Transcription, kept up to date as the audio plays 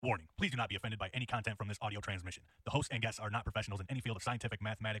Please do not be offended by any content from this audio transmission. The host and guests are not professionals in any field of scientific,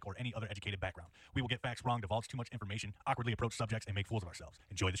 mathematic, or any other educated background. We will get facts wrong, divulge too much information, awkwardly approach subjects, and make fools of ourselves.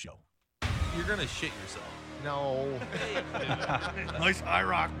 Enjoy the show. You're gonna shit yourself. No. Nice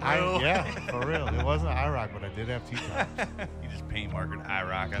IROC, bro. Yeah, for real. It wasn't IROC, but I did have T-Top. You just paint markered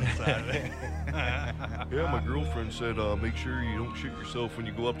IROC on the side of it. Yeah, my girlfriend said, make sure you don't shit yourself when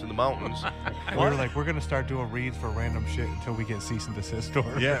you go up to the mountains. We were like, we're going to start doing reads for random shit until we get cease and desist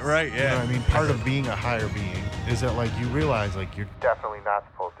orders. Yeah, right, You know what I mean? Part of being a higher being is that, like, you realize, like, you're definitely not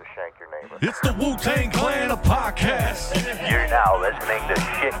supposed to shank your neighbor. It's the Wu-Tang Clan of podcast. You're now listening to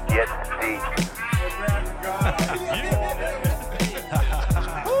Shit Gets Deep.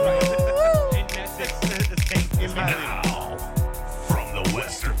 Now, from the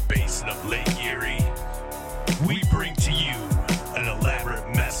western basin of Lake Erie, we bring to you an elaborate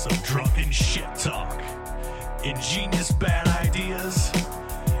mess of drunken shit talk, ingenious bad ideas,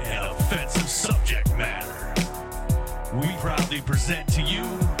 and offensive subject matter. We proudly present to you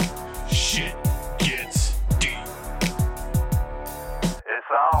Shit Gets Deep.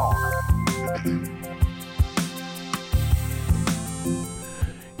 It's on.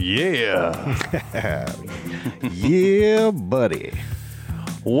 Yeah. Yeah, buddy.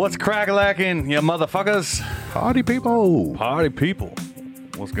 What's crack-a-lacking, you motherfuckers? Party people. Party people.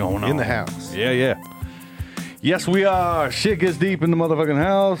 What's going on? In the house. Yeah. Yes, we are. Shit Gets Deep in the motherfucking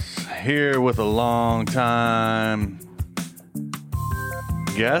house. Here with a long time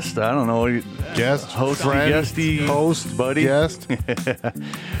guest. I don't know. Guest, Hosty, friend, guesty, host, buddy. guest.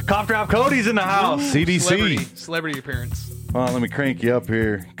 Cough Drop Cody's in the house. CDC. Celebrity appearance. Let me crank you up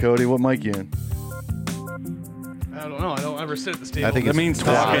here. Cody, what mic you in? I don't know. I don't ever sit at this table. I think That it's means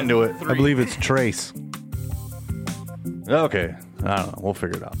walk into it. I believe it's Trace. Okay. I don't know. We'll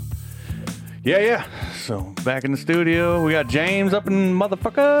figure it out. Yeah. So, back in the studio. We got James up in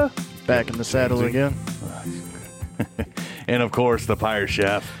motherfucker. Back in the saddle again. And, of course, the Pirate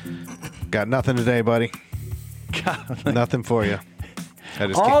Chef. Got nothing today, buddy. God. Nothing for you. I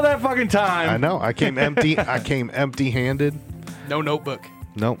just All that fucking time. I know. I came empty. I came empty-handed. No notebook.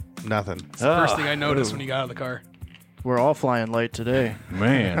 Nope, nothing. It's the first thing I noticed when you got out of the car. We're all flying light today.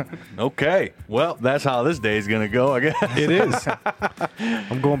 Man. Okay. Well, that's how this day's going to go, I guess. It is.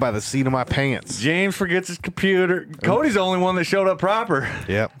 I'm going by the seat of my pants. James forgets his computer. Cody's the only one that showed up proper.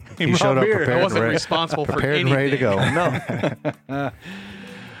 Yep. He He showed brought up beer. prepared. I wasn't and ready, responsible for prepared anything. and ready to go. No.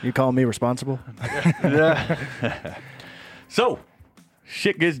 You calling me responsible? So,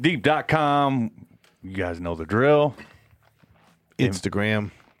 shitgetsdeep.com. You guys know the drill.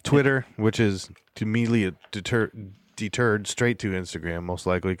 Instagram, Twitter, which is immediately deterred straight to Instagram, most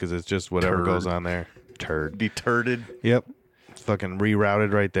likely, because it's just whatever Turd. goes on there. Turd. Deturted. Yep. It's fucking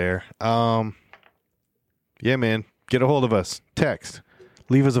rerouted right there. Yeah, man. Get a hold of us. Text.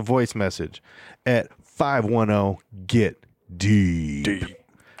 Leave us a voice message at 510-GET-DEEP.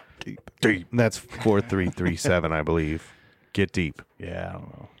 Deep. And that's 4337, I believe. Get deep. Yeah, I don't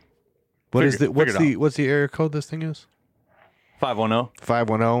know. What's Figure it the area code this thing is? 510.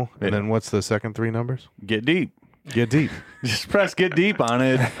 510. Yeah. And then what's the second three numbers? Get deep. Get deep. Just press get deep on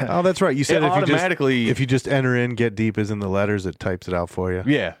it. Oh, that's right. You said It if automatically- if you just enter in get deep as in the letters, it types it out for you.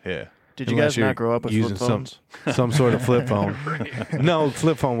 Yeah. Did you Unless guys you're not grow up with using flip phones? some sort of flip phone. No,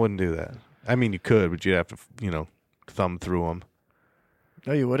 flip phone wouldn't do that. I mean, you could, but you'd have to, thumb through them.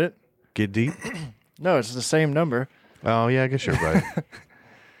 No, you wouldn't. Get deep. No, it's the same number. Oh yeah, I guess you're right.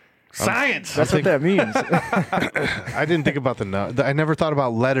 Science. That's what that means. I didn't think about I never thought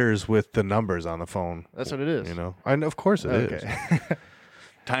about letters with the numbers on the phone. That's what it is. Of course it is. Okay.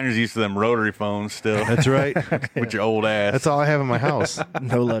 Tiner's used to them rotary phones still. That's right. With your old ass. That's all I have in my house.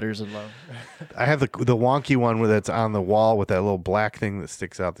 No letters in love. I have the wonky one that's on the wall with that little black thing that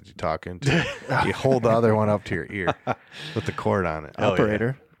sticks out that you talk into. You hold the other one up to your ear with the cord on it. Oh, yeah.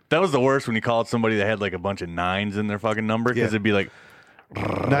 Operator. That was the worst when you called somebody that had like a bunch of nines in their fucking number because Yeah. it'd be like,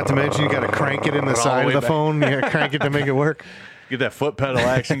 Not to mention you got to crank it in the All the side way of the back. phone. You got to crank it to make it work. get that foot pedal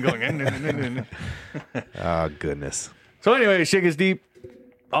action going. Oh, goodness. So anyway, Shit Gets Deep.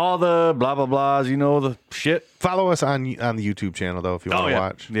 All the blah, blah, blahs, the shit. Follow us on the YouTube channel, though, if you want to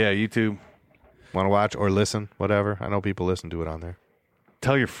watch. Yeah, YouTube. Want to watch or listen, whatever. I know people listen to it on there.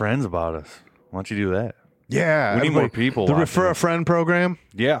 Tell your friends about us. Why don't you do that? Yeah. We need more everybody- people The watching Refer a it. Friend program.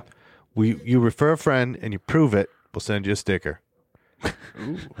 Yeah. You refer a friend and you prove it, we'll send you a sticker.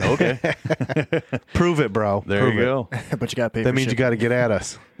 Okay. Prove it, bro. There Prove you it. go. But you got to pay That for means you got to get at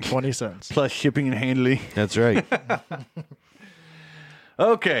us. 20 cents. Plus shipping and handling. That's right.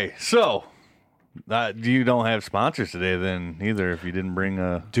 Okay, so You don't have sponsors today then either if you didn't bring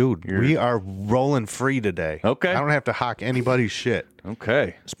a... Dude, we are rolling free today. Okay. I don't have to hawk anybody's shit.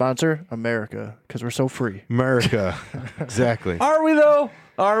 Okay. Sponsor America, because we're so free. America. Exactly. Are we, though?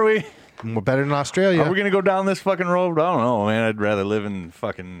 Are we? We're better than Australia. Are we going to go down this fucking road? I don't know, man. I'd rather live in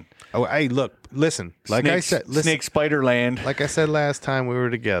fucking... Oh, hey, look, listen. Like I said, listen. Snake Spider Land. Like I said last time we were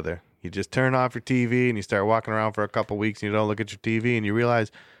together, you just turn off your TV and you start walking around for a couple weeks and you don't look at your TV and you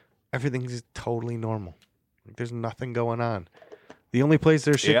realize everything's totally normal. Like, there's nothing going on. The only place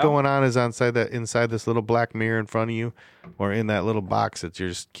there's shit going on is inside this little black mirror in front of you or in that little box that you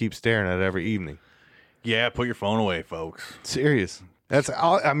just keep staring at every evening. Yeah, put your phone away, folks. Serious. That's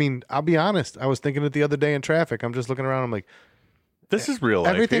all. I mean, I'll be honest. I was thinking it the other day in traffic. I'm just looking around. I'm like, this is real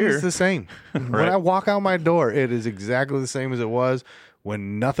life everything here. is the same. When I walk out my door, it is exactly the same as it was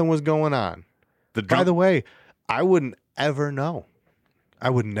when nothing was going on. By the way, I wouldn't ever know. I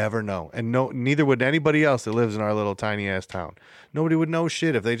would never know. And neither would anybody else that lives in our little tiny ass town. Nobody would know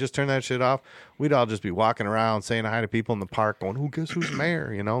shit. If they just turned that shit off, we'd all just be walking around saying hi to people in the park going, who guess who's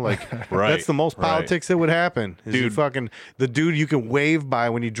mayor? You know, like that's the most politics that would happen. Is Dude. The dude you can wave by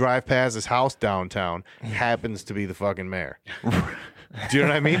when you drive past his house downtown happens to be the fucking mayor. Do you know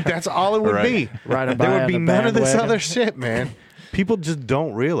what I mean? That's all it would be. Riding by There would on be the none of this bandwagon. other shit, man. People just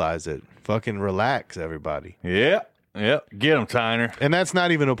don't realize it. Fucking relax, everybody. Yeah. Yep. Get him, Tyner. And that's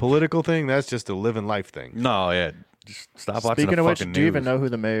not even a political thing. That's just a living life thing. No, yeah. Just stop watching Speaking the of which, fucking do you even news. know who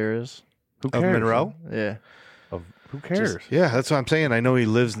the mayor is? Who Of cares? Monroe? Yeah. Who cares? Yeah, that's what I'm saying. I know he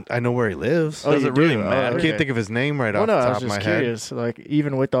lives. I know where he lives. Oh, Does you it really do? Oh, matter? I okay. can't think of his name right Well, off no, the I top was of my just head. curious. Like,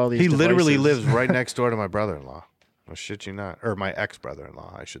 even with all these, He literally devices- lives right next door to my brother-in-law. Oh, shit you not. Or my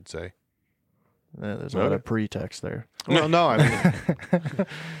ex-brother-in-law, I should say. Yeah, there's a lot of pretext there. Well, no, I mean,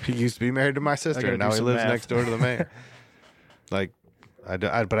 he used to be married to my sister, gotta and now do he some lives math. next door to the mayor. Like,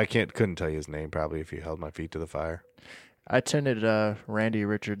 but I couldn't tell you his name probably if you held my feet to the fire. I attended Randy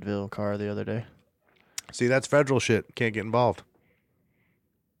Richardville car the other day. See, that's federal shit. Can't get involved.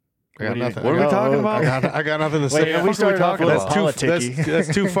 I got What do you- nothing. What are we talking about? I got nothing to Wait, say. we started off with That's too, politicky.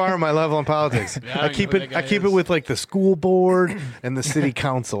 that's too far on my level in politics. Yeah, I keep it with like the school board and the city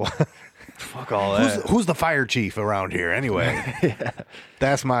council. Fuck all that. Who's the fire chief around here anyway?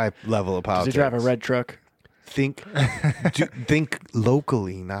 That's my level of Does politics. he drive a red truck? Think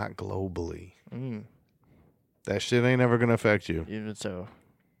locally, not globally. That shit ain't ever gonna affect you. Even so.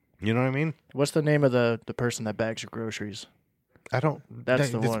 You know what I mean? What's the name of the person that bags your groceries? I don't. That's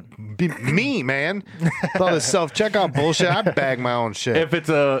the it's one. Me, man. With all this self checkout bullshit. I bag my own shit. If it's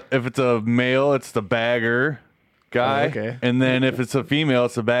a male, it's the bagger guy. Oh, okay. And then if it's a female,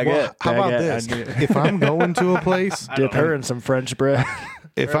 it's the baguette. Well, how about Baguette, this? I knew it. If I'm going to a place, Dip her in some French bread.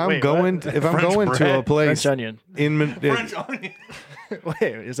 if I'm Wait, going, what? if I'm going to a place French onion. in onion. Wait,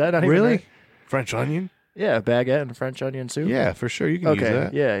 is that not even really right? French onion, Yeah, baguette and French onion soup. yeah, for sure you can use Okay.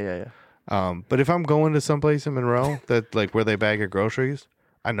 that. Yeah. But if I'm going to someplace in Monroe that like where they bag your groceries,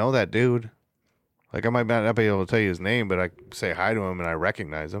 I know that dude. Like I might not be able to tell you his name, but I say hi to him and I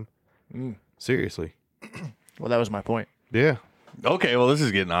recognize him. Seriously, Well, that was my point. yeah. Okay, well, this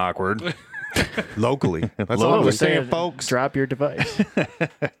is getting awkward. Locally, that's Locally. all I we're was saying, folks. Drop your device. Think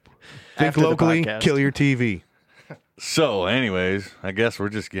after the locally, podcast. kill your TV. So, anyways, I guess we're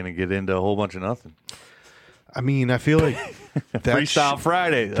just going to get into a whole bunch of nothing. I mean, I feel like that Freestyle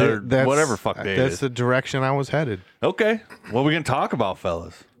Friday, or that's- whatever fuck day it That's is. the direction I was headed. Okay, what are we going to talk about,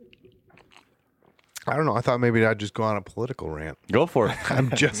 fellas? I don't know. I thought maybe I'd just go on a political rant. Go for it.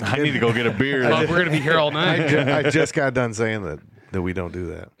 I'm just. I need to go get a beer. Well, we're gonna be here all night. I just got done saying that we don't do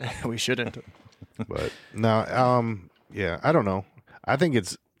that. We shouldn't. But no, yeah, I don't know. I think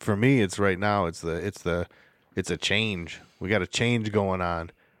it's for me. It's right now. It's a change. We got a change going on.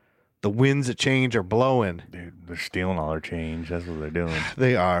 The winds of change are blowing. Dude, they're stealing all our change. That's what they're doing.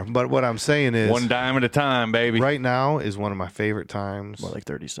 They are. But what I'm saying is, One dime at a time, baby. right now is one of my favorite times More like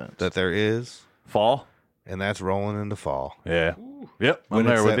 30 cents. that there is, Fall? and that's rolling into fall. Yeah. Yep, I'm When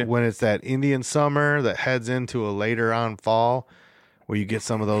there it's with that, you. when it's that Indian summer that heads into a later on fall, where you get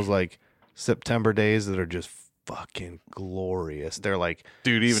some of those like September days that are just fucking glorious. They're like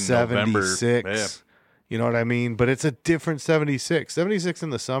Dude, even November. 76. Yeah. You know what I mean? But it's a different 76. 76 in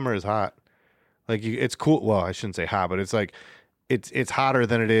the summer is hot. Like it's cool. Well, I shouldn't say hot, but it's like it's hotter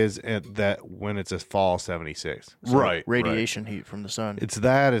than it is at that when it's a fall 76. So Right. Radiation heat from the sun. It's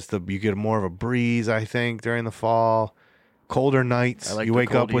that. It's you get more of a breeze. I think during the fall, colder nights. I like you the wake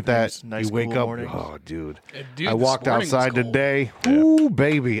up cold with evenings, that. nice you wake cool up. mornings. Oh, dude. Dude, I this walked morning was outside cold. today. Ooh,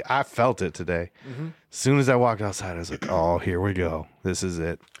 baby, I felt it today. As soon as I walked outside, I was like, "Oh, here we go. This is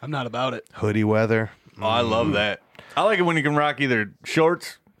it. I'm not about it. Hoodie weather." Oh, I love that. I like it when you can rock either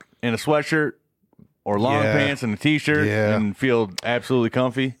shorts and a sweatshirt or long Yeah. pants and a t-shirt Yeah. and feel absolutely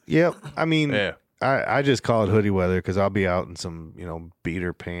comfy. Yep. I mean, Yeah. I just call it hoodie weather because I'll be out in some,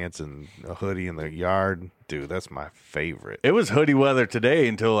 beater pants and a hoodie in the yard. Dude, that's my favorite. It was hoodie weather today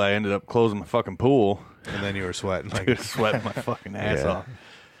until I ended up closing my fucking pool. And then you were sweating. Dude, sweating my fucking ass Yeah. off.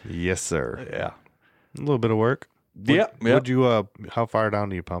 Yes, sir. Yeah. A little bit of work. Yep. Would you, how far down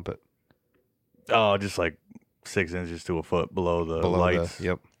do you pump it? Oh, just like 6 inches to a foot below the Below lights.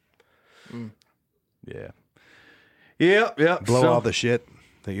 Yep. Yeah. Yep. Blow So- all the shit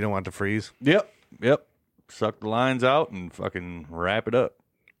that you don't want to freeze. Yep. Suck the lines out and fucking wrap it up.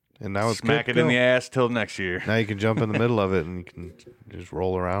 And now it's Smack good it to in go. the ass till next year. Now you can jump in the middle of it and you can just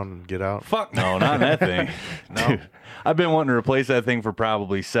roll around and get out. Fuck no, not that thing. No. Dude, I've been wanting to replace that thing for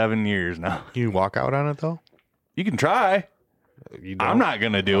probably 7 years now. Can you walk out on it though? You can try. You I'm not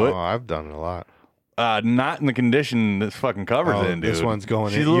going to do Oh, it. I've done it a lot. Not in the condition this fucking covers Oh, in, dude. this one's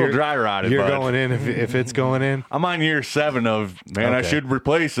going in. She's a little You're- dry rotted, You're bud. going in if it's going in. I'm on year 7 of, man, I Okay. should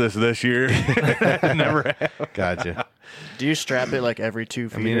replace this year. Never have. Gotcha. Do you strap it like every 2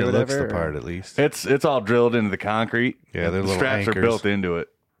 feet I mean, or it whatever? looks the or- part at least. It's all drilled into the concrete. Yeah, they're the little straps anchors. are built into it.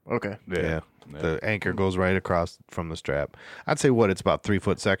 Okay. Yeah. The anchor goes right across from the strap. I'd say it's about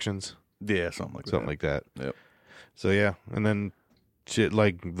 3-foot sections, Yeah, something like something that. like that. Yep. So yeah, and then shit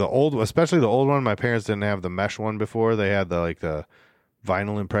like especially the old one. My parents didn't have the mesh one before. They had the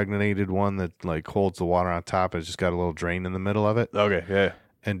vinyl impregnated one that like holds the water on top. It's just got a little drain in the middle of it. Okay, yeah.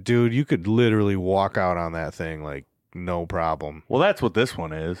 And dude, you could literally walk out on that thing like no problem. Well, that's what this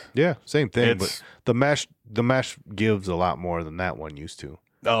one is. Yeah, same thing. It's- But the mesh gives a lot more than that one used to.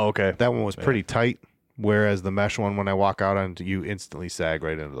 Oh, okay. That one was pretty tight, whereas the mesh one, when I walk out on it, you instantly sag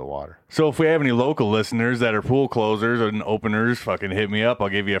right into the water. So if we have any local listeners that are pool closers and openers, fucking hit me up. I'll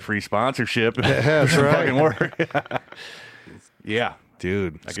give you a free sponsorship. That's Some right. fucking work. Yeah.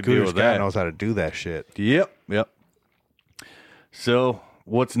 Dude, I could Scooter deal with Scott that. knows how to do that shit. Yep. So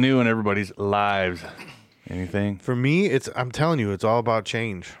what's new in everybody's lives? Anything? For me, I'm telling you, it's all about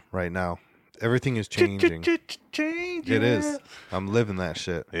change right now. Everything is changing. Change. It is. I'm living that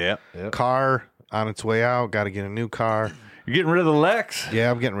shit. Yep. Car on its way out. Got to get a new car. You're getting rid of the Lex?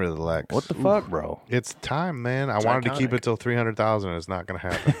 Yeah, I'm getting rid of the Lex. What the fuck, bro? It's time, man. I wanted to keep iconic. it till 300,000. It's not going to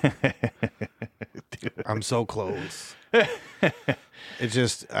happen. I'm so close. It's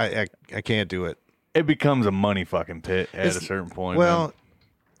just I can't do it. It becomes a money fucking pit at a certain point. Well, man.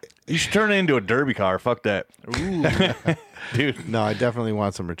 You should turn it into a derby car. Fuck that. Dude. no, I definitely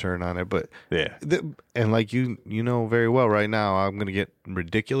want some return on it, but Yeah. and like you know very well right now, I'm going to get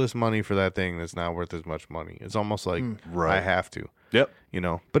ridiculous money for that thing that's not worth as much money. It's almost like Right. I have to, Yep.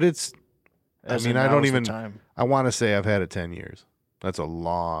 but it's As I mean, in I don't now's the even time. I want to say I've had it 10 years. That's a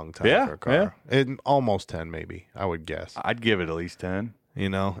long time Yeah, for a car. Almost 10 maybe, I would guess. I'd give it at least 10.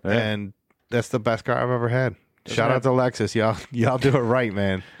 Yeah. Yeah. That's the best car I've ever had. Shout out to Lexus, y'all do it right,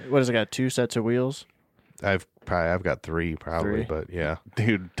 man. What has it got? 2 sets of wheels? I've got 3 probably, Three? but yeah.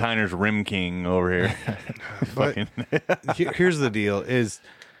 Dude, Tyner's Rim King over here. But here's the deal: is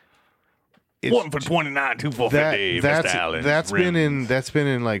it's, One for 29, 2 for 50. Mr. Allen's that's Rims. been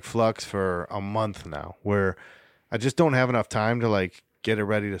in like flux for a month now, where I just don't have enough time to like get it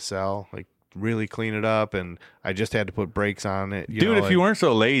ready to sell, like really clean it up, and I just had to put brakes on it. Dude, if you weren't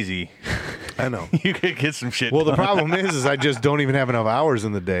so lazy, I know. you could get some shit Well, the done. problem is I just don't even have enough hours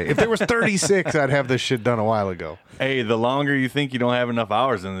in the day. If there was 36, I'd have this shit done a while ago. Hey, the longer you think you don't have enough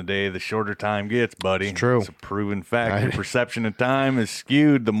hours in the day, the shorter time gets, buddy. It's true. It's a proven fact. Your perception of time is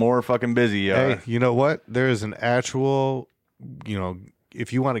skewed the more fucking busy you are. Hey, you know what? There is an actual,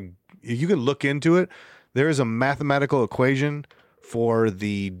 if you can look into it, there is a mathematical equation for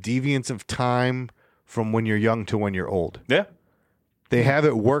the deviance of time from when you're young to when you're old. Yeah. They have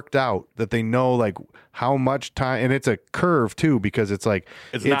it worked out that they know like how much time, and it's a curve too, because it's like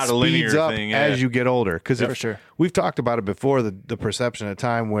It's it not a linear speeds up thing, yeah. as you get older. Because For sure. we've talked about it before, the perception of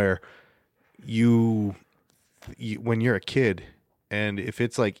time where you when you're a kid, and if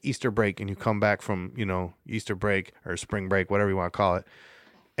it's like Easter break and you come back from Easter break or spring break, whatever you want to call it,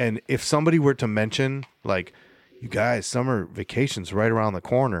 and if somebody were to mention like, you guys, summer vacation's right around the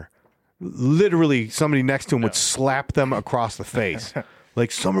corner, literally somebody next to him would slap them across the face.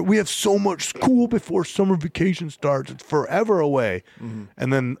 Like, we have so much school before summer vacation starts. It's forever away. Mm-hmm.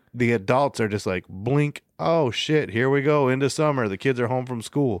 And then the adults are just like, blink. Oh shit, here we go into summer. The kids are home from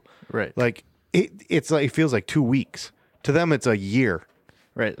school. Right. Like it feels like 2 weeks. To them it's a year.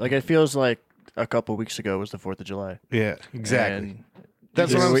 Right. Like it feels like a couple weeks ago was the 4th of July. Yeah, exactly. And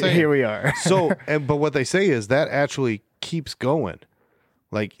That's what here I'm saying. Here we are. So, but what they say is that actually keeps going.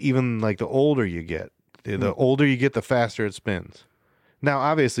 Like even like the older you get, the older you get, the faster it spins. Now,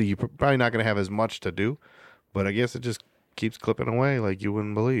 obviously, you're probably not going to have as much to do, but I guess it just keeps clipping away like you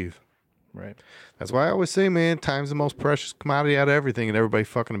wouldn't believe. Right. That's why I always say, man, time's the most precious commodity out of everything, and everybody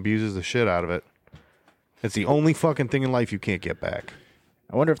fucking abuses the shit out of it. It's the only fucking thing in life you can't get back.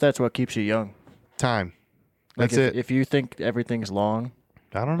 I wonder if that's what keeps you young. Time. Like That's it. If you think everything's long,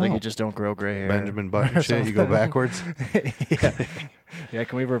 I don't know. like you just don't grow gray hair. Benjamin Button shit, you go backwards. Yeah,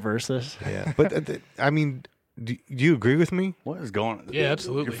 can we reverse this? Yeah. But, I mean, do you agree with me? What is going on? Yeah,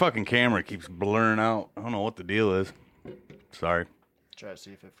 absolutely. Your fucking camera keeps blurring out. I don't know what the deal is. Sorry. Try to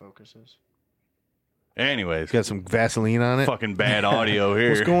see if it focuses. Anyways, Got some Vaseline on it. fucking bad audio here.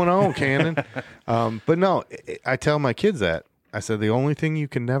 What's going on, Cannon? But no, I tell my kids that. I said the only thing you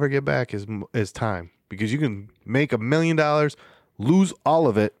can never get back is time, because you can make $1 million, lose all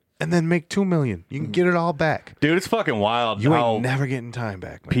of it, and then make $2 million. You can get it all back. Dude, it's fucking wild You how ain't never getting time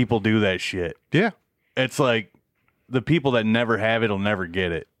back, man. people do that shit. Yeah. It's like the people that never have it will never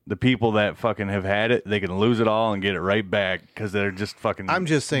get it. The people that fucking have had it, they can lose it all and get it right back because they're just fucking I'm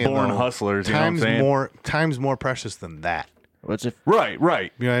just saying, born though, hustlers. You know what I'm saying? Time's more precious than that. What's if Right.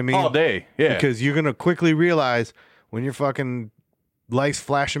 You know what I mean? All day. Yeah. Because you're gonna quickly realize when your fucking lights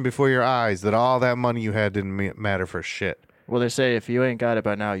flashing before your eyes that all that money you had didn't matter for shit. well, they say if you ain't got it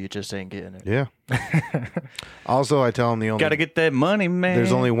by now, you just ain't getting it. Yeah. Also, I tell them Gotta get that money, man.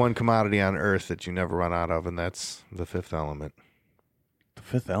 there's only one commodity on earth that you never run out of, and that's the fifth element. the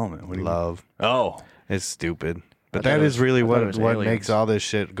fifth element. What do you mean? Love. Oh. It's stupid. But I thought that it is was- really I thought it was what aliens. makes all this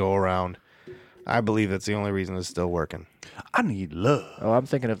shit go around. I believe that's the only reason it's still working. I need love. Oh, I'm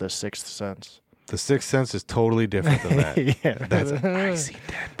thinking of the Sixth Sense. The Sixth Sense is totally different than that. Yeah. That's I see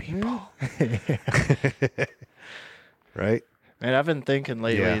dead people. Right? And I've been thinking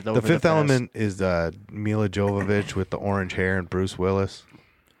lately. Yeah. over The Fifth past- Element is Mila Jovovich with the orange hair and Bruce Willis.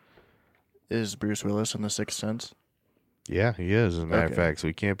 is Bruce Willis in the Sixth Sense. Yeah, he is, as a matter of Okay. fact. So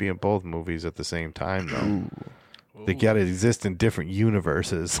he can't be in both movies at the same time, though. They got to exist in different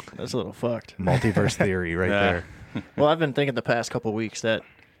universes. That's a little fucked. Multiverse theory right Yeah. there. Well, I've been thinking the past couple weeks that.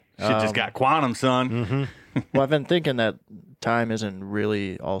 Shit just got quantum, son. Mm-hmm. Well, I've been thinking that time isn't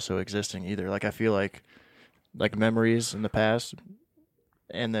really also existing either. Like I feel like memories in the past,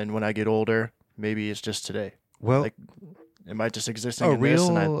 and then when I get older, maybe it's just today. Well, Like, am I just existing a in this?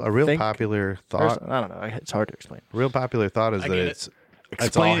 And real think- popular or- thought. I don't know. It's hard to explain. Real popular thought is I that get it. it's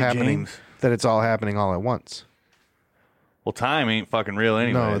Explain all it, happening. James. That it's all happening all at once. Well, time ain't fucking real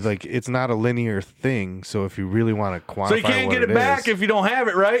anyway. No, like it's not a linear thing. So if you really want to quantify, so you can't what get it back if you don't have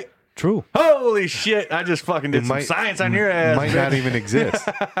it, right? True. Holy shit! I just fucking did It some science on your ass. Might bitch. not even exist.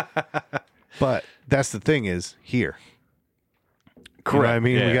 But that's the thing is here. Correct. You know what I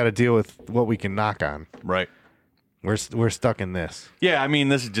mean, Yeah. we got to deal with what we can knock on. Right. We're stuck in this. Yeah, I mean,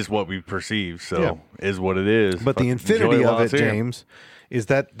 this is just what we perceive, so is what it is. But the Fucking infinity enjoy of while it, it's here. James, is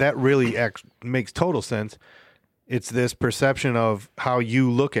that really makes total sense. It's this perception of how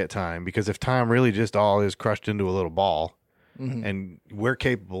you look at time, because if time really just all is crushed into a little ball, and we're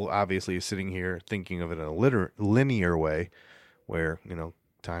capable, obviously, of sitting here thinking of it in a linear way, where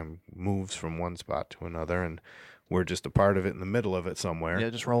time moves from one spot to another, and we're just a part of it in the middle of it somewhere.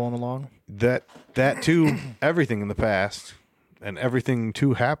 Yeah, just rolling along. That too, everything in the past and everything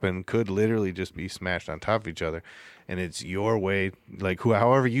to happen could literally just be smashed on top of each other, and it's your way, like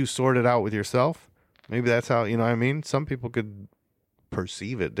however you sort it out with yourself. Maybe that's how, you know what I mean? Some people could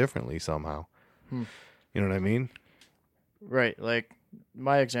perceive it differently somehow. You know what I mean? Right. Like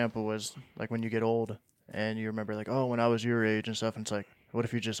my example was like when you get old and you remember like, oh, when I was your age and stuff. And it's like, what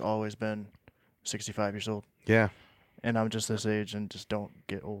if you just always been 65 years old Yeah. and I'm just this age and just don't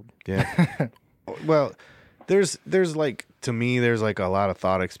get old? Yeah. Well, there's like, to me, there's like a lot of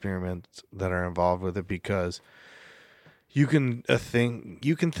thought experiments that are involved with it, because you can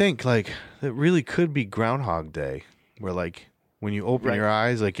think like it really could be Groundhog Day, where like when you open Right. your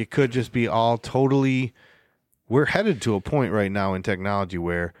eyes, like it could just be all totally. We're headed to a point right now in technology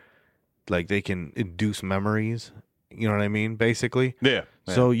where like they can induce memories. You know what I mean? Basically. Yeah.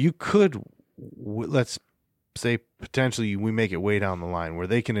 So you could, let's say potentially we make it way down the line where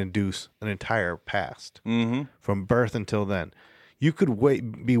they can induce an entire past Mm-hmm. from birth until then. You could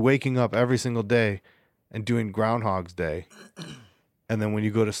be waking up every single day and doing Groundhog's Day. And then when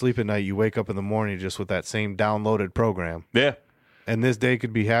you go to sleep at night, you wake up in the morning just with that same downloaded program. Yeah. And this day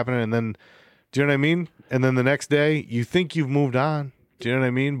could be happening. And then, do you know what I mean? And then the next day, you think you've moved on. Do you know what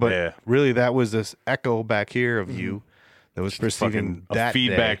I mean? But Yeah. really, that was this echo back here of you that was preceding Fucking a that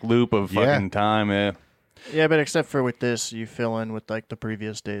feedback day. loop of Yeah. fucking time. Yeah. Yeah, but except for with this, you fill in with like the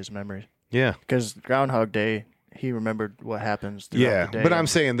previous day's memory. Yeah. Because Groundhog Day, he remembered what happens throughout Yeah. the day. But I'm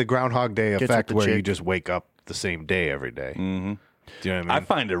saying the Groundhog Day Gets effect with the where you chick. just wake up the same day every day. Mm-hmm. Do you know what I I mean?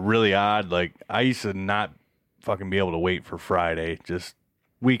 find it really odd. Like, I used to not fucking be able to wait for Friday. Just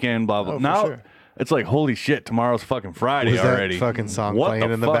weekend, blah, blah. Oh, for now, sure. it's like, holy shit, tomorrow's fucking Friday Was already. that fucking song What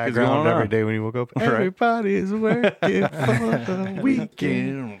playing in the fuck is going background every on? day when you woke up? Right. Everybody's working for the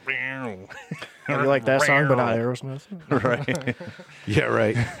weekend. You like that song, but not Aerosmith? Right. Yeah,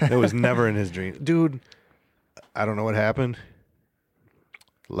 right. It was never in his dream. Dude, I don't know what happened.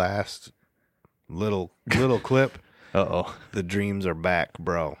 Last little clip. Uh-oh. The dreams are back,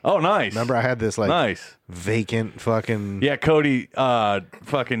 bro. Oh, nice. Remember I had this like Nice. vacant fucking Yeah, Cody,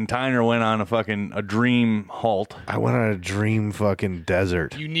 fucking Tyner went on a dream halt. I went on a dream fucking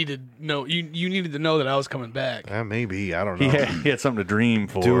desert. You needed you needed to know that I was coming back. Maybe, I don't know. He had something to dream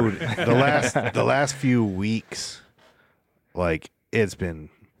for. Dude, the last few weeks, like, it's been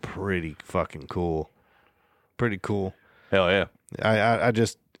pretty fucking cool. Pretty cool. Hell yeah. I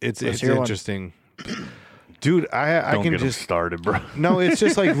just it's hear one. interesting. Dude, I Don't can get him just started, bro. no, it's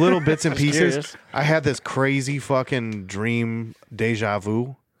just like little bits and pieces. curious. I had this crazy fucking dream deja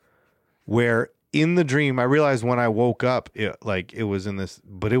vu where in the dream I realized when I woke up it was in this,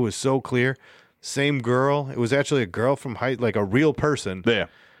 but it was so clear. Same girl. It was actually a girl from like a real person. Yeah.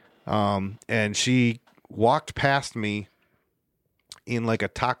 And she walked past me in like a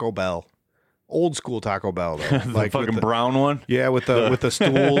Taco Bell. Old school Taco Bell though. The like fucking with brown one. yeah, with the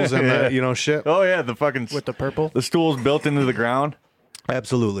stools and the shit. Oh yeah, the fucking With the purple? the stool's built into the ground.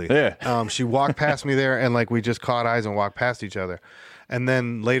 Absolutely. Yeah. She walked past me there, and like we just caught eyes and walked past each other. And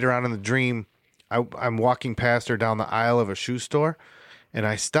then later on in the dream, I'm walking past her down the aisle of a shoe store, and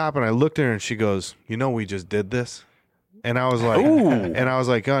I stop and I looked at her, and she goes, "You know, we just did this." And I was like, Ooh. and I was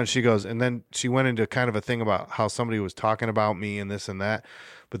like, oh, and she goes, and then she went into kind of a thing about how somebody was talking about me and this and that.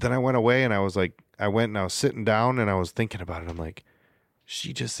 But then I went away and I was like, I went and I was sitting down and I was thinking about it. I'm like,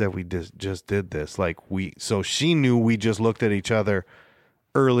 she just said we just did this. Like so she knew we just looked at each other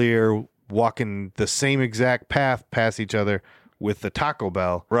earlier, walking the same exact path past each other with the Taco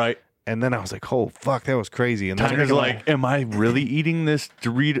Bell. Right. And then I was like, oh, fuck, that was crazy. And then Tyner's like, am I really eating this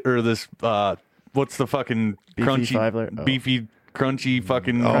Dorito or this what's the fucking Beefy crunchy five-layer- oh. beefy crunchy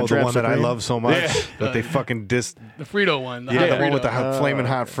fucking oh, the Crunchwrap one that I Supreme? love so much Yeah. that they fucking The Frito one. Yeah, the one Frito. with the flaming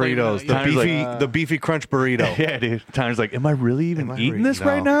hot Flamin' Fritos, Hot, the yeah. the beefy crunch burrito. Yeah, dude. Tyner's like, am I really even Am I eating really- this no.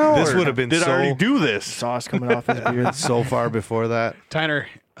 right now? This Or would have been did so- I already do this? Sauce coming off his beard. So far before that, Tyner,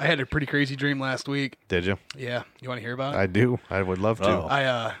 I had a pretty crazy dream last week. did you? Yeah, you want to hear about it? I do. I would love to. Oh.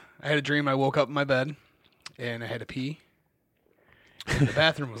 I had a dream. I woke up in my bed, and I had to pee. And the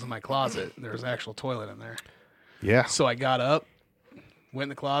bathroom was in my closet. There was an actual toilet in there. Yeah. So I got up, went in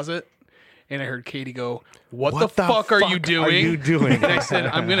the closet, and I heard Katie go, "What the fuck are you doing?" And I said,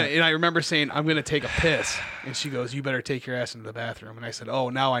 and I remember saying, "I'm gonna take a piss." And she goes, "You better take your ass into the bathroom." And I said, "Oh,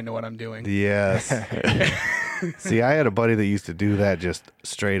 now I know what I'm doing." Yes. See, I had a buddy that used to do that just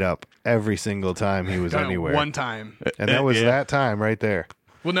straight up every single time he was Done it anywhere. one time. And that was Yeah. that time right there.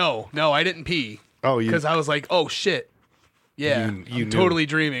 Well, no, I didn't pee Oh, you because I was like, "Oh shit." Yeah, You I'm knew. totally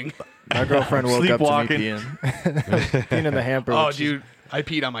dreaming. My girlfriend woke up to me Sleepwalking. peeing. Peeing in the hamper. Oh, which is- dude, I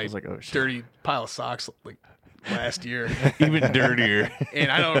peed on my was like, oh, shit. dirty pile of socks like last year, Even dirtier.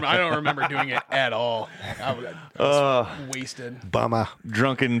 and I don't remember doing it at all. I was wasted. bummer.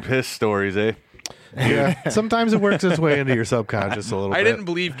 Drunken piss stories, eh? Yeah. Sometimes it works its way into your subconscious a little I bit. didn't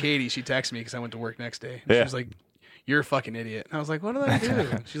believe Katie. She texted me because I went to work next day. Yeah. She was like, "You're a fucking idiot." And I was like, "What did I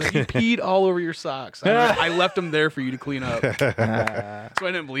do?" She's like, "You peed all over your socks. I left them there for you to clean up." So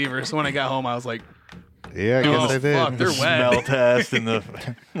I didn't believe her. So when I got home, I was like, Yeah, I guess "Oh I did. fuck, they're Smell wet." test and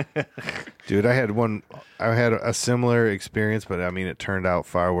the Dude, I had a similar experience, but I mean, it turned out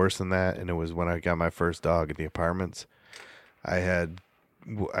far worse than that. And it was when I got my first dog in the apartments. I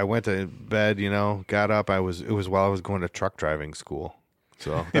went to bed, got up. It was while I was going to truck driving school.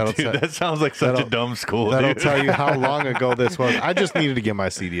 So that'll, dude, that sounds like such a that'll- dumb school, that'll dude. tell you how long ago this was. I just needed to get my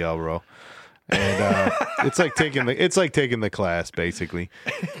CDL, bro. And it's like taking the class basically.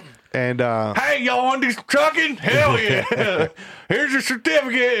 And Hey, y'all want to do some trucking? Hell yeah! Here's your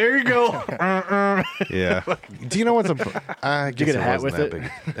certificate. Here you go. yeah. Do you know what's I guess get a it hat wasn't with that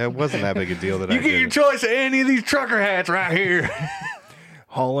it? big. It wasn't that big a deal that I You get your did. choice of any of these trucker hats right here.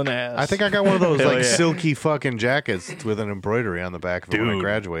 hauling ass. I think I got one of those Hell like yeah. silky fucking jackets with an embroidery on the back of it when I Dude,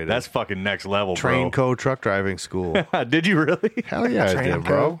 graduated. that's fucking next level, Train bro. Co truck driving school. Did you really? Hell yeah, I did,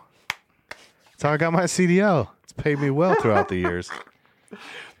 bro. That's how I got my CDL. It's paid me well throughout the years.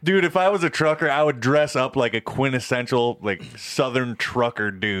 Dude, if I was a trucker, I would dress up like a quintessential like southern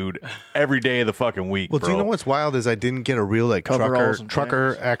trucker dude every day of the fucking week, Well, bro. do you know what's wild is I didn't get a real like Coveralls and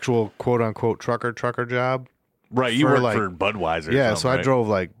trucker actual quote unquote trucker job. Right, you for, work like- for Budweiser. or Yeah, something, so I right? drove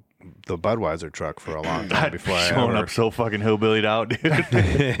like the Budweiser truck for a long time before I showing ever... up so fucking hillbillied out,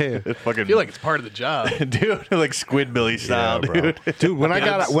 dude. Fucking I feel like it's part of the job. dude, like Squidbilly style, bro. dude. Dude, when I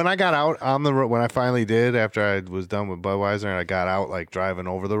got out on the road, when I finally did after I was done with Budweiser and I got out like driving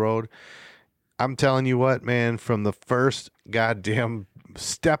over the road, I'm telling you what, man, from the first goddamn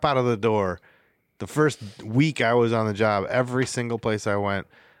step out of the door, the first week I was on the job, every single place I went,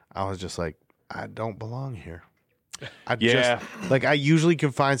 I was just like, I don't belong here. I usually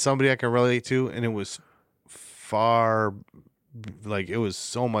can find somebody I can relate to, and it was far, like, it was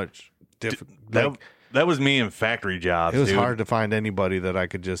so much different. That was me in factory jobs. It was dude. hard to find anybody that I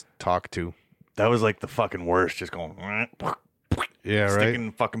could just talk to. That was like the fucking worst. Just going, Yeah, right. sticking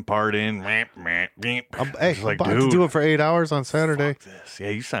the fucking part in. Hey, Just like, I'm about to dude, do it for 8 hours on Saturday. fuck this. Yeah,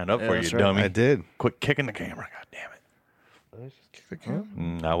 you signed up for it, that's you right. dummy. I did. Quit kicking the camera. God damn it.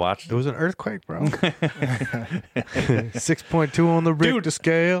 I watched It was an earthquake, bro. 6.2 on the Richter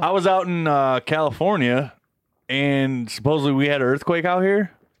scale. I was out in California, and supposedly we had an earthquake out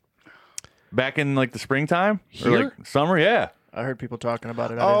here back in like the springtime or Here? like summer. Yeah, I heard people talking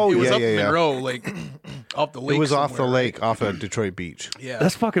about it. Oh, It was yeah, up yeah, in yeah. Monroe, like off the lake. It was off the somewhere, lake, right? off of Detroit Beach. Yeah.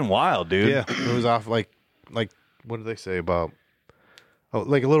 that's fucking wild, dude. Yeah, it was off like what did they say about? Oh,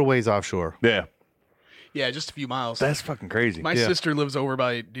 like a little ways offshore. Yeah. Yeah, just a few miles. That's fucking crazy. My sister lives over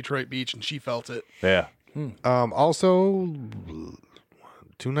by Detroit Beach, and she felt it. Yeah. Also,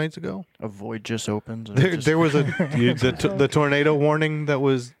 2 nights ago, A void just opens. And there was the tornado warning that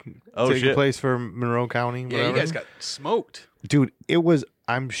was taking shit. place for Monroe County. Yeah, whatever. you guys got smoked. Dude, it was.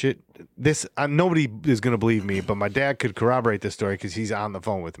 I'm shit. This nobody is gonna believe me, but my dad could corroborate this story because he's on the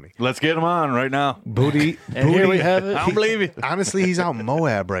phone with me. Let's get him on right now. Booty, And here we have it. I don't believe you. Honestly, he's out in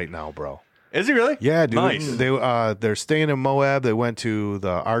Moab right now, bro. Is he really? Yeah, dude. Nice. They're staying in Moab. They went to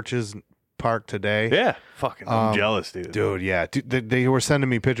the Arches Park today. Yeah. Fucking, I'm jealous, dude. Dude, yeah. Dude, they were sending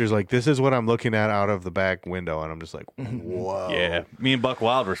me pictures like, this is what I'm looking at out of the back window. And I'm just like, whoa. Yeah. Me and Buck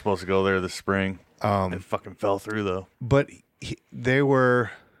Wild were supposed to go there this spring. It fucking fell through, though. But it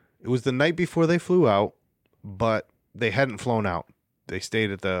was the night before they flew out, but they hadn't flown out. They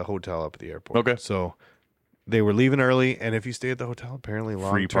stayed at the hotel up at the airport. Okay. So they were leaving early. And if you stay at the hotel, apparently Free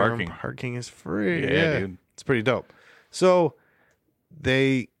long-term parking. is free. Yeah, dude. It's pretty dope. So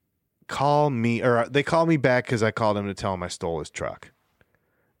they call me back because I called him to tell him I stole his truck.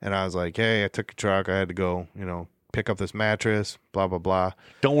 And I was like, hey, I took your truck. I had to go, pick up this mattress, blah, blah, blah.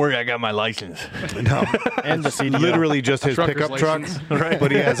 Don't worry, I got my license. No, and the CDL. literally just his Trucker's pickup truck. license. Right.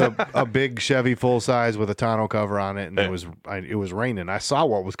 But he has a big Chevy full size with a tonneau cover on it. And it was raining. I saw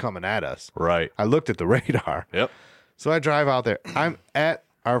what was coming at us. Right. I looked at the radar. Yep. So I drive out there. I'm at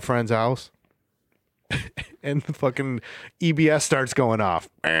our friend's house. And the fucking EBS starts going off.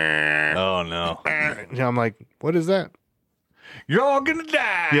 Oh, no. And I'm like, what is that? You're all gonna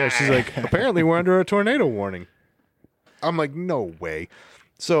die. Yeah, she's like, apparently we're under a tornado warning. I'm like, no way.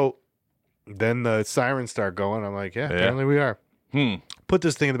 So then the sirens start going. I'm like, yeah, apparently we are. Put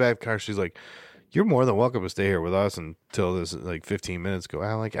this thing in the back of the car. She's like, you're more than welcome to stay here with us until this like 15 minutes go.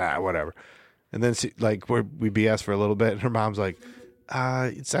 I'm like, whatever. And then she, like we BS for a little bit, and her mom's like,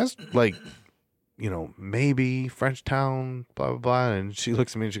 it says like, maybe Frenchtown, blah, blah, blah. And she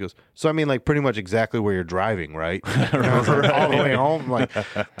looks at me and she goes, so I mean like pretty much exactly where you're driving, right? And I was like, all the way home, like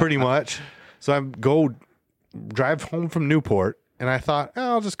pretty much. So I drive home from Newport, and I thought,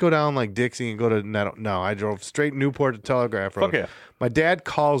 I'll just go down like Dixie and go to No, I drove straight Newport to Telegraph Road. Fuck yeah. My dad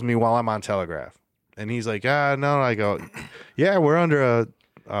calls me while I'm on Telegraph, and he's like, no. I go, yeah, we're under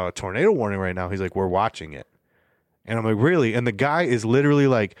a tornado warning right now. He's like, we're watching it. And I'm like, really? And the guy is literally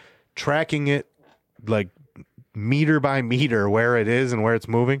like tracking it like meter by meter where it is and where it's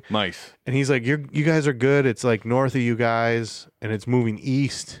moving. Nice. And he's like, you guys are good. It's like north of you guys, and it's moving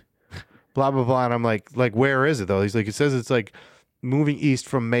east, blah, blah, blah. And I'm like, where is it though? He's like, it says it's like moving east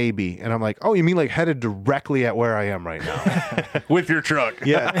from maybe. And I'm like, oh, you mean like headed directly at where I am right now? With your truck.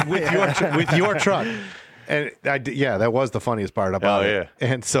 Yeah, with your truck. And that was the funniest part about it.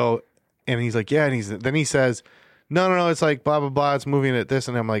 And so, and he's like, yeah. And then he says, no, it's like blah, blah, blah. It's moving at this.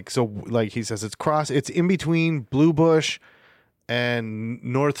 And I'm like, so like he says, it's in between Blue Bush and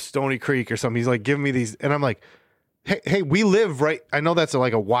North Stony Creek or something. He's like giving me these. And I'm like, hey, we live right. I know that's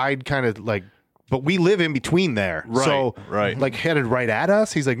like a wide kind of like, but we live in between there. Right, So right. like headed right at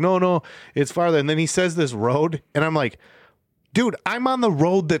us. He's like, no, it's farther. And then he says this road. And I'm like, dude, I'm on the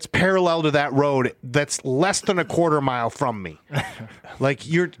road that's parallel to that road that's less than a quarter mile from me. Like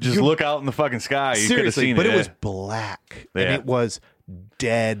you're Just look out in the fucking sky. You could have seriously, seen but it. it was black and Yeah. it was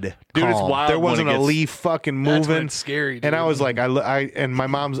dead Dude, it's calm. wild There when wasn't it a gets- leaf fucking That's when moving. it's scary, And I dude. was like, and my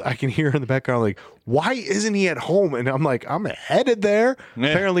mom's, I can hear her in the background like, why isn't he at home? And I'm like, I'm headed there. Yeah.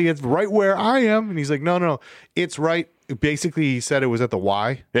 Apparently it's right where I am. And he's like, no, it's right. Basically, he said it was at the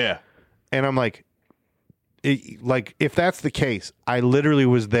Y. Yeah. And I'm like, if that's the case, I literally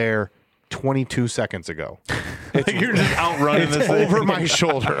was there 22 seconds ago. Like you're just outrunning It's this thing. over my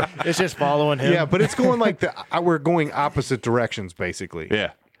shoulder. It's just following him. Yeah, but it's going like we're going opposite directions, basically.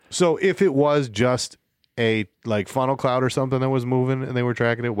 Yeah. So if it was just a like funnel cloud or something that was moving and they were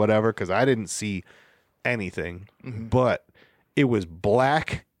tracking it, whatever, because I didn't see anything, but it was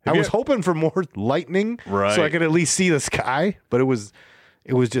black. I was hoping for more lightning, Right. so I could at least see the sky. But it was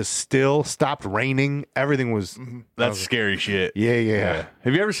just still. Stopped raining. Everything was. That's scary shit. Yeah.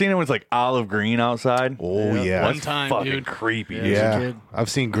 Have you ever seen it when it's like olive green outside? Oh yeah. One That's time, fucking dude. creepy. Yeah. dude. as a Yeah, kid. I've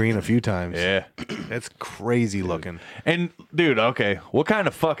seen green a few times. Yeah. It's crazy looking. And dude, okay, what kind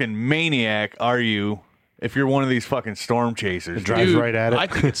of fucking maniac are you if you're one of these fucking storm chasers? Drives Dude, right at it. I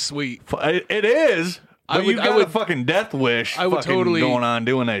think it's sweet. It is. But you got I would- a fucking death wish I would fucking totally- going on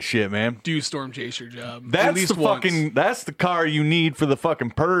doing that shit, man. Do storm chaser job. At That's least the once. fucking that's the car you need for the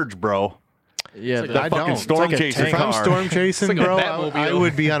fucking purge, bro. Yeah, like the I fucking don't. storm It's like a chaser tank. If I'm car. storm chasing, like a bro, Batmobile. I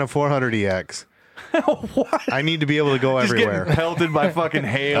would be on a 400EX. What? I need to be able to go Just everywhere. getting pelted by fucking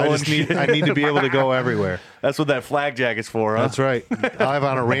hail I and just need. shit. I need to be able to go everywhere. That's what that flag jacket's for, huh? That's right. I have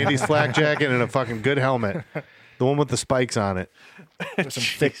on a Randy's flak jacket and a fucking good helmet, the one with the spikes on it. with some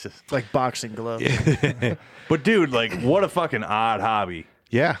thick, like boxing gloves. But dude, like, what a fucking odd hobby.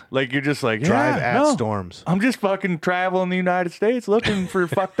 Yeah, Like you're just like drive yeah, at no. storms. I'm just fucking traveling the United States looking for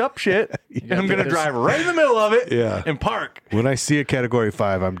fucked up shit. And I'm gonna there's- drive right in the middle of it Yeah. and park. When I see a Category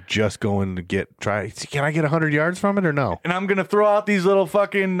 5, I'm just going to try. Can I get 100 yards from it or no? And I'm gonna throw out these little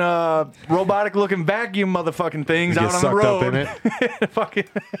fucking robotic looking vacuum motherfucking things Get out on the sucked up road. in it. Fucking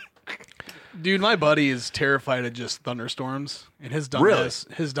Dude, my buddy is terrified of just thunderstorms, and his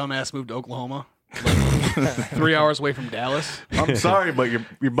dumbass moved to Oklahoma, like 3 hours away from Dallas. I'm sorry, but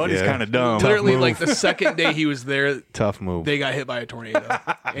your buddy's Yeah. kind of dumb. Literally, move. like the second day he was there, Tough move. they got hit by a tornado,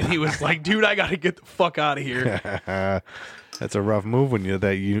 and he was like, "Dude, I got to get the fuck out of here." That's a rough move when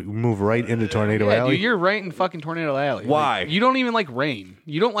you move right into Tornado Yeah, Alley. dude, you're right in fucking tornado alley. Why? Like, you don't even like rain.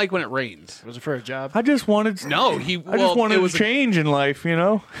 You don't like when it rains. Was it for a job? I just wanted No, I just wanted it to was change in life, you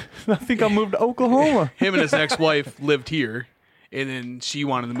know. I think I'll move to Oklahoma. him and his ex-wife lived here, and then she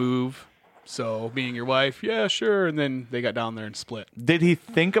wanted to move. So, being your wife, yeah, sure. And then they got down there and split. Did he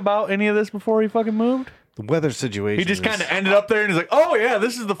think about any of this before he fucking moved? The weather situation. He just is- kind of ended up there and he's like, "Oh yeah,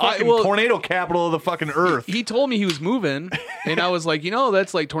 this is the fucking well, tornado capital of the fucking earth." He told me he was moving, and I was like,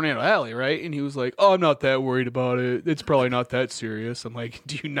 that's like Tornado Alley, right? And he was like, "Oh, I'm not that worried about it. It's probably not that serious." I'm like,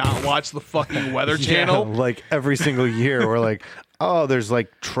 "Do you not watch the fucking Weather Yeah, Channel?" like every single year, we're like, oh, there's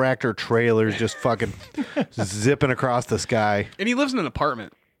like tractor trailers just fucking zipping across the sky. And he lives in an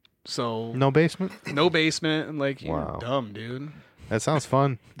apartment, so No basement? no basement. I'm like, you're Wow. dumb, dude. That sounds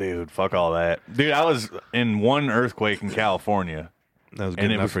fun. Dude, fuck all that. Dude, I was in one earthquake in California. That was good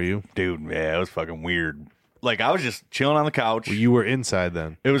And it enough was for you. Dude, yeah, it was fucking weird. Like I was just chilling on the couch. You were inside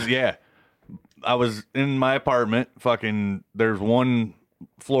then. It was I was in my apartment, fucking there's one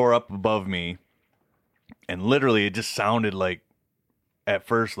floor up above me, and literally it just sounded like at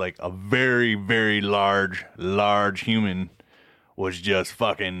first like a very, very large human was just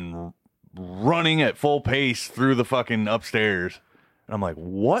fucking running at full pace through the fucking upstairs. And I'm like,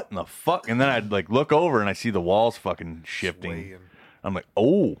 what in the fuck? And then I'd like look over and I see the walls fucking shifting. I'm like,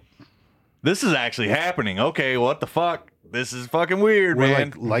 oh, this is actually happening. Okay, what the fuck? This is fucking weird, Were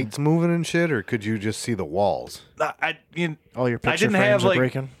man. like lights moving and shit, or could you just see the walls? All your picture didn't frames have, are like,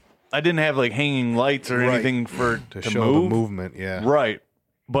 breaking. I didn't have like hanging lights or Right. anything for To to show move. the movement, yeah. Right.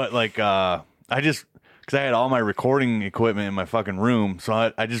 But like I just because I had all my recording equipment in my fucking room,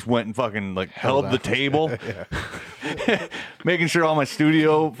 so I just went and fucking like held the on. table, making sure all my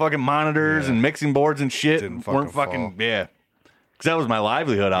studio fucking monitors and mixing boards and shit Didn't weren't fucking fucking because that was my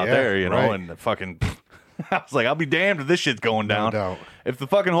livelihood out Yeah, there, you know, right. and the fucking. I was like, I'll be damned if this shit's going down. doubt. If the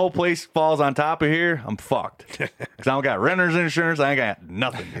fucking whole place falls on top of here, I'm fucked. Because I don't got renter's insurance. I ain't got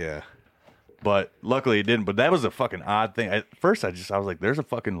nothing. Yeah. But luckily it didn't. But that was a fucking odd thing. At first I was like, there's a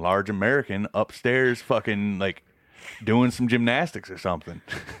fucking large American upstairs fucking like doing some gymnastics or something.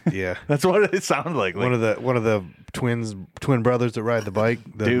 Yeah. That's what it sounded like. Like, One of the twin brothers that ride the bike,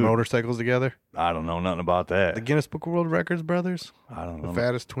 the Dude. motorcycles together. I don't know nothing about The that. Guinness Book of World Records brothers, I don't the know.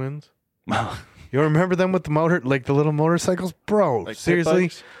 fattest twins. You remember them with the the little motorcycles, bro? Like pit Seriously,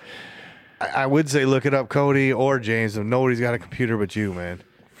 bikes? I would say look it up, Cody or James. Nobody's got a computer but you, man.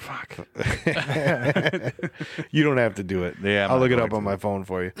 Fuck. You don't have to do it. Yeah, I'm I'll not look it going up on to. my phone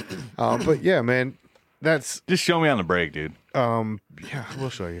for you. But yeah, man, that's Just show me on the break, dude. yeah, we'll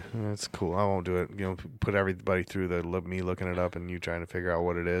show you. That's cool. I won't do it. Put everybody through me looking it up and you trying to figure out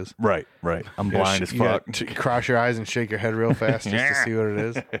what it is. Right. I'm blind as You fuck. gotta cross your eyes and shake your head real fast just to see what it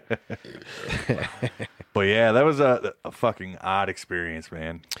is. But yeah, that was a fucking odd experience,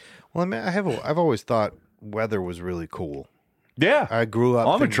 man. Well, I mean, I've always thought weather was really cool. Yeah. I grew up.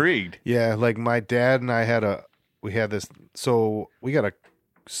 I'm thinking- intrigued. Yeah, like my dad and I we had this. So we got a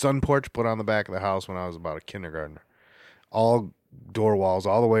sun porch put on the back of the house when I was about a kindergartner. All door walls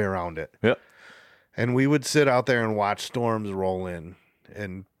all the way around it. Yep. And we would sit out there and watch storms roll in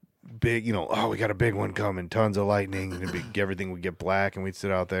and big, we got a big one coming, tons of lightning, and everything would get black, and we'd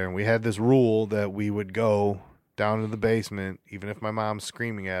sit out there. And we had this rule that we would go down to the basement, even if my mom's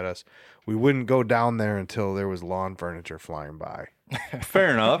screaming at us. We wouldn't go down there until there was lawn furniture flying by.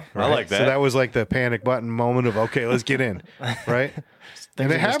 Fair enough. I like that. So that was like the panic button moment of, okay, let's get in, right?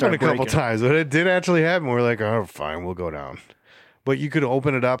 And it happened a couple times, but it did actually happen. We're like, oh, fine, we'll go down. But you could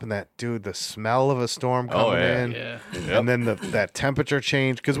open it up and the smell of a storm coming in, and then that temperature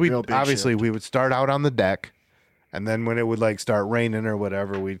change, because we would start out on the deck, and then when it would like start raining or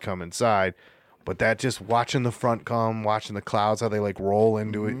whatever, we'd come inside. But that just watching the front come, watching the clouds, how they like roll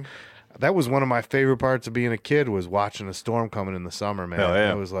into it. That was one of my favorite parts of being a kid, was watching a storm coming in the summer, man. Hell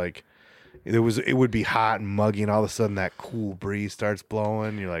yeah. It was like, it would be hot and muggy, and all of a sudden that cool breeze starts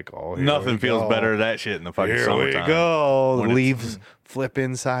blowing. You're like, oh, here Nothing we feels go. better than that shit in the fucking Here summertime. we go. When it's- Leaves flip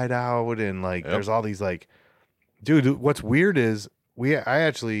inside out, and like there's all these like, dude. What's weird is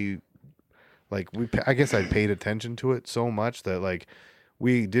I guess I paid attention to it so much that like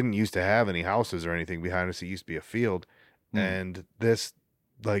we didn't used to have any houses or anything behind us. It used to be a field, and this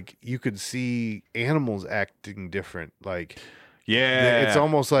like you could see animals acting different. Like Yeah. it's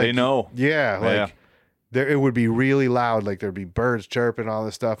almost like they know. Yeah, like there it would be really loud. Like there'd be birds chirping, all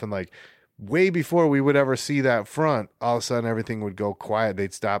this stuff, and like way before we would ever see that front, all of a sudden everything would go quiet.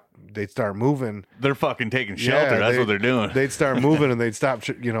 They'd stop. They'd start moving. They're fucking taking shelter. That's what they're doing. They'd start moving and they'd stop,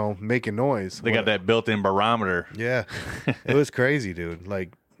 making noise. They got that built-in barometer. Yeah, it was crazy, dude.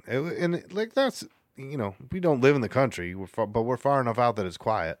 Like, that's we don't live in the country, but we're far enough out that it's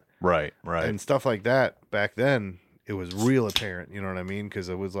quiet. Right. And stuff like that back then, it was real apparent. You know what I mean? Because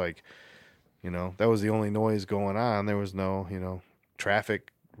it was like, that was the only noise going on. There was no,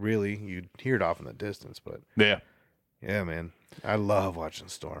 traffic. Really, you'd hear it off in the distance, but yeah, man, I love watching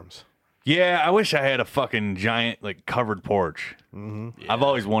storms. Yeah, I wish I had a fucking giant like covered porch. Mm-hmm. Yeah. I've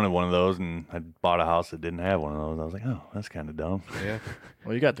always wanted one of those, and I bought a house that didn't have one of those. I was like, oh, that's kind of dumb. Yeah.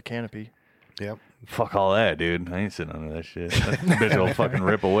 Well, you got the canopy. Yep. Fuck all that, dude. I ain't sitting under that shit. That bitch will fucking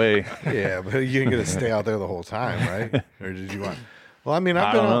rip away. Yeah, but you ain't gonna stay out there the whole time, right? Or did you want? Well, I mean,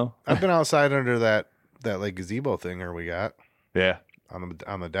 I don't know. I've been outside under that like gazebo thinger we got. Yeah.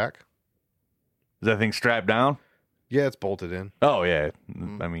 On the deck. Is that thing strapped down? Yeah, it's bolted in. Oh yeah.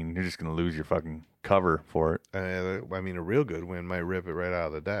 I mean, you're just gonna lose your fucking cover for it. I mean, a real good wind might rip it right out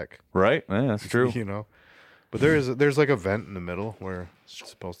of the deck. Right? Yeah, that's true. But there's like a vent in the middle where it's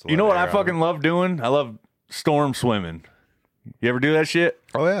supposed to. You know what I fucking love doing? I love storm swimming. You ever do that shit?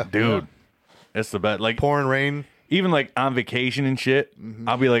 Oh yeah, dude. It's the best. Like pouring rain. Even like on vacation and shit,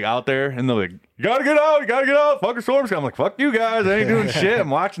 I'll be like out there and they're like, you gotta get out, fucking storm's coming. I'm like, fuck you guys, I ain't doing shit. I'm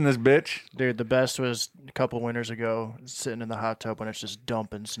watching this bitch. Dude, the best was a couple winters ago, sitting in the hot tub when it's just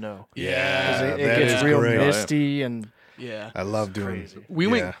dumping snow. Yeah. It gets real misty and yeah. I love doing it. We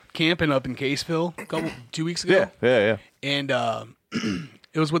went camping up in Caseville 2 weeks ago. Yeah. And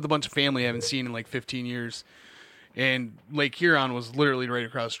it was with a bunch of family I haven't seen in like 15 years. And Lake Huron was literally right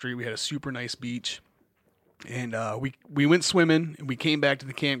across the street. We had a super nice beach. And we went swimming, and we came back to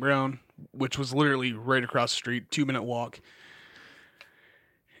the campground, which was literally right across the street, 2-minute walk.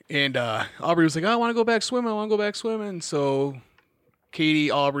 And Aubrey was like, I want to go back swimming. So Katie,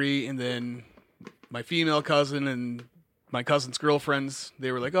 Aubrey, and then my female cousin and my cousin's girlfriends,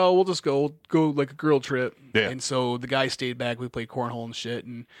 they were like, oh, we'll just go like a girl trip. Yeah. And so the guys stayed back. We played cornhole and shit.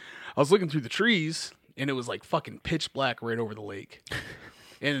 And I was looking through the trees, and it was like fucking pitch black right over the lake.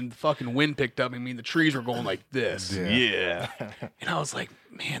 And the fucking wind picked up. I mean, the trees were going like this. Yeah. And I was like,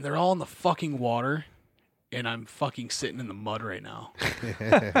 man, they're all in the fucking water. And I'm fucking sitting in the mud right now.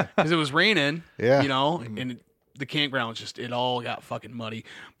 Because it was raining, and the campground was just, it all got fucking muddy.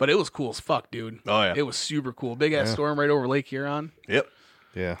 But it was cool as fuck, dude. Oh, yeah. It was super cool. Big ass storm right over Lake Huron. Yep.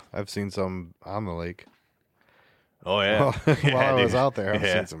 Yeah, I've seen some on the lake. Oh yeah. While I was dude. out there, I've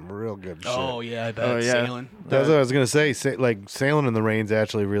Yeah. seen some real good shit. Oh yeah, I bet. Oh, yeah. Sailing. That's what I was gonna say. Like sailing in the rain's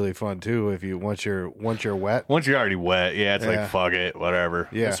actually really fun too. If you once you're wet, Once you're already wet, yeah, it's Yeah. like fuck it, whatever.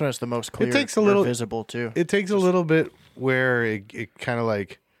 yeah, That's when it's the most clear. takes a or little- visible too. it takes a little bit where it kind of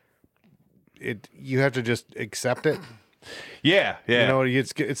like it. You have to just accept it. Yeah, yeah. You know,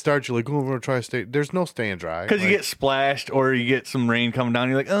 it starts. You're like, oh, we're gonna try to stay. There's no staying dry Because you Like, get splashed or you get some rain coming down,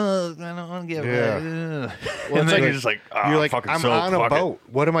 you're like, oh, I don't want to get Yeah. wet. and it's then like- you're just like, oh, you're like, fucking I'm soaked, on a fuck it." boat.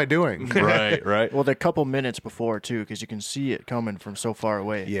 What am I doing? Right, right. Well, the couple minutes before too, because you can see it coming from so far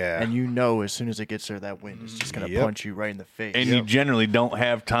away. Yeah. and you know as soon as it gets there, that wind is just gonna Yep. punch you right in the face. And you generally don't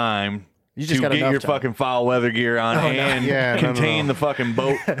have time You just to got get enough your time. fucking foul weather gear on and Yeah, no, contain no. the fucking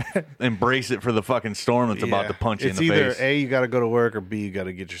boat and brace it for the fucking storm that's about to punch you in It's the either face. A, you got to go to work, or B, you got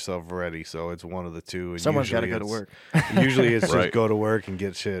to get yourself ready. So it's one of the two. And Someone's gotta usually go to work. Usually it's Right. just go to work and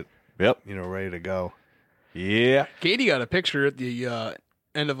get shit, Yep. ready to go. Yeah. Katie got a picture at the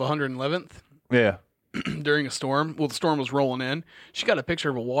end of 111th Yeah. during a storm. Well, the storm was rolling in. She got a picture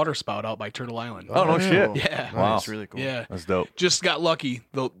of a water spout out by Turtle Island. Oh, no shit. Yeah. Wow. That's really cool. Yeah. That's dope. Just got lucky.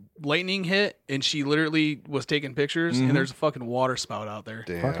 The lightning hit, and she literally was taking pictures, and there's a fucking water spout out there.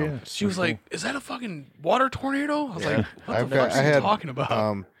 Damn. Fuck yeah. She was like, "Is that a fucking water tornado?" I was like, "What I've the got. fuck I are you had. talking about?"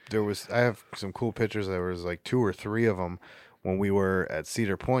 I have some cool pictures. There was like 2 or 3 of them when we were at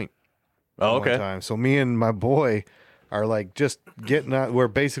Cedar Point. Oh, one okay. time. So me and my boy are like just getting out. We're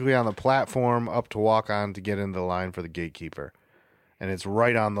basically on the platform up to walk on to get into the line for the gatekeeper, and it's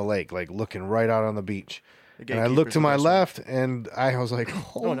right on the lake, like looking right out on the beach. And I looked to my left, and I was like, not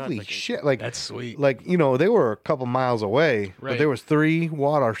 "Holy the shit!" Like That's sweet. Like they were a couple miles away, but Right. there was 3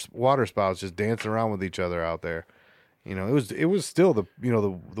 water spouts just dancing around with each other out there. It was still the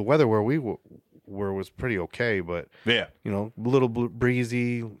weather where we were was pretty okay, but Yeah. a little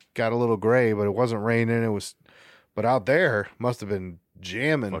breezy, got a little gray, but it wasn't raining. But out there must have been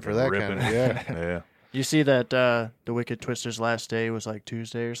jamming for Fucking that ripping. kind of yeah. Yeah. You see that the Wicked Twister's last day was like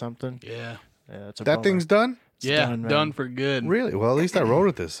Tuesday or something. yeah, Yeah, it's a That bummer. thing's done. It's yeah, done, man. done for good. Really? Well, at least I rode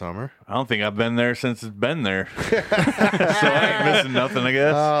it this summer. I don't think I've been there since it's been there. So I ain't missing nothing, I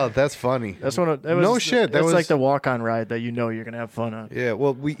guess. Oh, that's funny. That's one of that was, No shit, that That's was- like the walk-on ride that you know you're gonna have fun on. Yeah,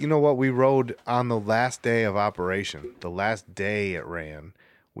 well, you know what? We rode on the last day of operation. The last day it ran.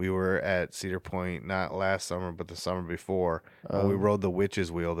 We were at Cedar Point, not last summer, but the summer before. And we rode the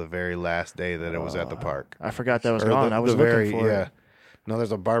Witch's Wheel the very last day that it was at the park. I forgot that was Or gone. I was looking for it. No,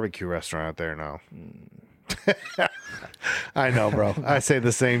 there's a barbecue restaurant out there now. I know, bro. I say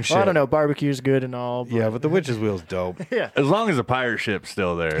the same shit. Well, I don't know. Barbecue's good and all. But Yeah, but the Witch's Wheel's dope. yeah. As long as the pirate ship's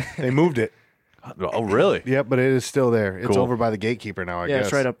still there. They moved it. Oh, really? Yep, but it is still there. It's Cool. over by the gatekeeper now, I Yeah, guess.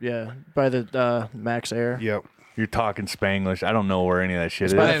 it's right up. Yeah, by the Max Air. Yep. You're talking Spanglish. I don't know where any of that shit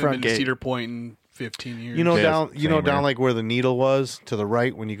is. by I the haven't front been to gate. Cedar Point in 15 years. You know Yeah, down same here. like where the needle was to the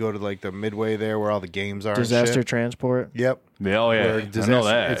right when you go to like the midway there where all the games are. and Disaster shit? Transport. Yep. Yeah, oh, yeah. Where I disaster, know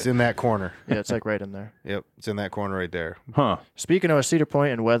that. It's in that corner. Yeah, it's like right in there. Yep. It's in that corner right there. Huh. Speaking of Cedar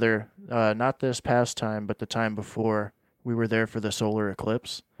Point and weather, not this past time, but the time before, we were there for the solar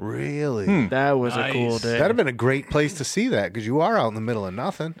eclipse. Really? That was a cool Nice. day. That'd have been a great place to see that because you are out in the middle of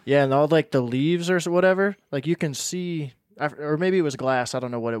nothing. Yeah, and all like the leaves or whatever, like you can see, or maybe it was glass. I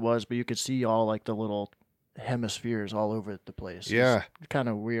don't know what it was, but you could see all like the little hemispheres all over the place. Yeah. It's kind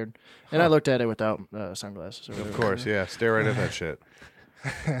of weird. And I looked at it without sunglasses. Or Of whatever. course, yeah. Stare right at that shit.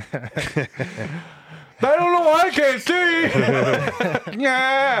 I don't know why I can't see. Yeah. Like,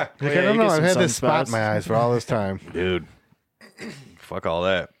 yeah, I don't you know. get I've some had this spot sunspots. in my eyes for all this time. Dude. Fuck all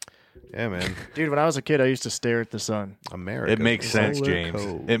that. Yeah, man. Dude, when I was a kid, I used to stare at the sun. America. It makes sense, Solar James.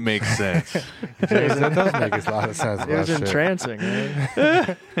 Code. It makes sense. James, that does make a lot of sense. It was about shit. entrancing,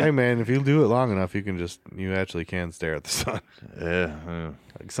 man. Hey, man, if you do it long enough, you actually can stare at the sun. Yeah.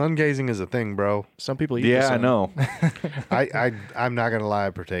 Like, sun gazing is a thing, bro. Some people eat the Yeah, I sun. know. I'm not gonna lie, I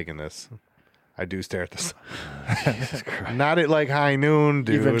partake in this. I do stare at the sun. Not at like high noon,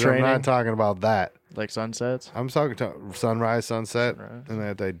 dude. Even I'm training? not talking about that. Like sunsets. I'm talking to sunrise, sunset, Sunrise. and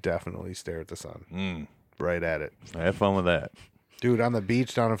that I definitely stare at the sun. Mm. Right at it. Have fun with that. Dude, on the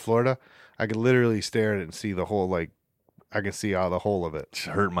beach down in Florida, I could literally stare at it and see the whole, like, I can see all the whole of it. It's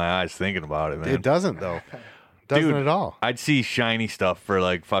hurting my eyes thinking about it, man. It doesn't, though. Doesn't Dude, at all. I'd see shiny stuff for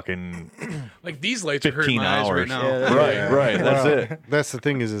like fucking Like these lights are hurting 15 my eyes right hours. now. Yeah, right, Yeah. right. That's Well, it. That's the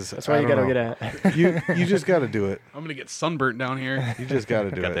thing is That's why you got to get at. You just got to do it. I'm gonna get sunburnt down here. You just got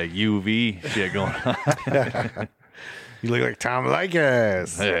to do Got it. that UV shit going on. You look like Tom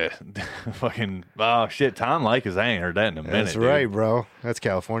Likas. Yeah. Fucking shit. Tom Likas, I ain't heard that in a minute. That's dude. right, bro. That's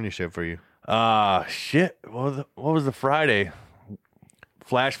California shit for you. Shit. What was the Friday?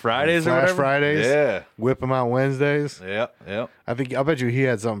 Flash Fridays or Flash whatever? Fridays. Yeah. Whip them out Wednesdays. Yep. I bet you he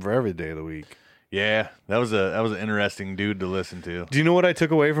had something for every day of the week. Yeah. That was an interesting dude to listen to. Do you know what I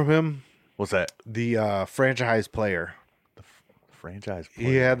took away from him? What's that? The franchise player. Franchise He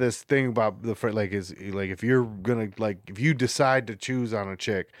player. had this thing about the if you're gonna if you decide to choose on a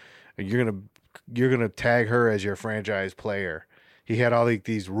chick, you're gonna tag her as your franchise player. He had all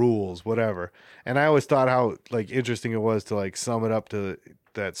these rules, whatever, and I always thought how interesting it was to sum it up to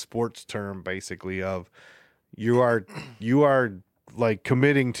that sports term basically of you are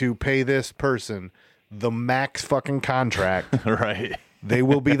committing to pay this person the max fucking contract. Right. They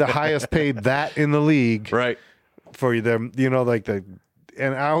will be the highest paid that in the league. Right. For them,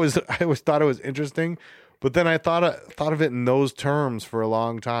 and I always thought it was interesting, but then I thought of it in those terms for a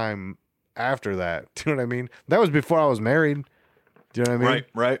long time after that. Do you know what I mean? That was before I was married. Do you know what I mean?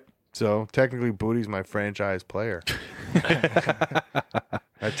 Right. So technically, Booty's my franchise player.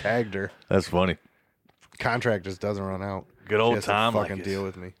 I tagged her. That's funny. Contract just doesn't run out. Good She old has to Tom. fucking deal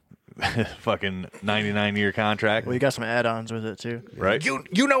with me. Fucking 99-year contract. Well, you got some add-ons with it too. Right.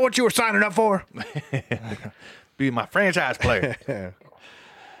 You know what you were signing up for. Be my franchise player.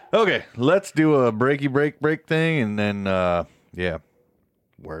 Okay, let's do a break thing, and then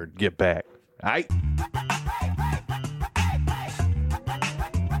Word. get back. All right.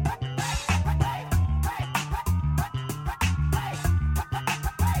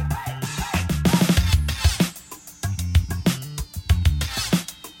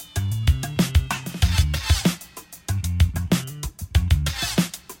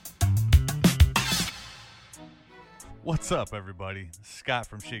 What's up, everybody? Scott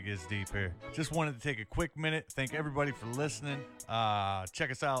from Shit Gets Deep here. Just wanted to take a quick minute. Thank everybody for listening.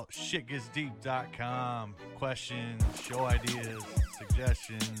 Check us out, shitgetsdeep.com. Questions, show ideas,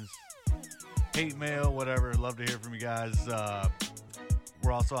 suggestions, hate mail, whatever. Love to hear from you guys.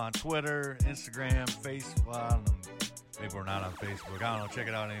 We're also on Twitter, Instagram, Facebook. I don't know. Maybe we're not on Facebook. I don't know. Check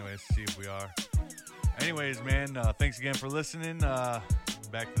it out anyways. See if we are. Anyways, man, thanks again for listening.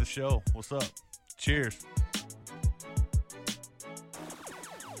 Back to the show. What's up? Cheers.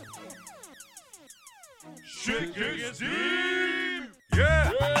 Shit gets deep. Yeah.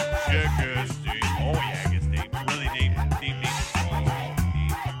 Shit gets deep. Oh yeah, it gets deep. Really deep. Deep.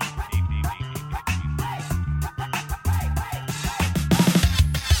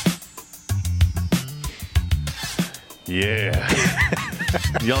 Yeah.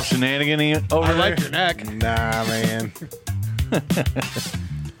 Y'all shenanigan over I there? like your neck. Nah, man.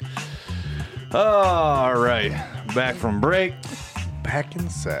 All right. Back from break. Back in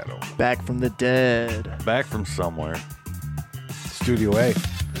saddle. Back from the dead. Back from somewhere. Studio A.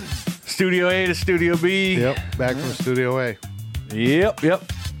 Studio A to Studio B. Yep. Back from Studio A. Yep.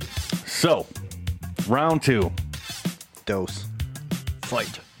 So, round 2. Dose.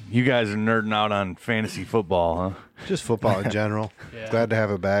 Fight. You guys are nerding out on fantasy football, huh? Just football in general. Yeah. Glad to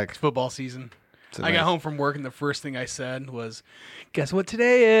have it back. Football season. a I got nice- home from work and the first thing I said was, "Guess what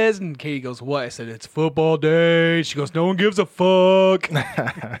today is?" And Katie goes, "What?" I said, "It's football day." She goes, "No one gives a fuck."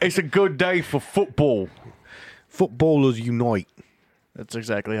 It's a good day for football. Footballers unite. That's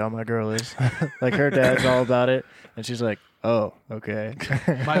exactly how my girl is. Like, her dad's all about it, and she's like, "Oh, okay."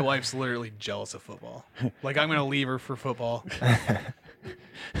 My wife's literally jealous of football. Like, I'm gonna leave her for football.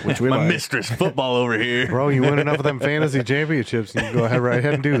 Which we My like. mistress football over here. Bro, you win enough of them fantasy championships, and you go ahead right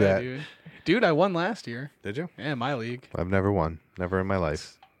ahead and do that. Dude, I won last year. Did you? Yeah, my league. I've never won. Never in my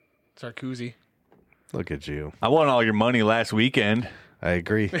life. Sarkozy. Look at you. I won all your money last weekend. I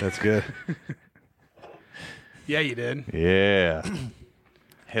agree. That's good. Yeah, you did. Yeah.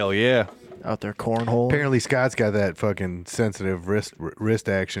 Hell yeah. Out there cornhole. Apparently, Scott's got that fucking sensitive wrist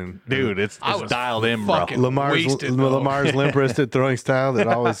action. Dude, it's I was dialed in, bro. fucking- Lamar's wasted, though. limp-wristed throwing style that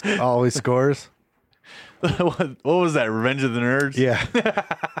always scores. What was that? Revenge of the Nerds? Yeah.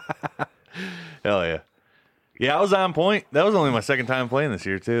 Hell yeah. Yeah, I was on point. That was only my second time playing this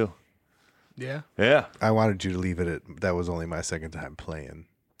year, too. Yeah. Yeah. I wanted you to leave it at that was only my second time playing.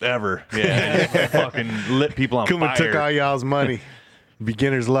 Ever. Yeah. I just fucking lit people on Kuma fire. took all y'all's money.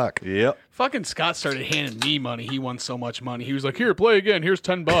 Beginner's luck. Yep. Fucking Scott started handing me money. He won so much money. He was like, "Here, play again. Here's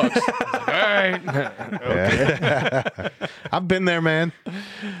 $10." I was like, all right. I've been there, man.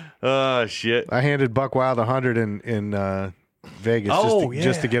 Oh, shit. I handed Buck Wild 100 in Vegas Oh,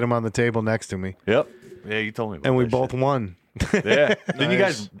 just to get him on the table next to me, Yep. Yeah, you told me about and we that both won. shit. Yeah. Didn't you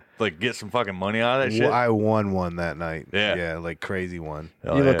guys, like, get some fucking money out of that shit? I won one that night. Yeah. like crazy one.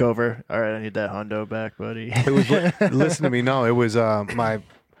 Hell You look yeah. over. All right, I need that hundo back, buddy. It was listen to me. No, it was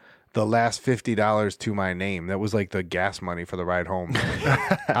the last $50 to my name. That was like the gas money for the ride home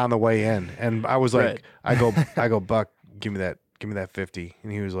on the way in. And I was like, Right. I go, Buck, give me Give me that 50.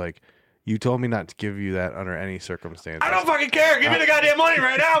 And he was like, you told me not to give you that under any circumstance. I don't fucking care. Give me the goddamn money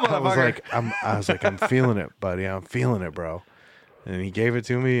right now, motherfucker. I was like, I'm feeling it, buddy. I'm feeling it, bro. And he gave it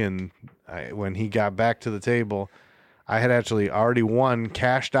to me. And when he got back to the table, I had actually already won,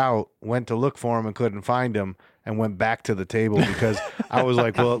 cashed out, went to look for him and couldn't find him, and went back to the table because I was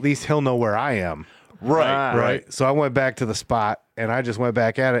like, well, at least he'll know where I am. Right. So I went back to the spot, and I just went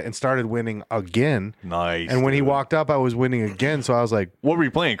back at it and started winning again. Nice. And when he walked up, I was winning again. So I was like, what were you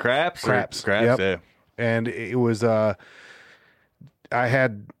playing? Craps? Craps. Craps, Yep. yeah. And it was, I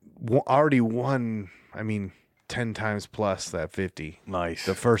had already won, 10 times plus that 50. Nice.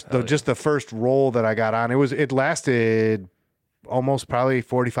 The first roll that I got on, it lasted almost probably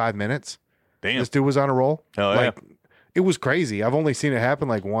 45 minutes. Damn. This dude was on a roll. Oh, yeah. It was crazy. I've only seen it happen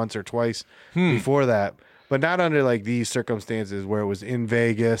like once or twice before that, but not under like these circumstances where it was in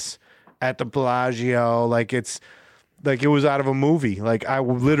Vegas at the Bellagio. Like it was out of a movie. Like I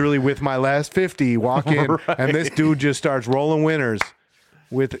literally with my last 50 walk in and this dude just starts rolling winners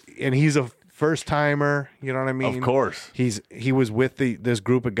and he's a first timer. You know what I mean? Of course. He was with this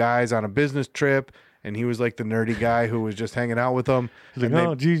group of guys on a business trip. And he was like the nerdy guy who was just hanging out with them. He's like,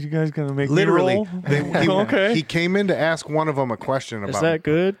 oh, geez, you guys gonna make literally, me roll? Okay. He came in to ask one of them a question about. Is that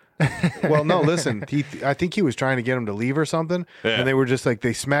good? Well, no. Listen, I think he was trying to get him to leave or something. Yeah. And they were just like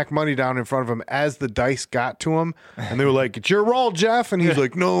they smacked money down in front of him as the dice got to him, and they were like, "It's your roll, Jeff." And he was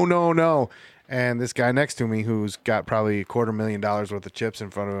like, "No." And this guy next to me, who's got probably $250,000 worth of chips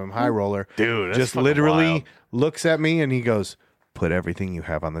in front of him, high roller, dude, that's just fucking literally wild. looks at me and he goes, "Put everything you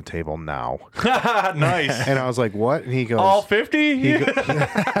have on the table now." Nice. And I was like, "What?" And he goes, All 50?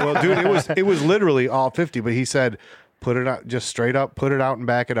 well, dude, it was literally all 50, but he said, "Put it out, just straight up, put it out and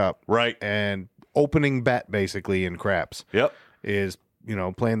back it up." Right. And opening bet basically in craps Yep. is,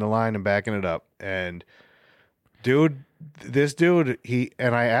 playing the line and backing it up. And dude, this dude, I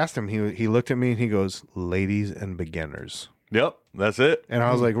asked him, he looked at me and he goes, "Ladies and beginners." Yep. That's it. And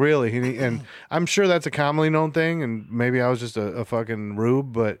I was like, really? And I'm sure that's a commonly known thing, and maybe I was just a fucking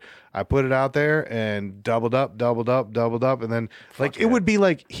rube, but I put it out there and doubled up, and then it would be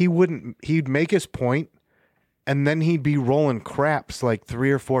like he'd make his point, and then he'd be rolling craps like 3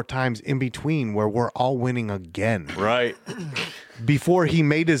 or 4 times in between where we're all winning again Right. before he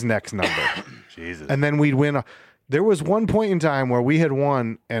made his next number. Jesus. And then we'd win. There was one point in time where we had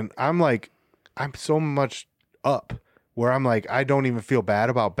won, and I'm so much up where I'm like, I don't even feel bad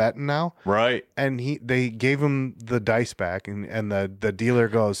about betting now. Right. And they gave him the dice back, and the dealer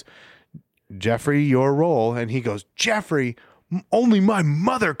goes, "Jeffrey, your roll." And he goes, "Jeffrey, only my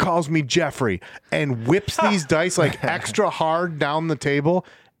mother calls me Jeffrey," and whips these dice like extra hard down the table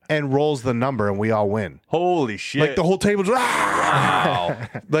and rolls the number, and we all win. Holy shit. Like the whole table's wow.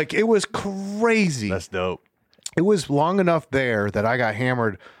 Like it was crazy. That's dope. It was long enough there that I got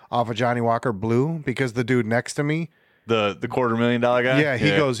hammered off of Johnny Walker Blue because the dude next to me, The $250,000 guy? yeah,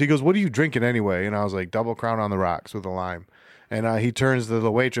 he goes, "What are you drinking anyway?" And I was like, "Double Crown on the rocks with a lime." And he turns to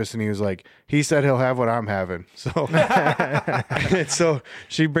the waitress and he was like, "He said he'll have what I'm having." So, so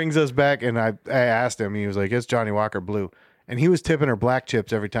she brings us back, and I asked him. He was like, "It's Johnny Walker Blue," and he was tipping her black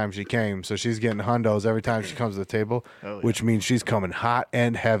chips every time she came. So she's getting hundos every time she comes to the table, which means she's coming hot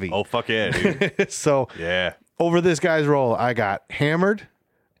and heavy. Oh, fuck yeah, dude. So Yeah. over this guy's roll, I got hammered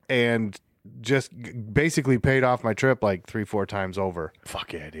and just basically paid off my trip like 3-4 times over.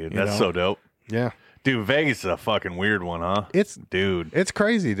 Fuck yeah, dude. You That's know? so dope. Yeah. Dude, Vegas is a fucking weird one, huh? It's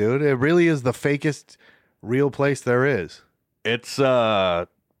crazy, dude. It really is the fakest real place there is. It's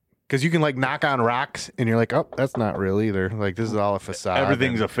because you can like knock on rocks and you're like, "Oh, that's not real either." Like this is all a facade.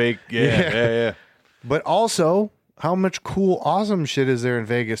 everything's a fake. Yeah. But also, how much cool, awesome shit is there in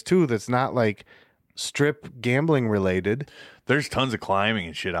Vegas too? That's not like strip gambling related. There's tons of climbing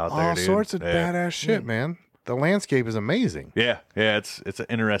and shit out there, All dude. sorts of Yeah. badass shit, man. The landscape is amazing. Yeah, it's an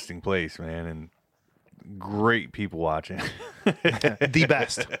interesting place, man, and great people watching. The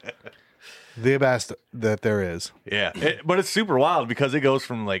best that there is. Yeah, but it's super wild because it goes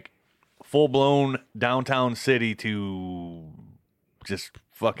from like full blown downtown city to just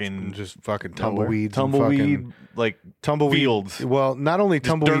fucking tumbleweeds, tumbleweed, and fucking like tumbleweed fields. Well, not only Just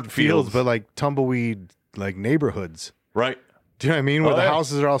tumbleweed dirt fields, fields. but like tumbleweed like neighborhoods. Right. Do you know what I mean? Where Oh, the yeah.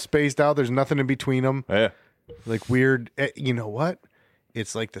 houses are all spaced out. There's nothing in between them. Yeah. Like weird. You know what?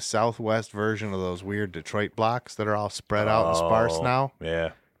 It's like the Southwest version of those weird Detroit blocks that are all spread out and sparse now.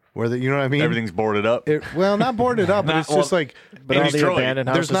 Yeah. Where you know what I mean? Everything's boarded up. Well, not boarded up, but it's just like But all the Detroit, abandoned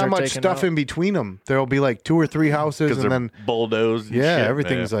houses there's not are much taken stuff out. in between them. There'll be like 2 or 3 houses, because and they're then bulldozed. And yeah, shit.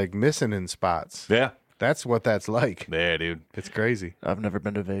 everything's like missing in spots. Yeah. That's what that's like. Yeah, dude. It's crazy. I've never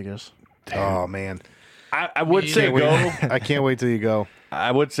been to Vegas. Oh man, I would say go. I can't wait till you go.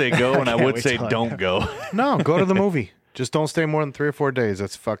 I would say go, and I would say don't go. No, go to the movie. Just don't stay more than 3 or 4 days.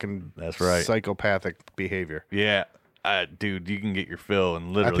 That's fucking right. Psychopathic behavior. Yeah. Dude, you can get your fill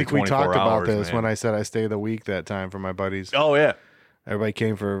in literally I think we 24 talked about hours, this man. when I said I stayed the week that time for my buddies. Oh, yeah. Everybody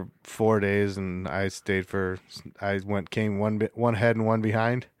came for 4 days, and I stayed for. Came one head and one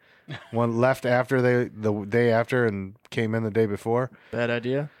behind. One left after the day after, and came in the day before. Bad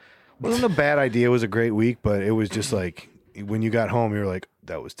idea. Wasn't a bad idea. It was a great week, but it was just like when you got home, you were like,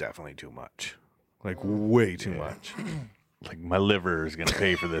 that was definitely too much, like way too much. Like, my liver is going to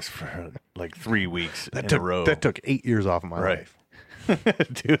pay for this for like 3 weeks in a row. That took 8 years off of my life.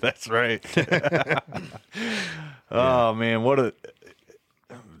 Dude, that's right. Oh, man. What a.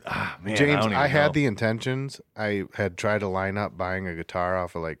 Man, James, I had know. the intentions. I had tried to line up buying a guitar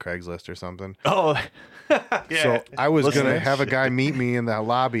off of like Craigslist or something. Oh, yeah. So I was Listen going to to have a shit. guy meet me in the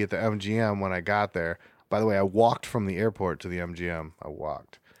lobby at the MGM when I got there. By the way, I walked from the airport to the MGM. I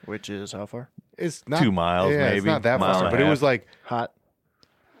walked. Which is how far? It's not 2 miles, yeah, maybe. It's not that Mile far, and a but it half. was like Hot.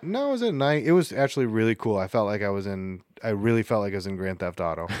 no, it was at night. It was actually really cool. I felt like I was in. I really felt like I was in Grand Theft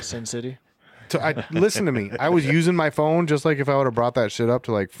Auto. Sin City. So listen to me. I was using my phone just like if I would have brought that shit up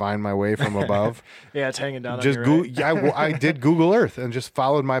to like find my way from above. Yeah, it's hanging down. Just on your right. I did Google Earth and just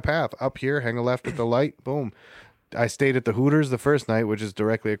followed my path up here. Hang a left at the light. Boom. I stayed at the Hooters the first night, which is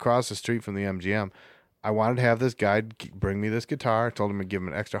directly across the street from the MGM. I wanted to have this guy bring me this guitar. I told him to give him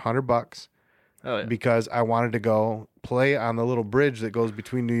an extra $100 Oh, yeah. because I wanted to go play on the little bridge that goes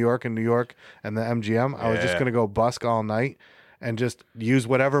between New York and the MGM. I was just Yeah. going to go busk all night and just use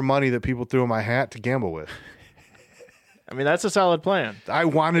whatever money that people threw in my hat to gamble with. I mean, that's a solid plan. I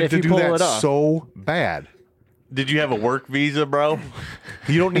wanted If to you do pull that it off. so bad. Did you have a work visa, bro?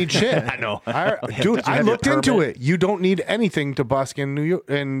 You don't need shit. I know. Dude, Did you I have your looked into permit? it. You don't need anything to busk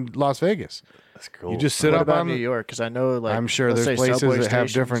in Las Vegas. That's cool. You just sit What up about on. New York? Because I know, like, I'm sure let's there's say places subway that have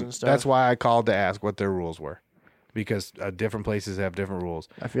stations different. and stuff. That's why I called to ask what their rules were, because different places have different rules.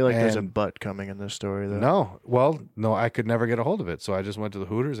 I feel like there's a And- butt coming in this story, though. No, I could never get a hold of it, so I just went to the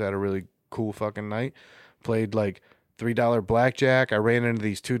Hooters. Had a really cool fucking night. Played like $3 blackjack. I ran into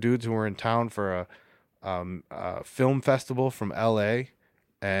these 2 dudes who were in town for a film festival from LA,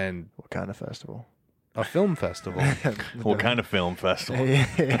 and What kind of festival? a film festival. What kind of film festival?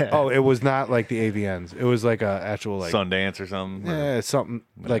 Yeah. Oh, it was not like the AVNs. It was like a actual like Sundance or something? Or- yeah, something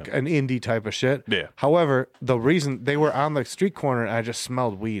like an indie type of shit. Yeah. However, the reason they were on the street corner and I just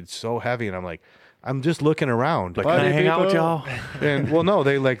smelled weed so heavy, and I'm like, I'm just looking around. Like, can I hang out with y'all? And well, no,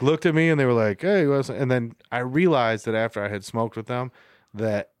 they like looked at me and they were like, "Hey," and then I realized that after I had smoked with them,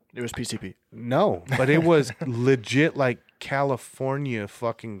 that It was PCP. no, but it was legit like California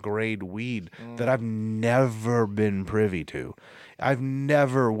fucking grade weed that I've never been privy to. I've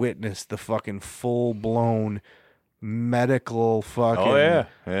never witnessed the fucking full blown medical fucking Oh,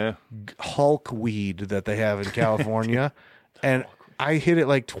 yeah. Hulk weed that they have in California. And I hit it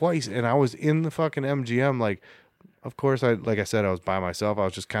like twice, and I was in the fucking MGM. Like, of course, like I said, I was by myself. I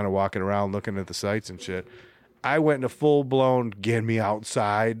was just kind of walking around looking at the sights and shit. I went into full blown get me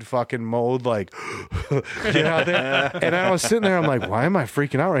outside fucking mode, like get out there. And I was sitting there, I'm like, why am I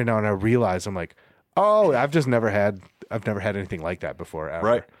freaking out right now? And I realized I'm like, oh, I've never had anything like that before ever.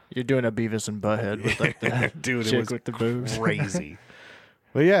 Right. You're doing a Beavis and Butthead with like the Dude, it chick was with the boobs. crazy.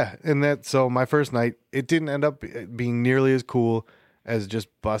 But yeah, and so my first night, it didn't end up being nearly as cool as just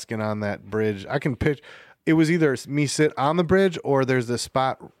busking on that bridge. I can pitch. It was either me sit on the bridge or there's this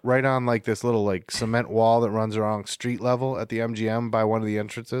spot right on like this little like cement wall that runs along street level at the MGM by one of the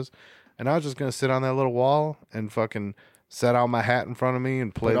entrances. And I was just going to sit on that little wall and fucking set out my hat in front of me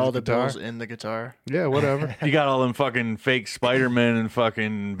and play Put all the the guitar. bills in the guitar. Yeah, whatever. You got all them fucking fake Spider-Man and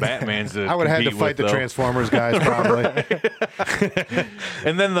fucking Batmans to I would have had to compete fight with, the though. Transformers guys probably.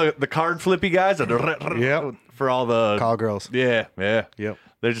 And then the card flippy guys Yep. for all the Call girls. Yeah. Yep.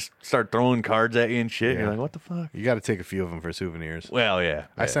 They just start throwing cards at you and shit. Yeah. You're like, what the fuck? You got to take a few of them for souvenirs. Well, yeah.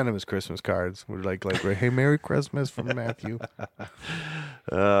 I sent him his Christmas cards. We're like, hey, Merry Christmas from Matthew.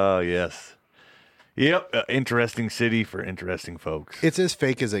 Oh, yes. Yep. Interesting city for interesting folks. It's as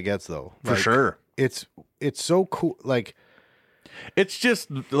fake as it gets, though. For Like, sure. It's so cool. Like It's just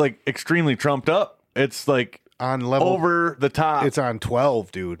like extremely trumped up. It's like on level over the top. It's on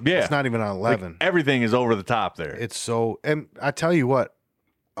 12, dude. Yeah. It's not even on Like, 11. everything is over the top there. It's so, and I tell you what,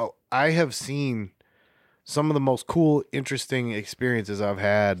 I have seen some of the most cool, interesting experiences I've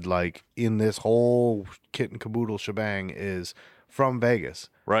had, like in this whole kit and caboodle shebang, is from Vegas,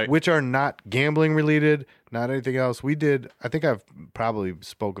 Right. Which are not gambling related, not anything else. We did, I think I've probably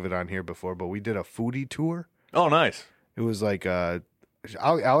spoke of it on here before, but we did a foodie tour. Oh, nice. It was like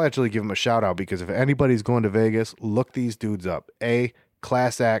I'll actually give them a shout out because if anybody's going to Vegas, look these dudes up.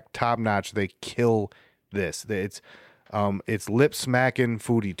 Class act, top notch. They kill this. It's lip smacking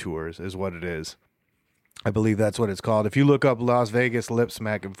foodie tours is what it is. I believe that's what it's called. If you look up Las Vegas lip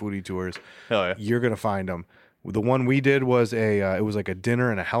smacking foodie tours, Hell yeah. you're gonna find them. The one we did was it was like a dinner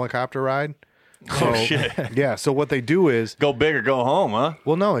and a helicopter ride. So, shit. Yeah. So what they do is Go big or go home, huh?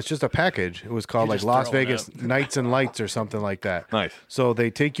 well, no, it's just a package. It was called like just Las throw it Vegas out. Nights and Lights or something like that. Nice. So they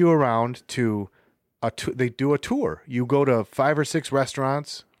take you around to they do a tour. You go to 5 or 6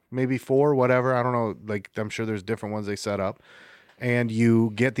 restaurants, maybe 4, whatever. I don't know. Like I'm sure there's different ones they set up. And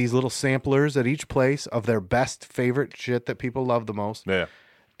you get these little samplers at each place of their best favorite shit that people love the most. Yeah.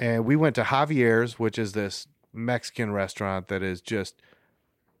 And we went to Javier's, which is this Mexican restaurant that is just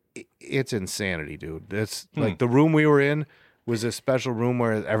it's insanity, dude. It's like the room we were in was a special room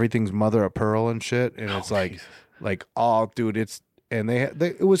where everything's mother of pearl and shit, and it's like oh, dude, it's and they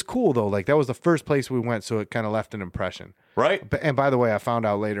it was cool though. Like that was the first place we went, so it kind of left an impression. Right. And by the way, I found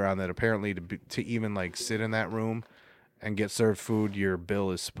out later on that apparently to even like sit in that room and get served food, your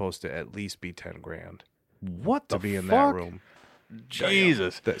bill is supposed to at least be $10,000 What to the be in fuck? that room.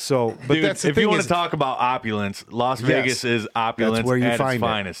 Jesus. So, but Dude, that's the if thing you want is- to talk about opulence, Las Vegas is opulence That's where you at find its it.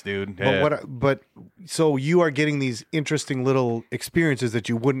 finest, dude. But so you are getting these interesting little experiences that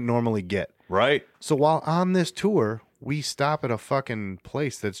you wouldn't normally get. Right? So while on this tour, we stop at a fucking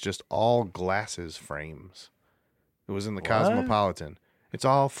place that's just all glasses frames. It was in the Cosmopolitan. It's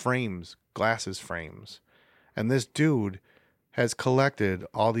all frames, glasses frames. And this dude has collected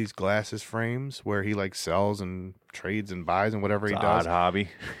all these glasses frames where he like sells and trades and buys and whatever he does. Odd hobby.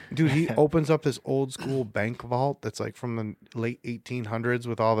 Dude, he opens up this old school bank vault that's like from the late 1800s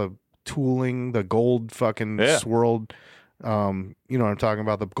with all the tooling, the gold fucking swirled, you know what I'm talking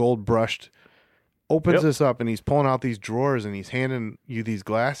about, the gold brushed. Opens this up and he's pulling out these drawers and he's handing you these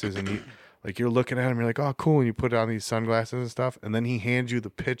glasses and you like you're looking at him, you're like, oh cool, and you put on these sunglasses and stuff, and then he hands you the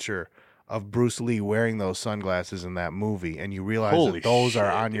picture of Bruce Lee wearing those sunglasses in that movie, and you realize Holy that those shit,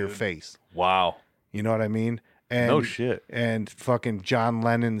 are on your dude. face. Wow. You know what I mean? And, No shit. And fucking John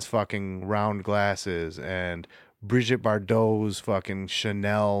Lennon's fucking round glasses and Brigitte Bardot's fucking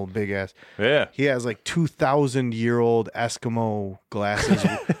Chanel big ass. Yeah. He has like 2,000-year-old Eskimo glasses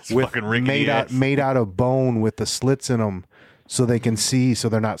with fucking rickety ass. made out of bone with the slits in them so they can see, so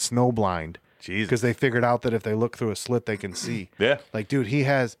they're not snowblind. Jesus. Because they figured out that if they look through a slit, they can see. Yeah. Like, dude, he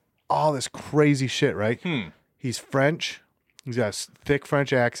has all this crazy shit, right? He's French. He's got a thick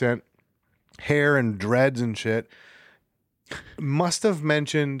French accent, hair and dreads and shit. Must have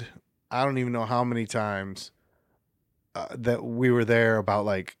mentioned, I don't even know how many times that we were there about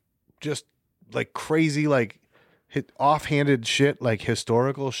like just like crazy, like offhanded shit, like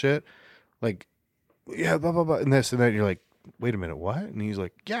historical shit. Like, yeah, blah, blah, blah, and this and that. And you're like, wait a minute, what? And he's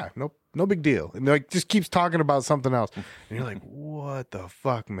like, yeah, no big deal. And like just keeps talking about something else. And you're like, what the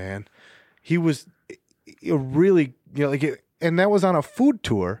fuck, man? He was a really, you know, like, and that was on a food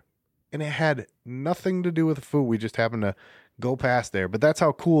tour, and it had nothing to do with the food. We just happened to go past there. But that's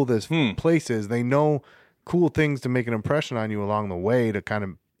how cool this place is. They know cool things to make an impression on you along the way to kind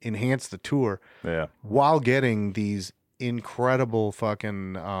of enhance the tour. Yeah. While getting these incredible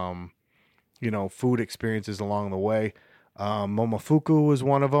fucking, you know, food experiences along the way. Momofuku was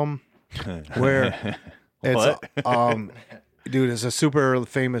one of them, where it's dude, it's a super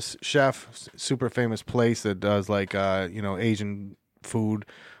famous chef, super famous place that does like you know, Asian food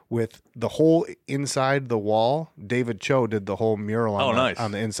with the whole inside the wall. David Cho did the whole mural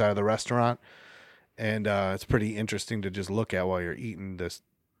on the inside of the restaurant, and it's pretty interesting to just look at while you're eating this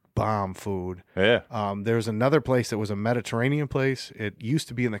bomb food. Yeah. There's another place that was a Mediterranean place. It used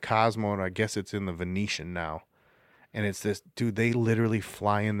to be in the Cosmo, and I guess it's in the Venetian now. And it's this, dude, they literally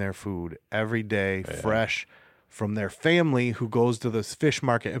fly in their food every day, fresh from their family who goes to this fish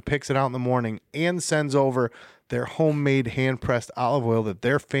market and picks it out in the morning and sends over their homemade hand-pressed olive oil that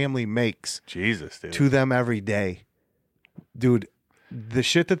their family makes Jesus, dude. to them every day. Dude, the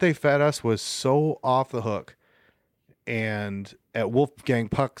shit that they fed us was so off the hook. And at Wolfgang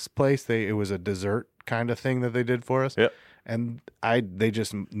Puck's place, it was a dessert kind of thing that they did for us. Yep. And they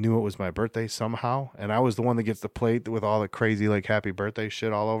just knew it was my birthday somehow, and I was the one that gets the plate with all the crazy like happy birthday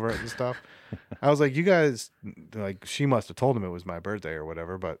shit all over it and stuff. I was like, you guys, like, she must have told him it was my birthday or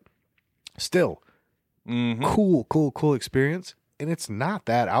whatever, but still, cool experience, and it's not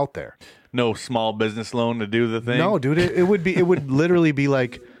that out there. No small business loan to do the thing. No, dude, it would literally be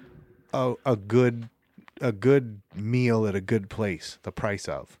like a good meal at a good place, the price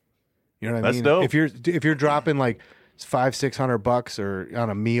of. You know what I mean? Dope. If you're dropping like $500-600 or on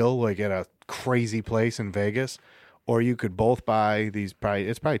a meal like at a crazy place in Vegas, or you could both buy these.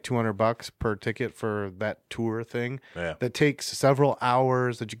 It's probably $200 per ticket for that tour thing. Yeah. That takes several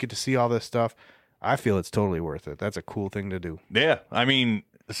hours. That you get to see all this stuff. I feel it's totally worth it. That's a cool thing to do. Yeah, I mean,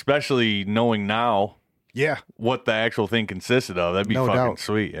 especially knowing now Yeah. what the actual thing consisted of. That'd be No fucking doubt.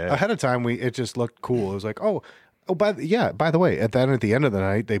 sweet. Yeah. Ahead of time, it just looked cool. It was like, by the way, at the end of the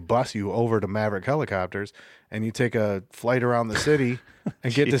night, they bus you over to Maverick Helicopters, and you take a flight around the city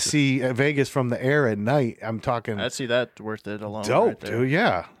and get to see Vegas from the air at night. I'm talking I'd see that worth it alone. dope, right there. dude.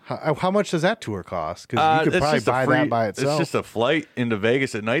 Yeah. How much does that tour cost? Because you could It's probably just a buy free- that by itself. It's just a flight into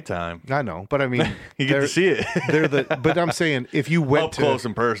Vegas at nighttime. I know, but I mean, You get to see it But I'm saying if you went up close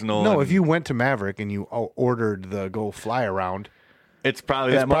and personal. no, and if you went to Maverick and you ordered the go fly around, it's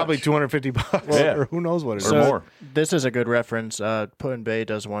probably it's that probably much. $250 Yeah. or who knows what it is. Or more. This is a good reference. Put-in Bay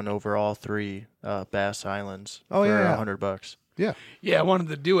does one over all 3 Bass Islands Oh, for yeah. $100. Yeah. Yeah, I wanted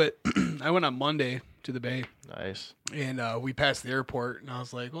to do it. I went on Monday to the Bay, Nice. and we passed the airport, and I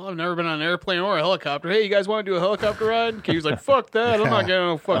was like, well, I've never been on an airplane or a helicopter. Hey, you guys want to do a helicopter ride? He was like, fuck that. I'm not getting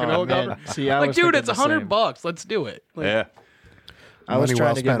on a fucking Oh, helicopter. man. See, I like, was dude, thinking it's the same. $100. Let's do it. Like, Yeah. I was Money trying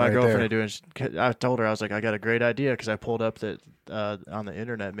well to get spent my right girlfriend there. to do it. I told her, I was like, I got a great idea because I pulled up that on the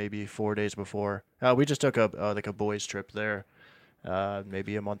internet maybe 4 days before. We just took a boys trip there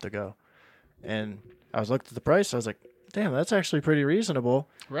maybe a month ago. And I was looking at the price. I was like, damn, that's actually pretty reasonable.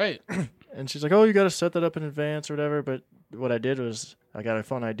 Right. And she's like, oh, you got to set that up in advance or whatever. But what I did was I got a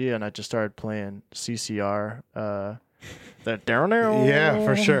fun idea and I just started playing CCR. That down there. Yeah,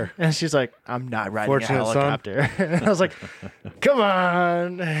 for sure. And she's like, I'm not riding Fortunate a Son. helicopter. And I was like, come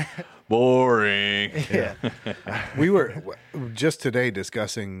on. Boring. Yeah. We were just today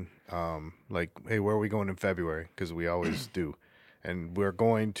discussing, like, hey, where are we going in February? Because we always do. And we're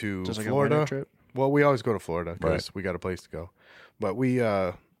going to Just like a Florida. winter trip? Well, we always go to Florida because Right. we got a place to go. But we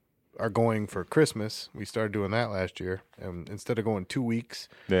are going for Christmas. We started doing that last year. And instead of going 2 weeks,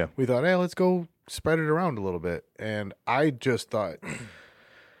 Yeah. we thought, hey, let's go spread it around a little bit. And I just thought,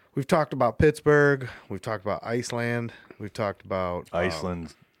 we've talked about Pittsburgh. We've talked about Iceland. We've talked about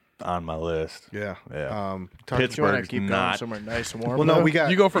Iceland's on my list. Yeah. Yeah. Talked- You want to Pittsburgh's keep going not. somewhere nice and warm? well, no, though? we got.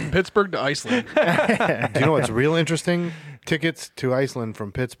 You go from Pittsburgh to Iceland. Do you know what's real interesting? Tickets to Iceland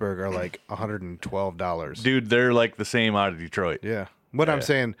from Pittsburgh are like $112. Dude, they're like the same out of Detroit. Yeah. What I'm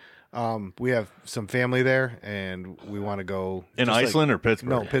saying, we have some family there, and we want to go In just like- Iceland or Pittsburgh?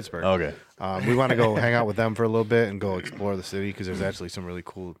 No, Pittsburgh. Okay. We want to go hang out with them for a little bit and go explore the city because there's actually some really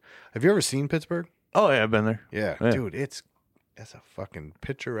cool. Have you ever seen Pittsburgh? Oh, yeah, I've been there. Yeah, Yeah. dude, it's a fucking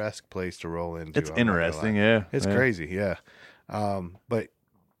picturesque place to roll into. It's I'm not gonna interesting, lie. yeah. It's Yeah. crazy, yeah. But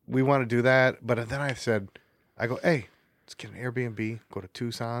we want to do that. But then I go, hey, let's get an Airbnb. Go to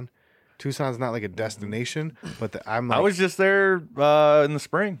Tucson. Tucson's not like a destination, but I'm like, I was just there in the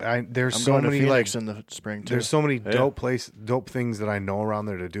spring. there's I'm so going to many Phoenix like in the spring too. there's so many dope things that I know around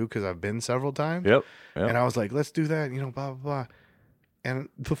there to do because I've been several times. Yep. And I was like, let's do that, blah blah blah. And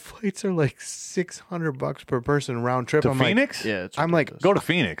the flights are like $600 per person round trip. To I'm Phoenix? Yeah, it's I'm like, ridiculous. Go to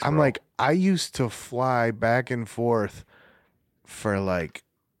Phoenix. I'm bro. like, I used to fly back and forth for like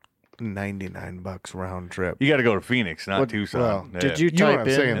 $99 round trip. you got to go to Phoenix, not Tucson. well, Yeah. Did you You know what type I'm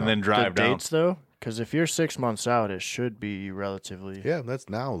in saying, and then drive the down? dates though? Because if you're 6 months out, it should be relatively. Yeah, that's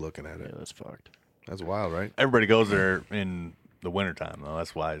now looking at Yeah, it. that's fucked. That's wild, right? Everybody goes there in the wintertime, though.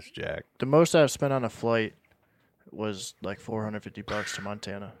 That's why it's jacked. The most I've spent on a flight was like $450 to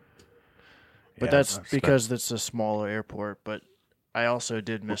Montana. But Yeah, that's I've spent- because it's a smaller airport. But I also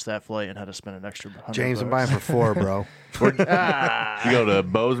did miss that flight and had to spend an extra $100. James, I'm buying for 4, bro. You go to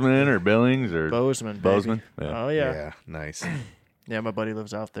Bozeman or Billings or Bozeman. Baby. Bozeman? Yeah. Oh yeah. Nice. Yeah, my buddy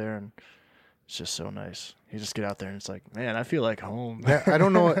lives out there, and it's just so nice. You just get out there, and it's like, man, I feel like home. Yeah, I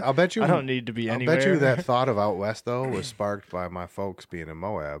don't know. I'll bet you. I don't need to be I'll anywhere. bet you that thought of out west though was sparked by my folks being in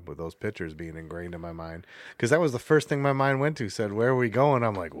Moab with those pictures being ingrained in my mind because that was the first thing my mind went to. Said, "Where are we going?"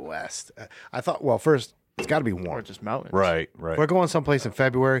 I'm like, "West." I thought, well, first it's got to be or warm. just mountains. Right. If we're going someplace in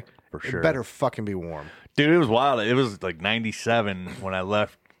February, For sure. it better fucking be warm. Dude, it was wild. It was like 97 when I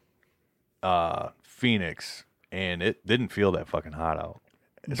left Phoenix, and it didn't feel that fucking hot out.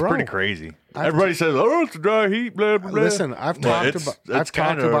 It's Bro, pretty crazy. I've- Everybody says, "Oh, it's a dry heat." Blah blah blah. Listen, I've But talked it's- about. it's I've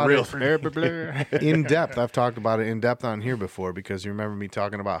talked kinda about real. it Blah, blah, blah. in depth. I've talked about it in depth on here before because you remember me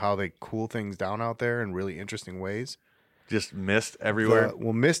talking about how they cool things down out there in really interesting ways. Just mist everywhere.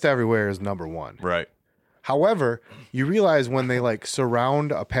 Well, mist everywhere is number one. Right. However, you realize when they like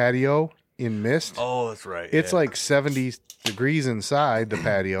surround a patio in mist, Oh, that's right. it's yeah. like 70 degrees inside the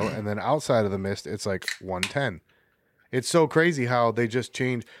patio, and then outside of the mist, it's like 110. It's so crazy how they just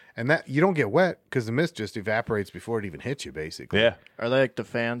change, and that you don't get wet because the mist just evaporates before it even hits you, basically. Yeah. Are they like the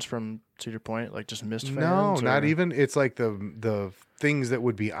fans from Cedar Point, like just mist fans? No, or- not even. It's like the things that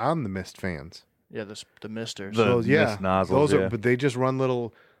would be on the mist fans. Yeah, the misters. The- Those, yeah, mist nozzles, Those yeah. are, but they just run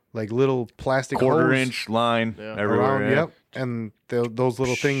little plastic Quarter hose inch line Yeah. everywhere. around. yeah. Yep, and those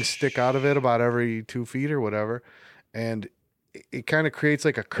little things stick out of it about every 2 feet or whatever, and it kind of creates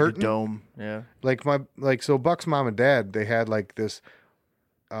like a Like a curtain. dome. Yeah. So Buck's mom and dad, they had like this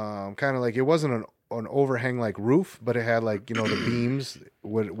kind of like, it wasn't an overhang like roof, but it had like, the beams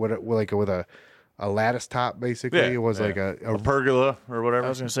with a lattice top, basically. Yeah, It was yeah. like a Pergola or whatever. I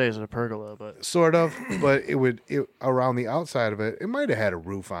was gonna say is it a pergola, but sort of, but it around the outside of it might have had a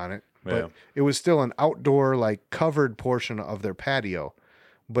roof on it, but Yeah. it was still an outdoor like covered portion of their patio,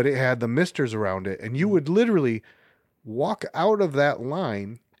 but it had the misters around it, and you would literally walk out of that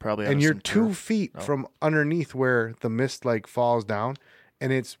line, probably and on you're some 2 turf. feet from underneath where the mist like falls down,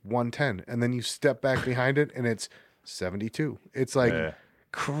 and it's 110, and then you step back behind it, and it's 72. It's like Yeah.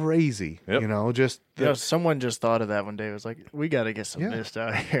 crazy, Yep. just You know, someone just thought of that one day. It was like, we got to get some Yeah. mist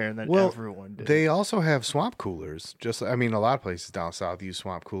out here, and then Well, everyone did. they also have swamp coolers. A lot of places down south use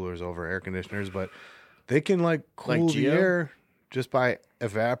swamp coolers over air conditioners, but they can like cool Like the Geo? air just by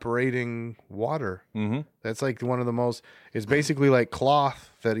evaporating water. Mm-hmm. That's like one of the most. It's basically like cloth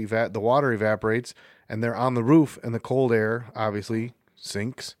that the water evaporates, and they're on the roof, and the cold air obviously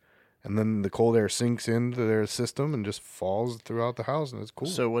sinks, and then the cold air sinks into their system and just falls throughout the house, and it's cool.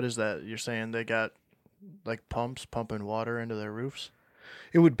 So what is that? You're saying they got like pumps pumping water into their roofs?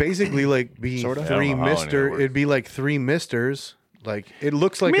 It would basically like be Sort of? three I don't know how any of mister. that works. It'd be like three misters. Like it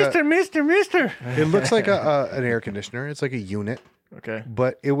looks like Mister. it looks like an air conditioner. It's like a unit, Okay.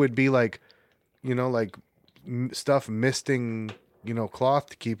 but it would be like, stuff misting, cloth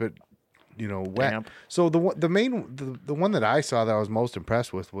to keep it, wet. Damp. So the one that I saw that I was most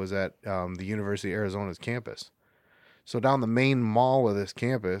impressed with was at the University of Arizona's campus. So down the main mall of this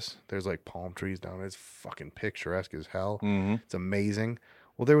campus, there's like palm trees down there. It's fucking picturesque as hell. Mm-hmm. It's amazing.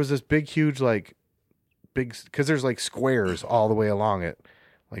 Well, there was this huge, because there's like squares all the way along it.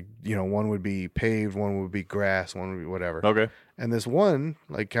 Like, one would be paved, one would be grass, one would be whatever. Okay. And this one,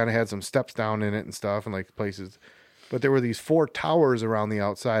 like, kind of had some steps down in it and stuff and like places. But there were these 4 towers around the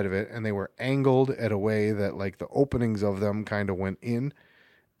outside of it, and they were angled at a way that like the openings of them kind of went in.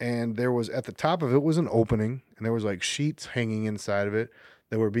 And there was, at the top of it was an opening, and there was like sheets hanging inside of it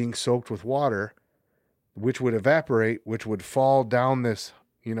that were being soaked with water, which would evaporate, which would fall down this,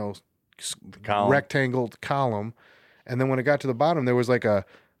 Column. rectangle column. And then when it got to the bottom, there was like a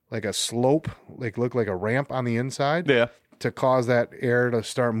slope, like looked like a ramp on the inside Yeah. to cause that air to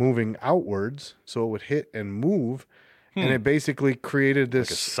start moving outwards, so it would hit and move. And it basically created Like a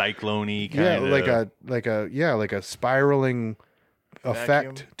this, cyclone-y yeah, kind of. like a spiraling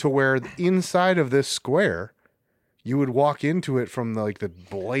effect Vacuum? to where inside of this square, you would walk into it from the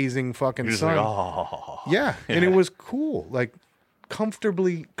blazing fucking You're just sun. like, oh. Yeah, and it was cool, like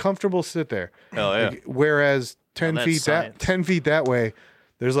comfortable sit there. Hell yeah. Like, whereas 10 that's feet science. 10 feet that way,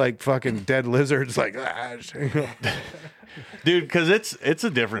 there's like fucking dead lizards, like Dude, because it's a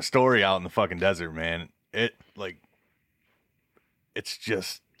different story out in the fucking desert, man. It's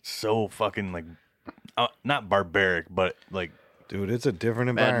just so fucking like, not barbaric, but like dude, it's a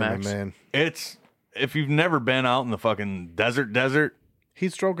different Mad environment, Max. man. it's, if you've never been out in the fucking desert,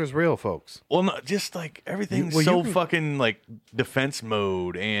 Heat stroke is real, folks. well, no, just like everything's well, you so can- fucking like defense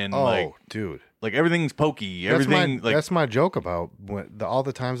mode and Oh, dude, like everything's pokey. that's Everything like that's my joke about all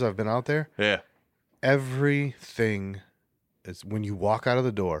the times I've been out there. yeah, Everything is, when you walk out of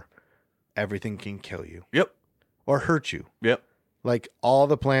the door, everything can kill you yep, or hurt you. yep. Like all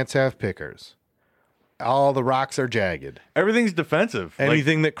the plants have pickers. All the rocks are jagged. Everything's defensive. Like,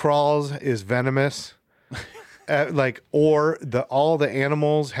 Anything that crawls is venomous. All the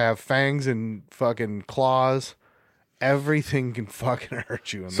animals have fangs and fucking claws. Everything can fucking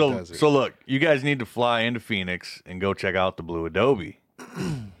hurt you in the desert. so look, you guys need to fly into Phoenix and go check out the Blue Adobe.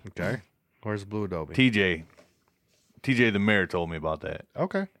 Okay. Where's Blue Adobe? TJ the mayor told me about that.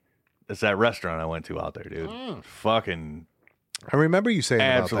 Okay. It's that restaurant I went to out there, dude. Fucking I remember you saying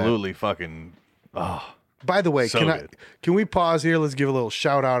about absolutely fucking. Oh, that. By the way, So good. can we pause here? Let's give a little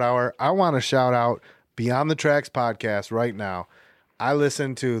shout out hour. I want to shout out Beyond the Tracks podcast right now. I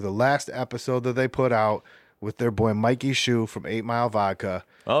listened to the last episode that they put out with their boy Mikey Shu from 8 Mile Vodka.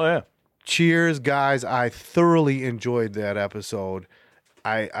 oh yeah. Cheers, guys. I thoroughly enjoyed that episode.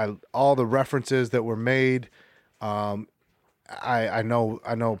 I all the references that were made. I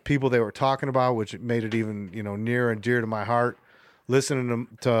know people they were talking about, which made it even near and dear to my heart. Listening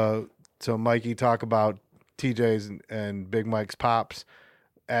to Mikey talk about TJ's and Big Mike's pops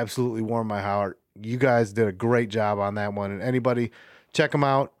absolutely warmed my heart. You guys did a great job on that one. And anybody, check them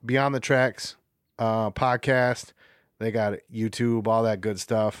out. Beyond the Tracks podcast. They got YouTube, all that good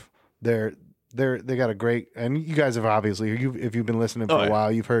stuff. They got a great, and you guys have obviously, if you've been listening for a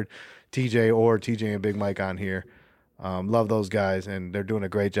while, you've heard TJ and Big Mike on here. Love those guys, and they're doing a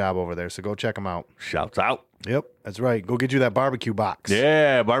great job over there. So go check them out. Shouts out. Yep, that's right. Go get you that barbecue box.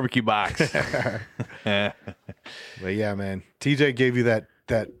 Yeah, barbecue box. But yeah, man, TJ gave you that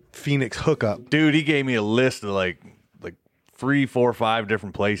Phoenix hookup. Dude, he gave me a list of like 3, 4, 5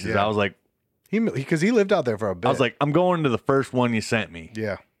 different places. Yeah. I was like, Because he lived out there for a bit. I was like, I'm going to the first one you sent me.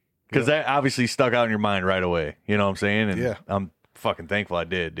 Yeah. Because that obviously stuck out in your mind right away. You know what I'm saying? And Yeah. I'm fucking thankful I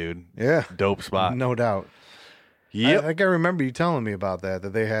did, dude. Yeah. Dope spot. No doubt. Yep. I think I remember you telling me about that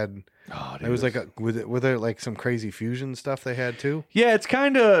they had. Oh, dude, It was like were there like some crazy fusion stuff they had too? yeah,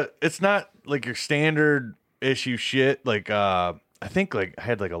 it's not like your standard issue shit. Like, I think like I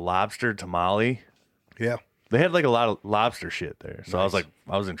had like a lobster tamale. Yeah. They had like a lot of lobster shit there. So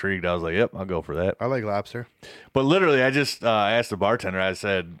I was intrigued. I was like, yep, I'll go for that. I like lobster. But literally, I just asked the bartender, I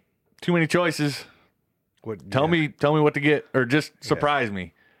said, too many choices. Tell me what to get, or just surprise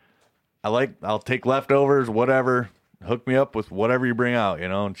me. I'll take leftovers, whatever. Hook me up with whatever you bring out,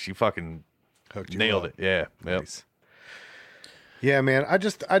 and she fucking Hooked you nailed up. it. Yeah. Yep. Nice. Yeah, man. I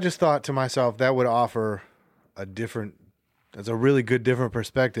just thought to myself that would offer that's a really good different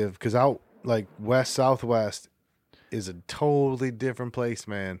perspective, because out like west southwest is a totally different place,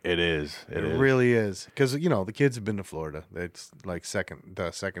 man. It is. It really is, because the kids have been to Florida. It's like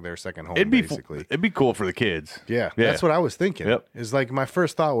their second home. Basically. It'd be cool for the kids. Yeah, that's what I was thinking. Yep. Is like my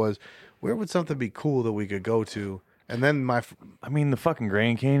first thought was, where would something be cool that we could go to? And then I mean, the fucking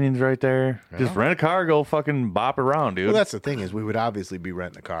Grand Canyon's right there. Just rent a car, go fucking bop around, dude. well, that's the thing, is we would obviously be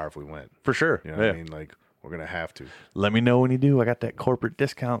renting a car if we went. for sure. You know what Yeah. I mean? Like, we're gonna have to. Let me know when you do. I got that corporate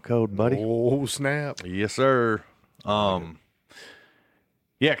discount code, buddy. Oh snap! Yes, sir. Yeah,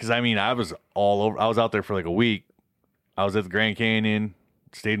 because I mean, I was all over. I was out there for like a week. I was at the Grand Canyon,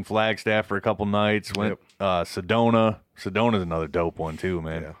 stayed in Flagstaff for a couple nights. Went Sedona. Sedona's another dope one too,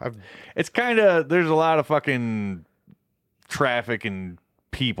 man. Yeah, It's kind of, there's a lot of fucking traffic and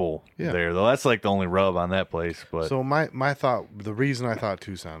people there, though. That's like the only rub on that place. But so my thought, the reason I thought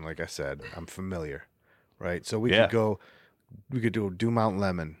Tucson, like I said, I'm familiar, right? So we could do Mount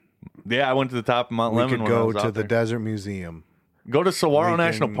Lemon. yeah, I went to the top of Mount We Lemon. could when I go was to out the there. Desert Museum. Go to Saguaro We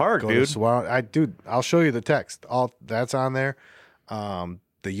National can Park, go to dude. Saguaro. I'll show you the text. All that's on there.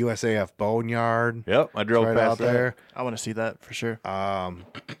 The USAF Boneyard. Yep, I drove right past out that. there. I want to see that for sure.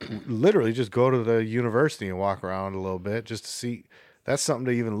 Literally, just go to the university and walk around a little bit just to see. That's something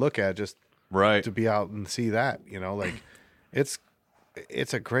to even look at, just Right. to be out and see that. Like it's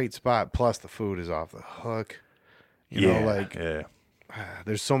a great spot. Plus, the food is off the hook. Yeah.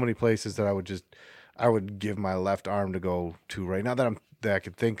 There's so many places that I would give my left arm to go to right now that I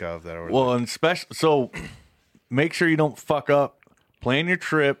could think of that. Well, and so make sure you don't fuck up. Plan your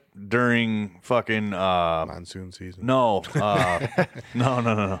trip during fucking monsoon season. no,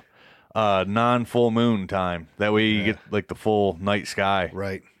 no. Non-full moon time. That way you get like the full night sky.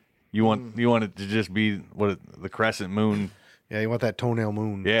 Right. You want it to just be the crescent moon. Yeah, you want that toenail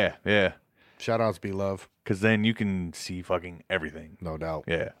moon. Yeah. Shout outs, be love. Because then you can see fucking everything. No doubt.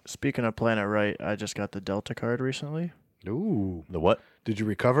 Yeah. Speaking of Planet Right, I just got the Delta card recently. Ooh. The what? Did you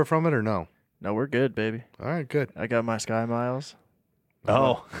recover from it or no? No, we're good, baby. All right, good. I got my Sky Miles.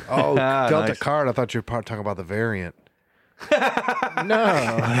 Oh. Oh, Delta Nice. card. I thought you were talking about the variant. No.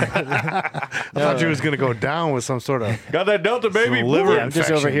 I thought you was going to go down with some sort of Got that Delta, baby. Some liver Yeah, I'm just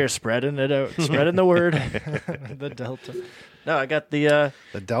over infection. here spreading it out, spreading the word. The Delta. No, I got the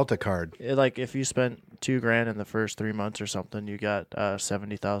Delta card. like if you spent $2,000 in the first 3 months or something, you got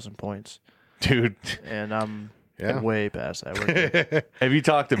 70,000 points, Dude, and I'm Yeah. way past that. We're good. have you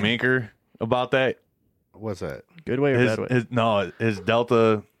talked to Minker about that? What's that? Good way or bad way? His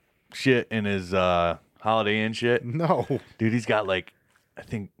Delta shit and his Holiday Inn shit. No. Dude, he's got like, I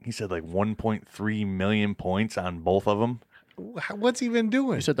think he said like 1.3 million points on both of them. What's he been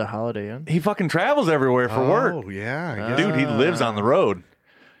doing? You said the Holiday Inn. He fucking travels everywhere for work. Oh, yeah. I guess. Dude, he lives on the road.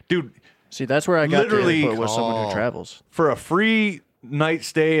 Dude, See, that's where I got Literally- to input with someone who travels. for a free night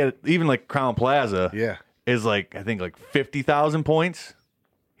stay at even like Crown Plaza Yeah. is like, I think like 50,000 points.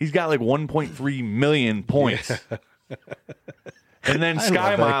 He's got like 1.3 million points. And then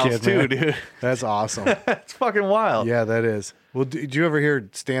Sky love that Miles kid, too, man. dude. That's awesome. That's fucking wild. Yeah, that is. Well, did you ever hear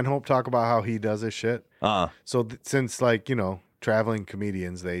Stanhope talk about how he does his shit? So since like, traveling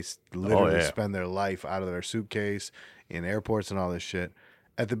comedians, they literally yeah. spend their life out of their suitcase in airports and all this shit.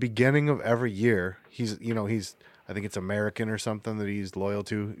 at the beginning of every year, he's I think it's American or something that he's loyal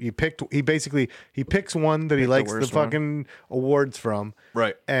to. He picks one that he likes the fucking awards from.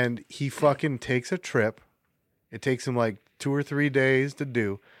 Right. And he fucking takes a trip. It takes him like 2 or 3 days to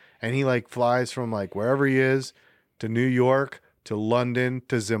do. And he like flies from like wherever he is to New York to London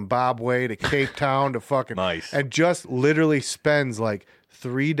to Zimbabwe to Cape Town to fucking nice. And just literally spends like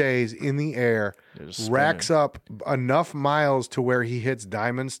 3 days in the air, racks up enough miles to where he hits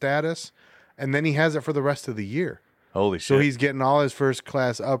diamond status, and then he has it for the rest of the year. Holy shit. So he's getting all his first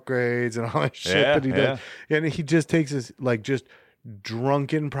class upgrades and all that shit that he does. And he just takes his like just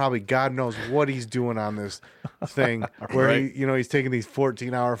drunken, probably God knows what he's doing on this thing where he's taking these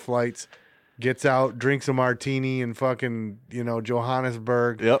 14-hour flights, gets out, drinks a martini in fucking,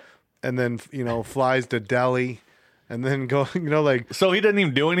 Johannesburg. Yep. And then, flies to Delhi and then go, So he doesn't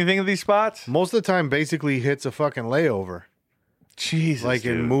even do anything at these spots? Most of the time basically hits a fucking layover. Jesus,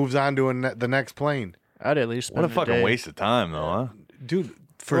 and moves on to the next plane. I'd at least spend what a fucking waste of time, though, huh? Dude,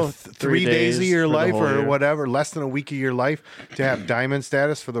 for 3 days of your life or whatever, less than a week of your life, to have diamond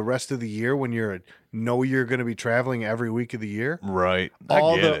status for the rest of the year when you're going to be traveling every week of the year. Right.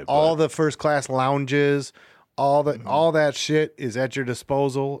 All the first class lounges, all that shit is at your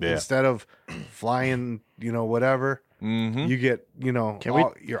disposal instead of flying, whatever. Mm-hmm. You get,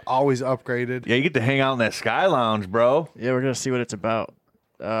 you're always upgraded. Yeah, you get to hang out in that Sky Lounge, bro. Yeah, we're going to see what it's about.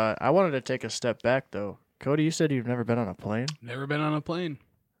 I wanted to take a step back, though. Cody, you said you've never been on a plane? Never been on a plane.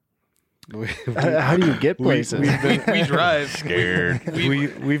 How do you get places? We drive. Scared.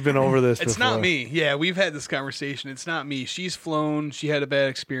 We've been over this It's before. not me. Yeah, we've had this conversation. It's not me. She's flown. She had a bad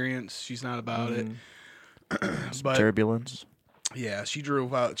experience. She's not about it. But turbulence. Yeah, she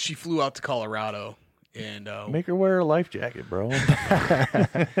drove out. She flew out to Colorado. And make her wear a life jacket, bro.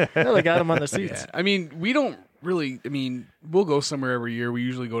 They got him on the seats. Yeah. I mean, we don't really. I mean, we'll go somewhere every year. We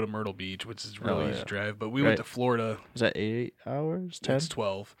usually go to Myrtle Beach, which is really easy to drive. But we went to Florida. Was that 8 hours? 10? It's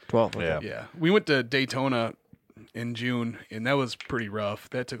 12. 12. Okay. Yeah. We went to Daytona in June, and that was pretty rough.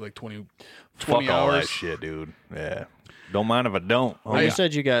 That took like 20 Fuck hours. all that shit, dude. Yeah. Don't mind if I don't. Well, you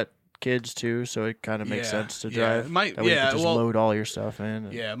said you got kids too, so it kind of makes sense to drive. Yeah. That way you can just load all your stuff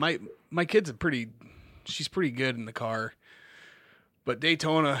in. Yeah. My kid's a pretty. She's pretty good in the car. But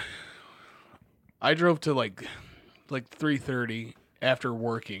Daytona, I drove to like 3:30 after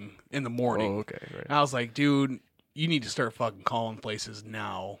working in the morning. Oh, okay. Right. And I was like, dude, you need to start fucking calling places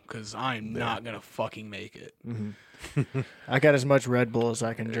now because I'm not going to fucking make it. Mm-hmm. I got as much Red Bull as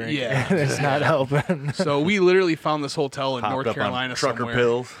I can drink. Yeah. It's not helping. So we literally found this hotel in North Carolina trucker somewhere.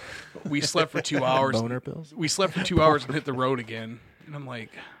 pills. We slept for 2 hours. Boner pills? We slept for 2 hours and hit the road again. And I'm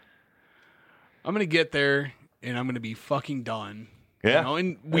like, I'm going to get there and I'm going to be fucking done. Yeah.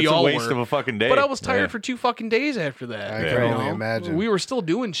 And we It's all a waste were. of a fucking day. But I was tired for 2 fucking days after that. I can only imagine. We were still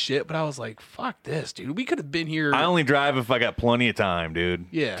doing shit, but I was like, fuck this, dude. We could have been here. I only drive if I got plenty of time, dude.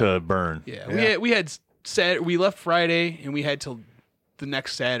 Yeah. To burn. Yeah. We had we left Friday and we had till the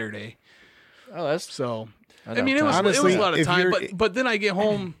next Saturday. Oh, that's so. I mean, it was honestly, a lot of time, you're- but then I get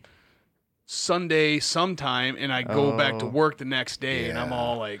home Sunday sometime and I go back to work the next day and I'm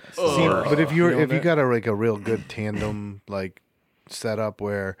all like, See, ugh. but if you got a real good tandem like setup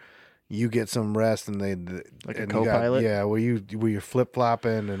where you get some rest and they like a and co-pilot? where you're flip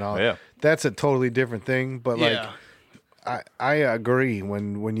flopping and all. Yeah. That's a totally different thing. But Yeah. I agree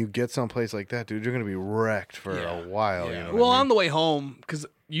when you get someplace like that, dude, you're gonna be wrecked for a while. Yeah. You know Well, what I on mean? the way home, because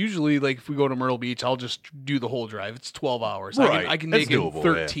usually, like, if we go to Myrtle Beach, I'll just do the whole drive. It's 12 hours. Right. I can That's make it doable,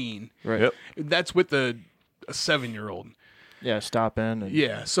 13. right. Yep. That's with a 7-year-old. Yeah, stop in. And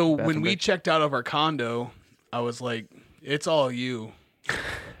Yeah. So when bathroom we break. checked out of our condo, I was like, it's all you.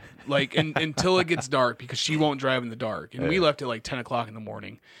 Like, until it gets dark, because she won't drive in the dark. And we left at like 10 o'clock in the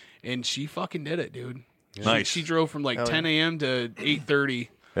morning. And she fucking did it, dude. Nice. She drove from like 10 a.m. to 8:30.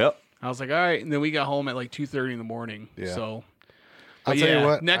 Yep. I was like, all right. And then we got home at like 2:30 in the morning. Yeah. So, I'll but tell yeah, you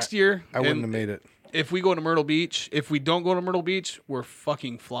what, next year, I wouldn't and have made it. if we go to Myrtle Beach, if we don't go to Myrtle Beach, we're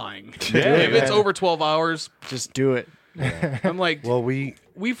fucking flying. Yeah, if it's man. over 12 hours, just do it. I'm like, Well,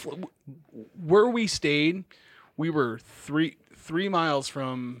 where we stayed, we were three miles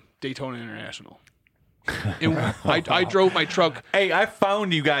from Daytona International. And I drove my truck. Hey, I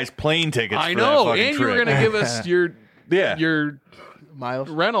found you guys plane tickets. I for know, that fucking and you were trip. gonna give us your Yeah. Miles.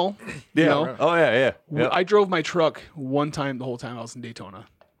 rental. Yeah. You know? Oh yeah. Yeah. I drove my truck one time the whole time I was in Daytona.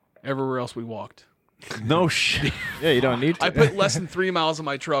 Everywhere else we walked. No shit. Yeah, you don't need to. I put less than 3 miles on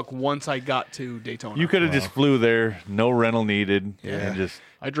my truck once I got to Daytona. You could have just flew there, no rental needed, and just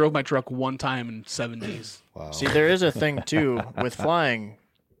I drove my truck one time in 7 days. See, there is a thing too with flying.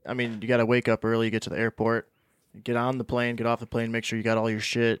 I mean, you got to wake up early, get to the airport, get on the plane, get off the plane, make sure you got all your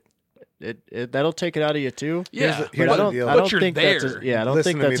shit. That'll take it out of you too. Yeah, Here's But I the don't, deal. I don't But you're think there. that's I don't Listen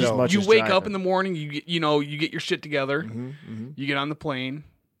think to me, that's as though. much. You as wake up driving. in the morning, you get your shit together. You get on the plane,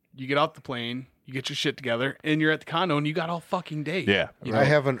 you get off the plane, you get your shit together, and you're at the condo, and you got all fucking day. Yeah. You I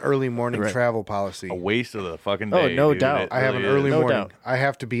have an early morning Right. travel policy. A waste of the fucking Oh, day. no dude. doubt. It I have an really early is. No morning. doubt. I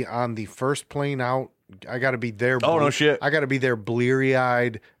have to be on the first plane out. I got to be there. Oh, no shit. I got to be there bleary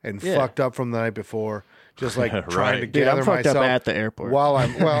eyed and Yeah. fucked up from the night before, just like Right. trying to Dude, I'm gather fucked myself up at the airport. While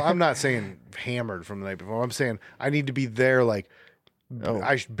I'm not saying hammered from the night before. I'm saying I need to be there like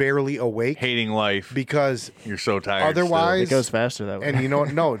barely awake Hating life because you're so tired. otherwise It goes faster that way. And you know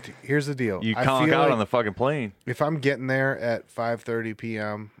what? No, here's the deal. still. you I conk feel out like on the fucking plane. if I'm getting there at 5:30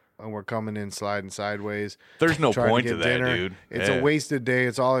 p.m. and we're coming in sliding sideways. There's no trying point get to that, dinner. dude. It's Yeah. a wasted day.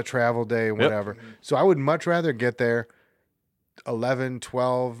 It's all a travel day and whatever. So I would much rather get there 11,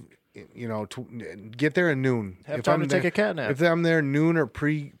 12, get there at noon. Have time to take a cat nap. If I'm there noon or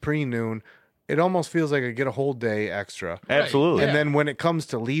pre-noon, it almost feels like I get a whole day extra. Absolutely. And then when it comes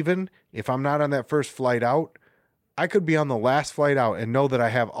to leaving, if I'm not on that first flight out, I could be on the last flight out and know that I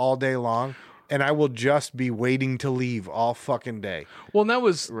have all day long, and I will just be waiting to leave all fucking day. Well, and that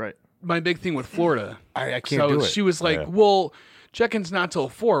was Right. my big thing with Florida. I can't do it. She was like, Yeah. well, check-in's not till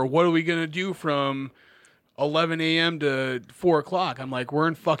 4. What are we going to do from 11 a.m. to 4 o'clock? I'm like, we're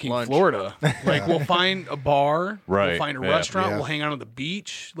in fucking Lunch. Florida. Like, we'll find a bar. Right. We'll find a Yeah. restaurant. Yeah. We'll hang out on the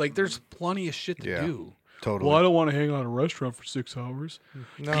beach. Like, there's plenty of shit to Yeah. do. Totally. Well, I don't want to hang out at a restaurant for 6 hours.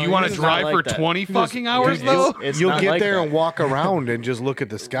 No, Do you want to it's drive not like for that. 20 fucking hours, though? It's You'll not get like there that. and walk around and just look at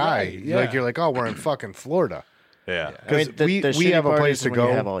the sky. Right, yeah. Like you're like, oh, we're in fucking Florida. Yeah. I mean, 'Cause the we shitty have a part place is to when go.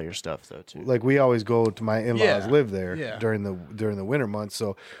 You have all your stuff though too. Like we always go to my in-laws Yeah. live there Yeah. during the winter months,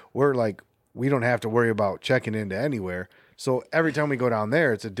 so we're like we don't have to worry about checking into anywhere. So every time we go down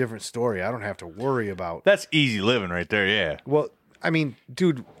there, it's a different story. I don't have to worry about. That's easy living right there. Yeah. Well, I mean,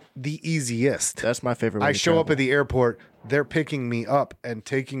 dude, the easiest. That's my favorite. Way I to show up travel. at the airport. They're picking me up and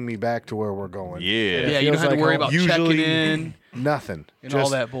taking me back to where we're going. Yeah. Yeah, you don't feels have to like worry home. about Usually, checking in. nothing. And all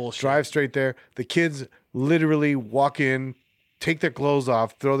that bullshit. Drive straight there. The kids literally walk in, take their clothes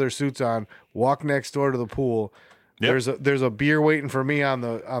off, throw their suits on, walk next door to the pool. Yep. There's a beer waiting for me on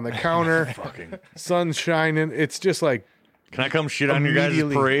the counter. Sun's shining. It's just like Can I come shit on your guys'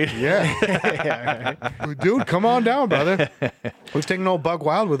 immediately- parade? Yeah. Dude, come on down, brother. We've taken old Buck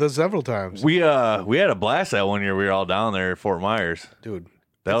Wild with us several times. We had a blast that one year. We were all down there at Fort Myers. Dude,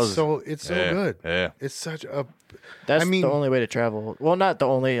 That was it's so yeah, good. Yeah. It's such a That's I mean- the only way to travel. Well, not the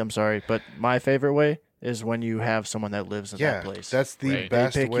only. I'm sorry, but my favorite way is when you have someone that lives in yeah. that place. That's the Right.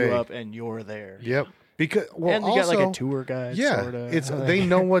 best they pick way. you up and you're there. Yep. Because well, and you also, got like a tour guide. yeah, sorta. it's they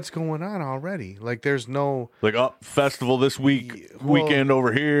know what's going on already. Like there's no Like festival this week, Well- weekend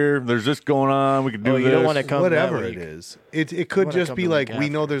over here. There's this going on. We can do Oh, this. you don't want to come whatever that it week. is. It could wanna just come be the like week we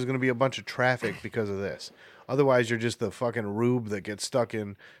know after. there's going to be a bunch of traffic because of this. Otherwise, you're just the fucking rube that gets stuck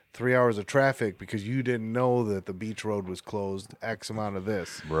in 3 hours of traffic because you didn't know that the beach road was closed X amount of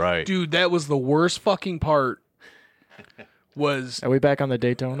this. Right. Dude, that was the worst fucking part. Was Are we back on the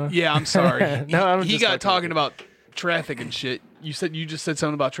Daytona? yeah, I'm sorry. No, I'm he just got fucking talking with about traffic and shit. You just said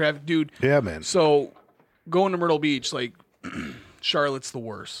something about traffic, dude. Yeah, man. So going to Myrtle Beach, like Charlotte's the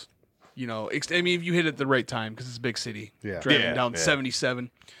worst. You know, I mean, if you hit it at the right time because it's a big city. Yeah. Driving Yeah, down yeah. 77.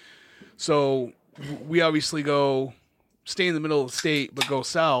 So we obviously stay in the middle of the state, but go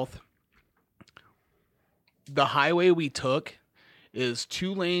south. The highway we took is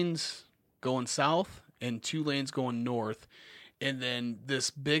 2 lanes going south and 2 lanes going north. And then this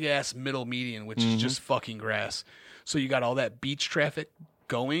big ass middle median, which is just fucking grass. So you got all that beach traffic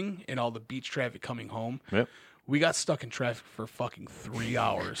going and all the beach traffic coming home. Yep. We got stuck in traffic for fucking 3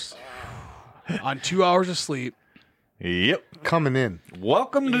 hours on 2 hours of sleep, Yep. Coming in.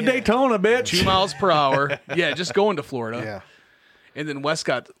 Welcome to Daytona, bitch. 2 miles per hour. Yeah, just going to Florida. Yeah. And then Wes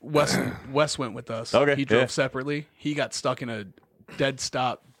went with us. Okay, He drove yeah. separately. He got stuck in a dead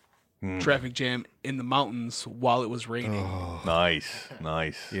stop traffic jam in the mountains while it was raining. Nice.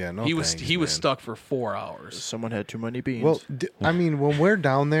 Yeah, no he was thanks, he was man. stuck for 4 hours. Someone had too many beans. Well, I mean, when we're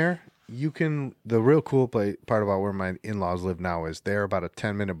down there, you can. The real cool part about where my in-laws live now is they're about a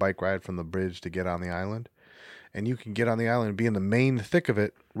 10-minute bike ride from the bridge to get on the island, and you can get on the island and be in the main thick of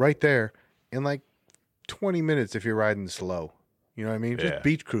it right there in like 20 minutes if you're riding slow. You know what I mean? Yeah. Just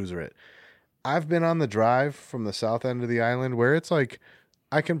beach cruiser it. I've been on the drive from the south end of the island where it's like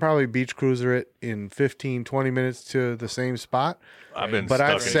I can probably beach cruiser it in 15, 20 minutes to the same spot. I've been But stuck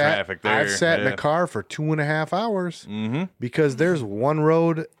I've in sat, traffic there. I've sat in Yeah. a car for 2.5 hours Mm-hmm. because there's one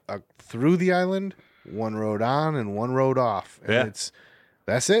road through the island, one road on, and one road off. And Yeah.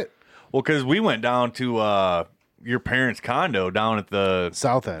 that's it. Well, because we went down to your parents' condo down at the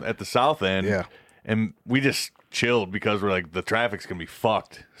South End. At the south end. Yeah. And we just chilled because we're like, the traffic's gonna be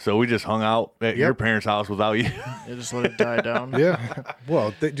fucked. So we just hung out at your parents' house without you. You just let it die down. Yeah.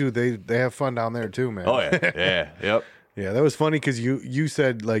 Well, they have fun down there too, man. Oh yeah. Yeah. Yep. Yeah, that was funny because you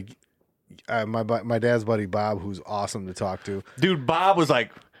said like my dad's buddy Bob, who's awesome to talk to. Dude, Bob was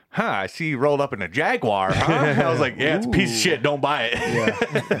like, I see you rolled up in a Jaguar, huh? I was like, yeah, it's a piece of shit. Don't buy it.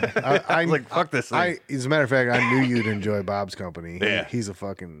 Yeah. I was like, fuck this thing. As a matter of fact, I knew you'd enjoy Bob's company. Yeah. He's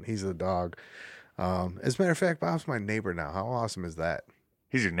a dog. As a matter of fact, Bob's my neighbor now. How awesome is that?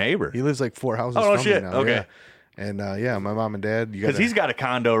 He's your neighbor. He lives like 4 houses Oh, no from shit. me now. Okay. Yeah. And my mom and dad, Because he's got a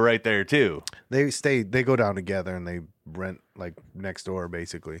condo right there, too. they go down together and they rent like next door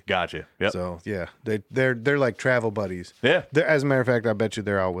basically. Gotcha. Yep. So yeah, they're like travel buddies. Yeah. As a matter of fact, I bet you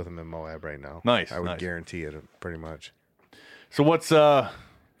they're out with him in Moab right now. Nice, I would nice. guarantee it pretty much. So what's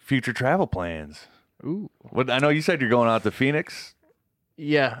future travel plans? Ooh. What I know you said you're going out to Phoenix.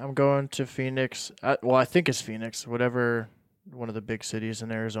 Yeah, I'm going to Phoenix. I think it's Phoenix. Whatever one of the big cities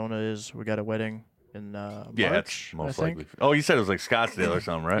in Arizona is. We got a wedding in Yeah, March, that's most I think. likely. Oh, you said it was like Scottsdale or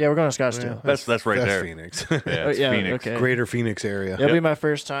something, right? Yeah, we're going to Scottsdale. That's right That's there. Phoenix. Yeah, it's yeah, Phoenix. okay. Greater Phoenix area. It'll be my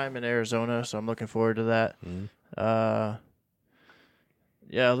first time in Arizona, so I'm looking forward to that.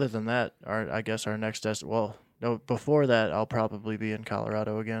 Yeah, other than that, I guess our next before that, I'll probably be in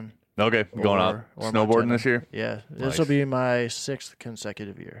Colorado again. Okay, going out or snowboarding Montana. this year? Yeah, Nice. this will be my 6th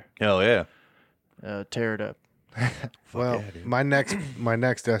consecutive year. Hell yeah. Tear it up. Well, my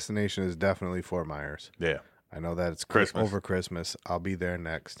next destination is definitely Fort Myers. Yeah. I know that it's Christmas. over Christmas. I'll be there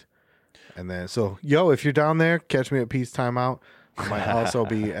next. And then if you're down there, catch me at Peace Timeout. I might also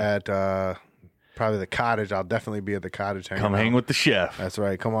be at probably the Cottage. I'll definitely be at the Cottage. Come hang with the chef. That's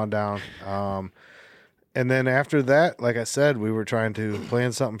right. Come on down. And then after that, like I said, we were trying to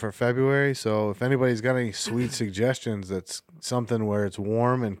plan something for February. So if anybody's got any sweet suggestions, that's something where it's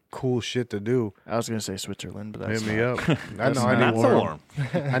warm and cool shit to do, I was going to say Switzerland, but that's hit me not. up. I know I Not need so warm.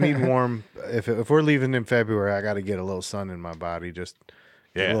 I need warm. If we're leaving in February, I got to get a little sun in my body. Just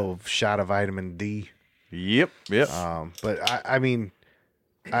Yeah. a little shot of vitamin D. Yep. Yep. But I mean,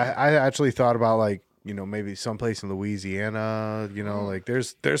 I actually thought about like, maybe someplace in Louisiana, like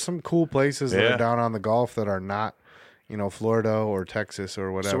there's some cool places that Yeah. are down on the Gulf that are not, Florida or Texas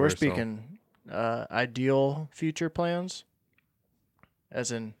or whatever. So we're speaking ideal future plans,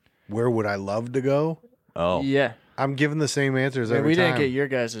 as in Where would I love to go? oh. yeah. I'm giving the same answers every we time. didn't get your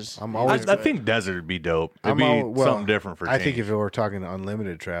guys's. I'm I, always. I think desert would be dope. It'd be something different for I change. think if we're talking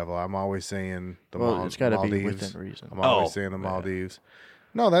unlimited travel, I'm always saying the it's got to be Maldives. within reason. I'm always Oh, saying the yeah. Maldives.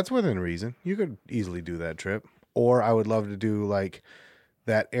 No, that's within reason. You could easily do that trip. Or I would love to do like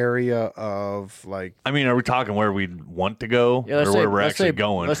that area of like I mean, are we talking where we'd want to go Yeah, or where we're actually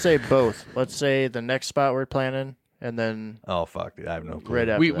going? Let's say both. Let's say the next spot we're planning, and then Oh, fuck. Dude, I have no clue. right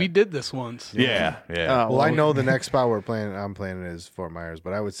after We that. did this once. Yeah. Yeah. well, I know the next spot I'm planning is Fort Myers,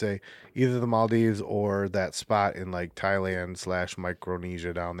 but I would say either the Maldives or that spot in like Thailand /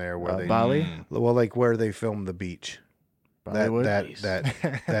 Micronesia down there where they Bali. well, like where they filmed the beach. Bollywood?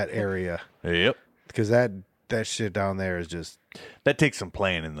 That area. Yep. Because that shit down there is just That takes some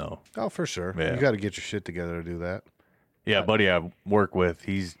planning, though. for sure. Yeah. You got to get your shit together to do that. Yeah, buddy I work with,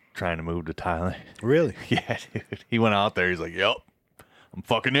 he's trying to move to Thailand. Really? Yeah, dude. He went out there. He's like, yep, I'm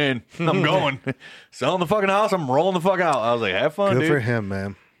fucking in. I'm going. Selling the fucking house. I'm rolling the fuck out. I was like, have fun, Good dude. for him,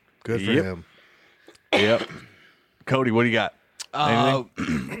 man. Good for Yep. him. Yep. Cody, what do you got?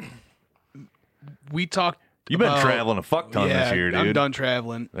 Anything? We talked. You've been about- traveling a fuck ton this year, dude. I'm done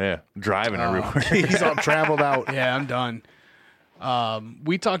traveling. Yeah, driving everywhere. He's all traveled out. Yeah, I'm done.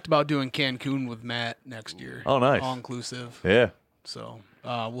 We talked about doing Cancun with Matt next year. Oh, nice. All inclusive. Yeah. So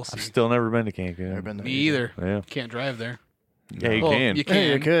we'll see. I've still never been to Cancun. Never been there Me either. Yeah. Can't drive there. Yeah, you Well, can. You can.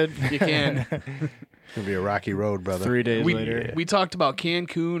 Hey, you could. You can. It's gonna be a rocky road, brother. 3 days later. We talked about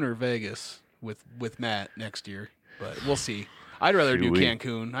Cancun or Vegas with Matt next year, but we'll see. I'd rather do Sweet.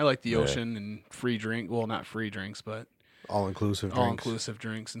 Cancun. I like the ocean and free drink. Well, not free drinks, but All inclusive all drinks. inclusive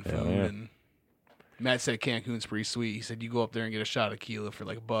drinks and food. yeah. And Matt said Cancun's pretty sweet. He said you go up there and get a shot of tequila for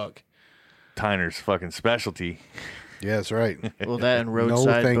like $1. Tyner's fucking specialty. Yeah, that's right. Well, that and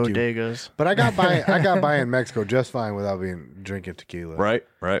roadside thank you. bodegas. But I got by in Mexico just fine without drinking tequila. Right,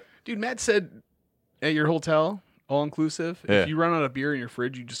 right. Dude, Matt said at your hotel, all inclusive, Yeah. if you run out of beer in your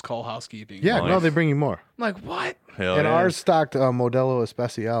fridge, you just call housekeeping. Yeah, Nice. no, they bring you more. I'm like, what? Hell And yeah. ours stocked Modelo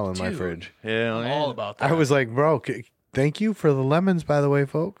Especial in my Dude. fridge. Hell I'm yeah. all about that. I was like, bro, thank you for the lemons, by the way,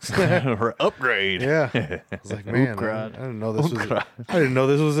 folks. Upgrade. Yeah, I was like, man, I didn't know this was. I didn't know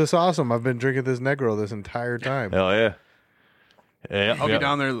this was this awesome. I've been drinking this Negro this entire time. Hell yeah. Yeah, I'll be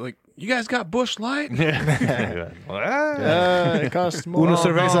down there like, you guys got Bush Light? It costs more. Una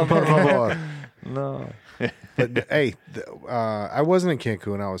cerveza, por favor. No. But hey, I wasn't in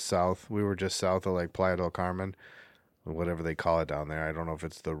Cancun. I was south. We were just south of like Playa del Carmen, whatever they call it down there. I don't know if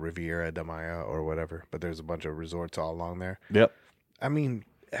it's the Riviera de Maya or whatever, but there's a bunch of resorts all along there. Yep. I mean,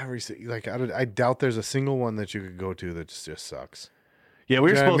 I doubt there's a single one that you could go to that just sucks. Yeah, we were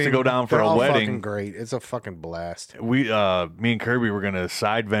You know what I supposed to mean? go down for They're a all wedding. Fucking great. It's a fucking blast. Me and Kirby were gonna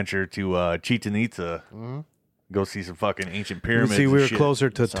side venture to Chichen Itza, go see some fucking ancient pyramids. See, and we were shit. closer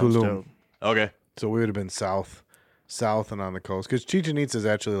to Sounds Tulum, dope. Okay, so we would have been south and on the coast. Because Chichen Itza is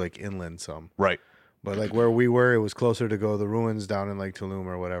actually like inland some. right. But like where we were, it was closer to go to the ruins down in like Tulum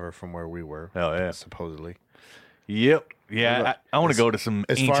or whatever from where we were. Hell yeah. Supposedly. Yep. Yeah, I want to go to some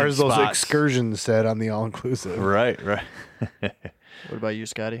As ancient far as those spots. excursions said on the all inclusive. Right. What about you,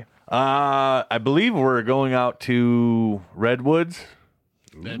 Scotty? I believe we're going out to Redwoods.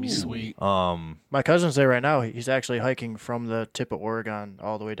 That'd be sweet. My cousin's there right now. He's actually hiking from the tip of Oregon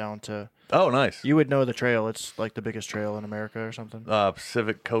all the way down to. Oh, nice. You would know the trail. It's like the biggest trail in America or something.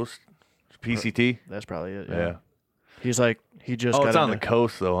 Pacific Coast, PCT. That's probably it. Yeah. He's like he just. Oh, got it's on the into-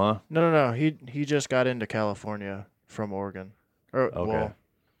 coast though, huh? No. He just got into California from Oregon. Or Okay. well,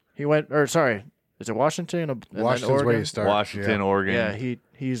 he went. Or sorry, is it Washington? And then Washington's Oregon? where you start. Washington, Yeah. Oregon. Yeah,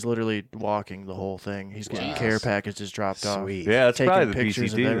 he's literally walking the whole thing. He's getting care packages dropped off. Sweet. Yeah, that's Taking probably the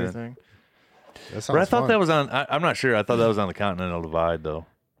pictures PCT. of Then. everything. That sounds But I thought fun. that was on. I'm not sure. I thought that was on the Continental Divide though.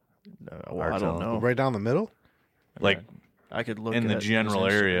 Well, I don't know. right down the middle. Like I could look in it the at his general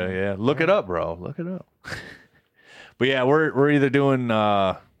Instagram. area. Yeah, look it up, bro. Look it up. But yeah, we're either doing.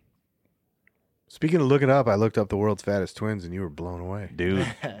 Speaking of looking up, I looked up the world's fattest twins, and you were blown away. Dude,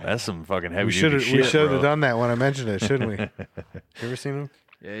 that's some fucking heavy We should duty shit. we should bro. have done that when I mentioned it, shouldn't we? You ever seen him?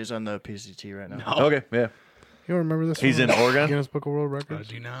 Yeah, he's on the PCT right now. Okay, yeah. You don't remember this? He's one? in Oregon? Guinness Book of World I Records.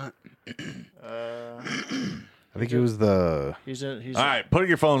 do not. I think it was the. He's All right, put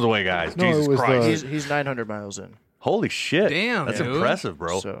your phones away, guys. No, it Jesus was Christ. he's 900 miles in. Holy shit. Damn, That's dude. impressive,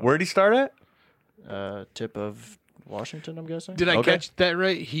 bro. So- Where'd he start at? Tip of Washington, I'm guessing. Did I Okay. catch that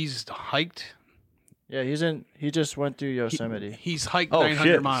right? He's hiked. Yeah, he's in. He just went through Yosemite. He's hiked Oh,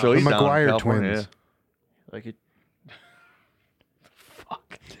 900 shit. miles. So he's The down in McGuire California, twins. Like he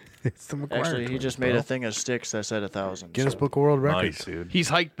It's the McGuire actually he twins, just bro. made a thing of sticks that said 1,000. Guinness so, Book of World yeah. Records. Nice, dude. He's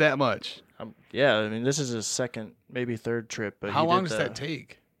hiked that much. yeah, I mean this is his second, maybe third trip. But How he long did does that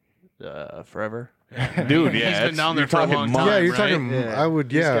take? Forever. Dude, He's yeah. been it's- down there you're for a talking long months. Yeah, you're right? talking. Yeah. I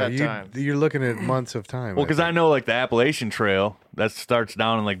would. He's Yeah, got time. you're looking at months of time. Well, because I know like the Appalachian Trail that starts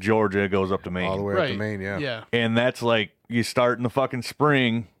down in like Georgia, goes up to Maine. all the way up Right. to Maine. Yeah. Yeah. And that's like you start in the fucking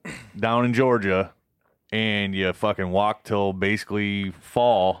spring down in Georgia and you fucking walk till basically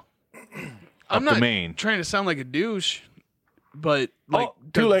fall I'm up not to Maine. trying to sound like a douche, but like, Oh,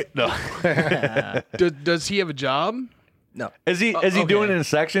 too late. No. Does he have a job? No, Is he okay. doing it in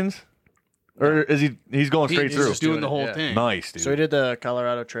sections? Or is he's going straight He's through? just doing the whole yeah. thing. Nice, dude. so he did the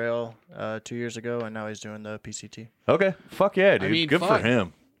Colorado Trail 2 years ago, and now he's doing the PCT. Okay. Fuck yeah, dude. mean, Good for fuck.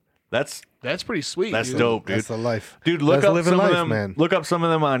 him. That's That's pretty sweet. that's dude. dope, dude. That's the life. Dude, look That's up living some life, of them. man. Look up some of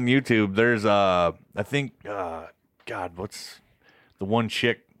them on YouTube. There's I think God, what's the one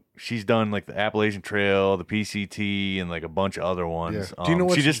chick? She's done like the Appalachian Trail, the PCT, and like a bunch of other ones. Yeah. Do you know she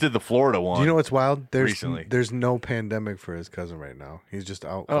what's- just did the Florida one. Do you know what's wild? Recently. There's no pandemic for his cousin right now. He's just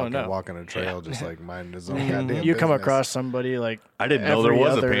out Oh, fucking no. walking a trail, just like minding his own goddamn You come business. across somebody like I didn't know there every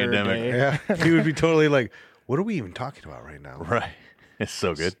was a other pandemic. day. Yeah, he would be totally like, "What are we even talking about right now?" Right. It's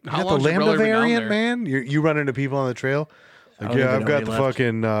so good. You How got the long's your Lambda brother been down variant, there? man. You run into people on the trail. Like, don't yeah, even I've know got he the left.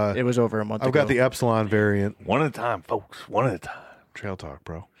 fucking. It was over a month I've ago. got the Epsilon variant. One at a time, folks. One at a time. Trail talk,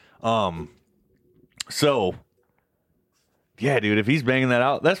 bro. So yeah, dude, if he's banging that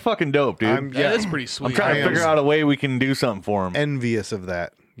out, that's fucking dope, dude. I'm Yeah, that's pretty sweet. I'm trying I to am figure out a way we can do something for him. envious of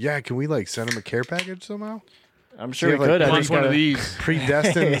that. Yeah, can we like send him a care package somehow? I'm sure he you have, could. like, I Wants just one of gotta- these.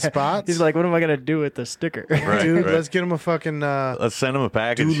 Predestined spots. He's like, what am I gonna do with the sticker? Right, dude, right. let's get him a fucking. Let's send him a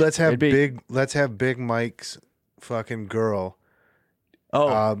package. Dude, let's have It'd be- Big Mike's fucking girl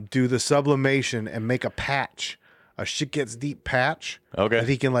oh, do the sublimation and make a patch, a shit gets deep patch okay. that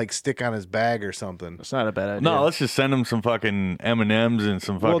he can like stick on his bag or something. It's not a bad idea. No, let's just send him some fucking M&Ms and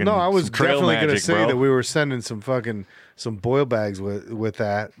some fucking. Well, no, I was some trail definitely going to magic, say bro. that we were sending some boil bags with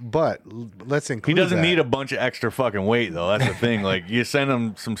that, but let's He include. doesn't that. need a bunch of extra fucking weight though. That's the thing. Like you send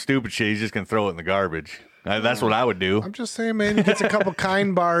him some stupid shit, he's just gonna throw it in the garbage. That's what I would do. I'm just saying, man. He gets a couple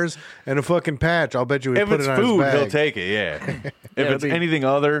kind bars and a fucking patch. I'll bet you he If put it's it on food, his he'll bag. take it. Yeah. If it'll it's be- anything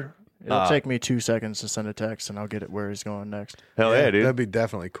other, It'll take me 2 seconds to send a text, and I'll get it where he's going next. hell yeah, dude. That'd be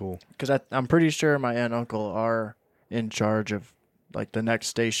definitely cool. Because I'm pretty sure my aunt and uncle are in charge of like the next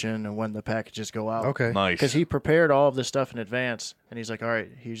station and when the packages go out. Okay. Nice. Because he prepared all of this stuff in advance, and he's like, "All right,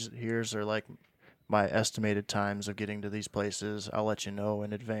 here's are like my estimated times of getting to these places. I'll let you know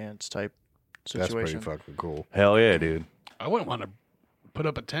in advance." Type situation. That's pretty fucking cool. Hell yeah, dude. I wouldn't want to put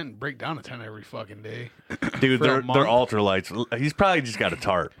up a tent and break down a tent every fucking day. Dude, For a they're month? ultralights. He's probably just got a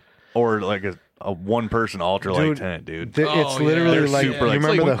tarp or like a one person ultralight Dude, tent, dude. It's yeah. literally They're like, super, you like,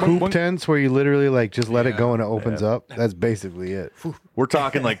 remember the boink, boink, hoop boink. tents where you literally like just let it Yeah. go and it opens up? That's basically it. We're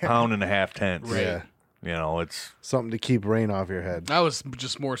talking like pound and a half tents. Right. Yeah. You know, it's Something to keep rain off your head. I was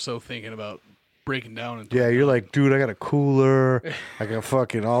just more so thinking about breaking down. And Yeah, you're like, dude, I got a cooler. I got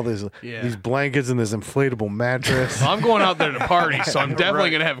fucking all this, Yeah. these blankets and this inflatable mattress. Well, I'm going out there to party, so I'm definitely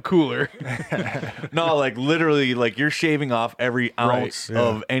gonna have a cooler. no, like literally, like you're shaving off every ounce yeah.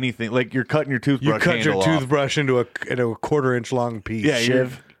 of anything. Like you're cutting your You toothbrush cut your handle off. toothbrush into a quarter-inch long piece. Yeah,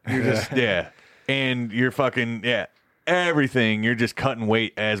 you're just and you're fucking everything. You're just cutting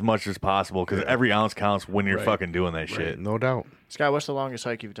weight as much as possible because every ounce counts when you're fucking doing that shit. no doubt. Scott, what's the longest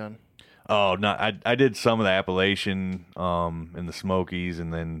hike you've done? Oh no, I did some of the Appalachian, in the Smokies,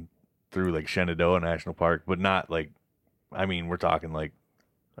 and then through like Shenandoah National Park, but not like, I mean, we're talking like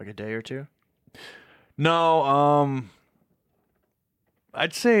Like a day or two? no,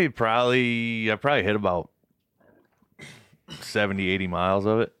 I'd say I probably hit about 70, 80 miles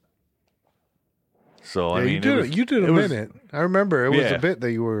of it. So I Yeah, mean, you did a it was- minute. I remember it was Yeah. a bit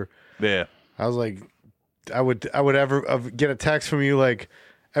that you were. Yeah. I was like, I would ever get a text from you like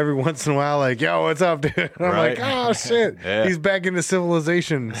every once in a while, like, "Yo, what's up, dude?" And I'm Right. like, "Oh shit, Yeah. he's back into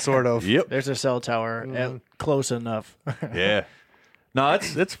civilization, sort of." Yep. There's a cell tower close enough. Yeah. No,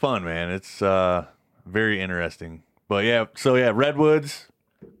 it's fun, man. It's very interesting. But yeah, so yeah, Redwoods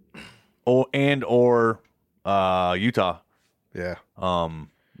or Utah. Yeah.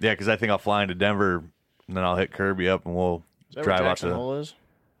 Yeah, because I think I'll fly into Denver and then I'll hit Kirby up and we'll Is that drive where out Jackson to. Hole is?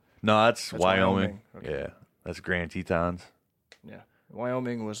 No, that's Wyoming. Wyoming. Yeah, that's Grand Tetons. Yeah.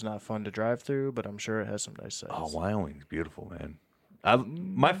 Wyoming was not fun to drive through, but I'm sure it has some nice sights. Oh, Wyoming's beautiful, man.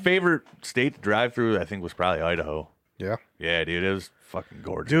 My favorite state to drive through, I think, was probably Idaho. Yeah. Yeah, dude, it was fucking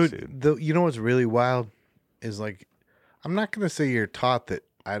gorgeous, dude. You know what's really wild is like, I'm not gonna say you're taught that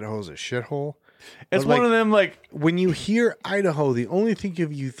Idaho's a shithole. It's but, one like, of them, like, when you hear Idaho, the only thing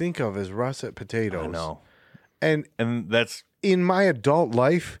you think of is russet potatoes. I know, And and that's in my adult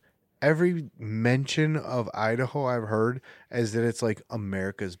life, every mention of Idaho I've heard is that it's like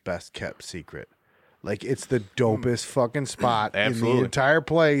America's best kept secret. Like it's the dopest fucking spot in the Absolutely. entire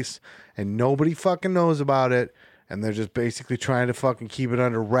place, and nobody fucking knows about it. And they're just basically trying to fucking keep it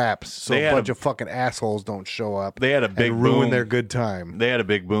under wraps so They a had bunch a- of fucking assholes don't show up. They had a big and ruin boom. their good time. they had a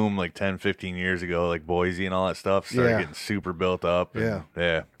big boom like 10, 15 years ago, like Boise and all that stuff started Yeah. getting super built up. And,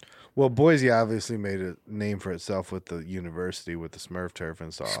 yeah. Well, Boise obviously made a name for itself with the university with the Smurf turf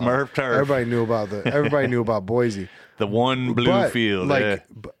and stuff. Smurf turf. Everybody knew about Boise. The one blue But, field. like, yeah.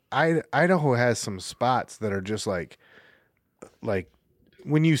 but Idaho has some spots that are just like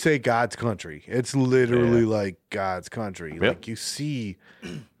when you say God's country, it's literally like God's country. Yep. Like you see,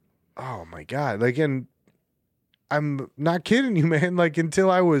 oh my God! Like, and I'm not kidding you, man. Like until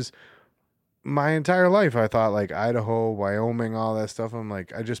I was my entire life, I thought like Idaho, Wyoming, all that stuff. I'm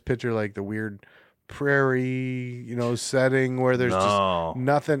like, I just picture like the weird prairie, setting where there's No. just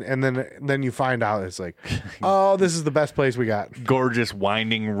nothing, and then you find out it's like, oh, this is the best place we got. Gorgeous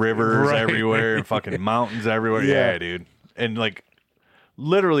winding rivers Right. everywhere and fucking mountains everywhere. Yeah. Yeah, dude. And like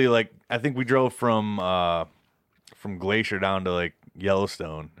literally, like I think we drove from Glacier down to like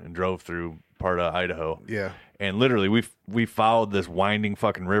Yellowstone and drove through part of Idaho. Yeah. And literally we followed this winding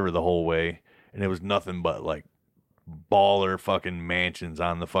fucking river the whole way, and it was nothing but like baller fucking mansions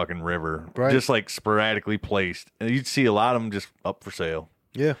on the fucking river. Right. Just like sporadically placed. And you'd see a lot of them just up for sale.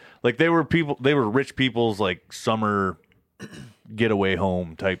 Yeah. Like they were rich people's like summer getaway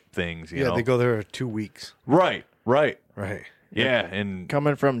home type things, you know. They go there 2 weeks. Right. Right. Yeah, and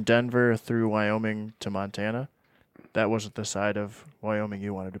Coming from Denver through Wyoming to Montana, that wasn't the side of Wyoming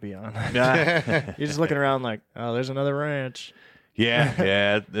you wanted to be on. yeah, You're just looking around like, oh, there's another ranch. it's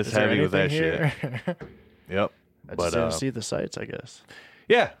Is there heavy with that anything shit. here? Yep. I just But didn't see the sights, I guess.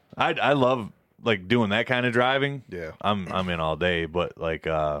 yeah, I love like doing that kind of driving. Yeah. I'm in all day, but like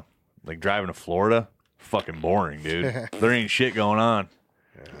driving to Florida, fucking boring, dude. There ain't shit going on.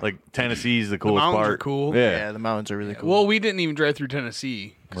 Like Tennessee's the coolest mountains part. are cool. Yeah. The mountains are really cool. Well, we didn't even drive through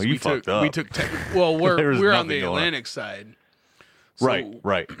Tennessee. 'cause Well, you we fucked took, up. We took. Well, There was we're on nothing the going on. Atlantic side. So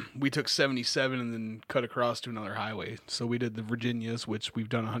Right. We took 77 and then cut across to another highway. So we did the Virginias, which we've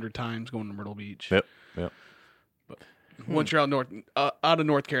done 100 times, going to Myrtle Beach. Yep. Once you're out of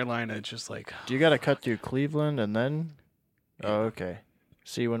North Carolina, it's just like Do you got to cut through Cleveland and then Oh, okay.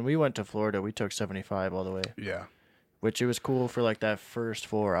 See, when we went to Florida, we took 75 all the way, Yeah. which it was cool for like that first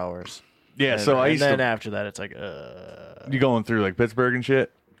 4 hours. Yeah, And, so I and used then to. after that, it's like, You going through like Pittsburgh and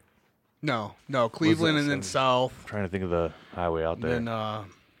shit? No, Cleveland and then south. I'm trying to think of the highway out there. Then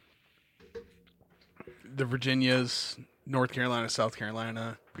the Virginias, North Carolina, South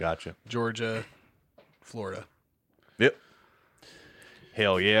Carolina, Gotcha. Georgia, Florida. Yep.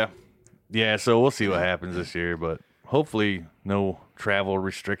 Hell yeah. Yeah, so we'll see what happens this year, but hopefully no travel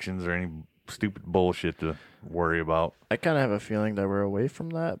restrictions or any stupid bullshit to worry about. I kind of have a feeling that we're away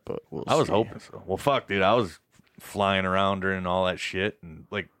from that, but we'll see. I was hoping so. Well, fuck, dude. I was flying around during all that shit, and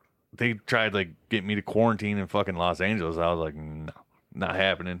like they tried like get me to quarantine in fucking Los Angeles. I was like, no, not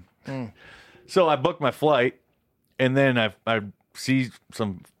happening. So I booked my flight, and then I see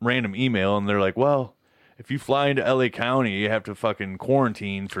some random email, and they're like, well, if you fly into LA County, you have to fucking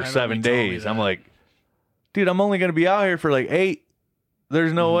quarantine for I remember 7 you told me days. that. I'm like, dude, I'm only gonna be out here for like 8.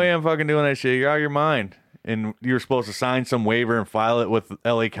 There's no way I'm fucking doing that shit. You're out of your mind. And you were supposed to sign some waiver and file it with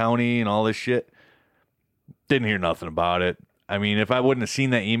LA County and all this shit. Didn't hear nothing about it. I mean, if I wouldn't have seen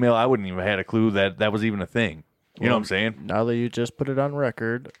that email, I wouldn't even have had a clue that that was even a thing. You know what I'm saying? Now that you just put it on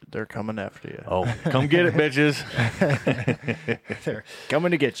record, they're coming after you. Oh, come get it, bitches. They're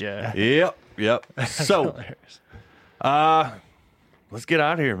coming to get you. Yep. So, let's get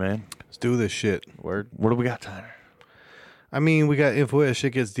out of here, man. Let's do this shit. Word. What do we got, Tyler? I mean, we got info at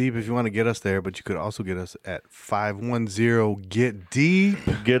Shit Gets Deep if you want to get us there, but you could also get us at 510 Get Deep.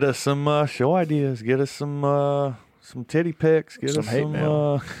 Get us some show ideas. Get us some titty pics. Get Some us hate some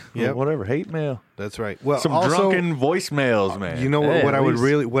mail. Yep. whatever hate mail. That's right. Well, Some also, drunken voicemails, man. You know what? Hey, What at I would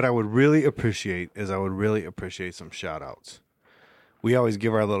least- really appreciate is some shout outs. We always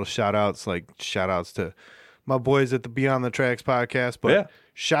give our little shout outs, like shout outs to my boys at the Beyond the Tracks podcast, but Yeah.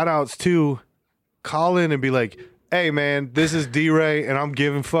 shout outs to call in and be like, hey man, this is D-Ray and I'm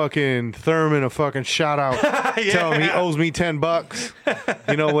giving fucking Thurman a fucking shout out. Tell him he owes me $10,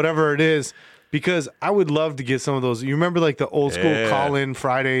 you know, whatever it is. Because I would love to get some of those. You remember like the old school Yeah. call in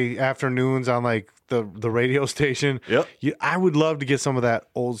Friday afternoons on like the radio station? Yep. I would love to get some of that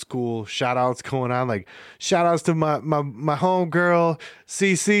old school shout outs going on. Like shout outs to my homegirl,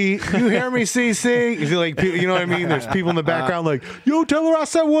 CC. You hear me, CC? You like, you know what I mean? There's people in the background like, yo, tell her I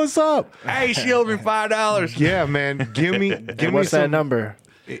said what's up. Hey, she owed me $5. Yeah, man. Give me What's that some number?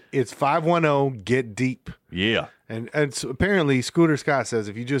 It's 510 Get Deep. Yeah. And so apparently Scooter Scott says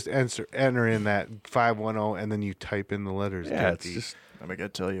if you just enter in that 510 and then you type in the letters, Yeah, Get it's Deep. just I'm going to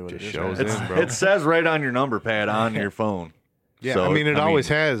tell you what Just it is. shows right? in, bro. it says right on your number pad on your phone. Yeah, So, I mean, it always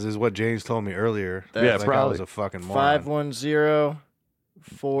has, is what James told me earlier. Yeah, Like I probably. was a fucking moron. 510-438-3337.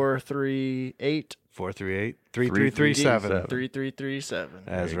 438-3337. That's There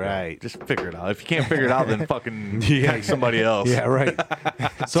you go. right. Just figure it out. If you can't figure it out, then fucking Yeah. text somebody else. Yeah, right.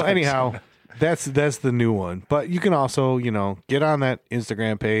 So anyhow, that's the new one. But you can also, get on that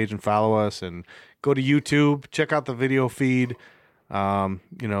Instagram page and follow us and go to YouTube, check out the video feed.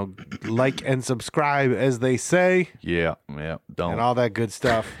 Like and subscribe, as they say, Yeah. Don't. and all that good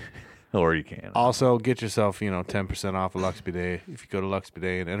stuff. Or you can. Also, get yourself, 10% off of Luxby Day if you go to Luxby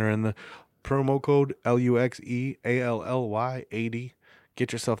Day and enter in the promo code LUXEALLY80.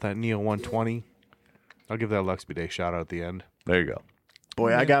 Get yourself that Neo 120. I'll give that Luxby Day shout out at the end. There you go.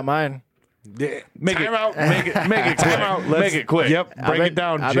 Boy, I got mine. Yeah. Make it out. Make it quick. Make it quick. Yep. Break it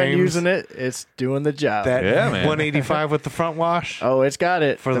down, I've James. been using it. It's doing the job. That Yeah, man. 185 with the front wash Oh, it's got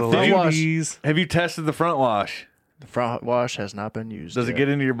it. for the front wash. ladies. Have you tested the front wash? The front wash has not been used. Does it yet. get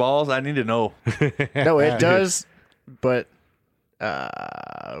into your balls? I need to know. No, it does. But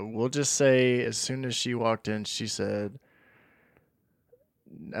we'll just say, as soon as she walked in, she said,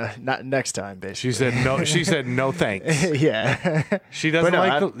 "Not next time, basically." She said no. She said no thanks. "Yeah." She doesn't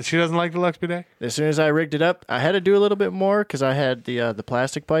But no, she doesn't like the Luxby Day. As soon as I rigged it up, I had to do a little bit more because I had the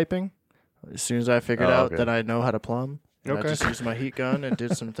plastic piping. As soon as I figured Oh, out okay. that I know how to plumb, and Okay. I just used my heat gun and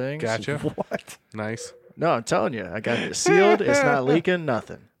did some things. Gotcha. What? Nice. No, I'm telling you, I got it sealed. It's not leaking.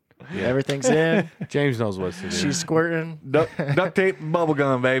 Nothing. Everything's in. James knows what to do. She's squirting. Duct tape and bubble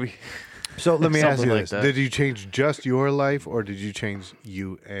gum, baby. So let me ask Something you like this: that. did you change just your life, or did you change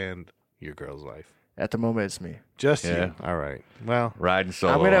you and your girl's life? At the moment, it's me. Just Yeah. you. All right. Well, Riding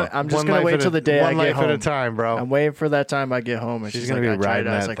solo. I'm just one gonna life wait at till a- the day I one get life home. at a time, bro. I'm waiting for that time I get home, and She's she's gonna like, be I tried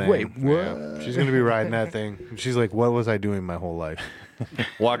riding it. I was that like, thing. wait, what? Yeah. She's gonna be riding that thing. She's like, "What was I doing my whole life?"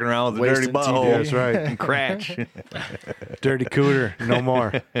 Walking around with a Wasting dirty butthole. TV. That's right. And cratch. Dirty cooter, no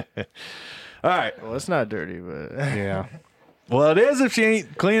more. All right. Well, it's not dirty, but Yeah. Well, it is if she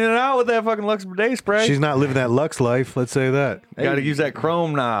ain't cleaning it out with that fucking Lux bidet spray. She's not living that Lux life. Let's say that. Got to use that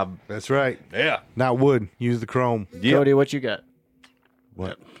chrome knob. That's right. Yeah. Not wood. Use the chrome. Yep. Cody, what you got?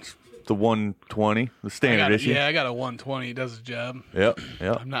 What? The 120, the standard issue. Yeah, I got a 120. It does the job. Yep.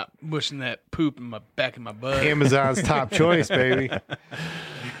 Yep. I'm not mushing that poop in my back of my butt. Amazon's top choice, baby. All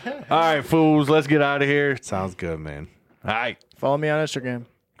right, fools. Let's get out of here. Sounds good, man. All right. Follow me on Instagram.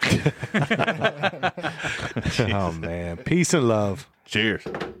 Oh man, peace and love. Cheers.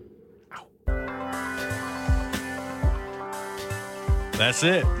 That's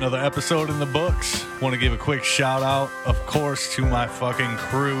it. Another episode in the books. Want to give a quick shout out, of course, to my fucking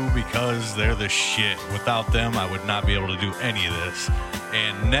crew because they're the shit. Without them, I would not be able to do any of this.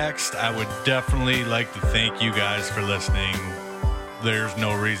 And next, I would definitely like to thank you guys for listening. There's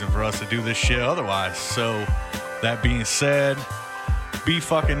no reason for us to do this shit otherwise. So, that being said, be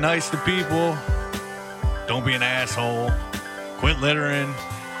fucking nice to people. Don't be an asshole. Quit littering.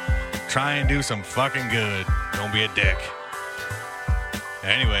 Try and do some fucking good. Don't be a dick.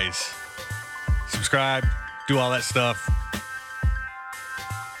 Anyways, subscribe, do all that stuff.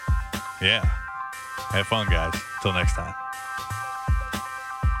 Yeah. Have fun, guys. Till next time.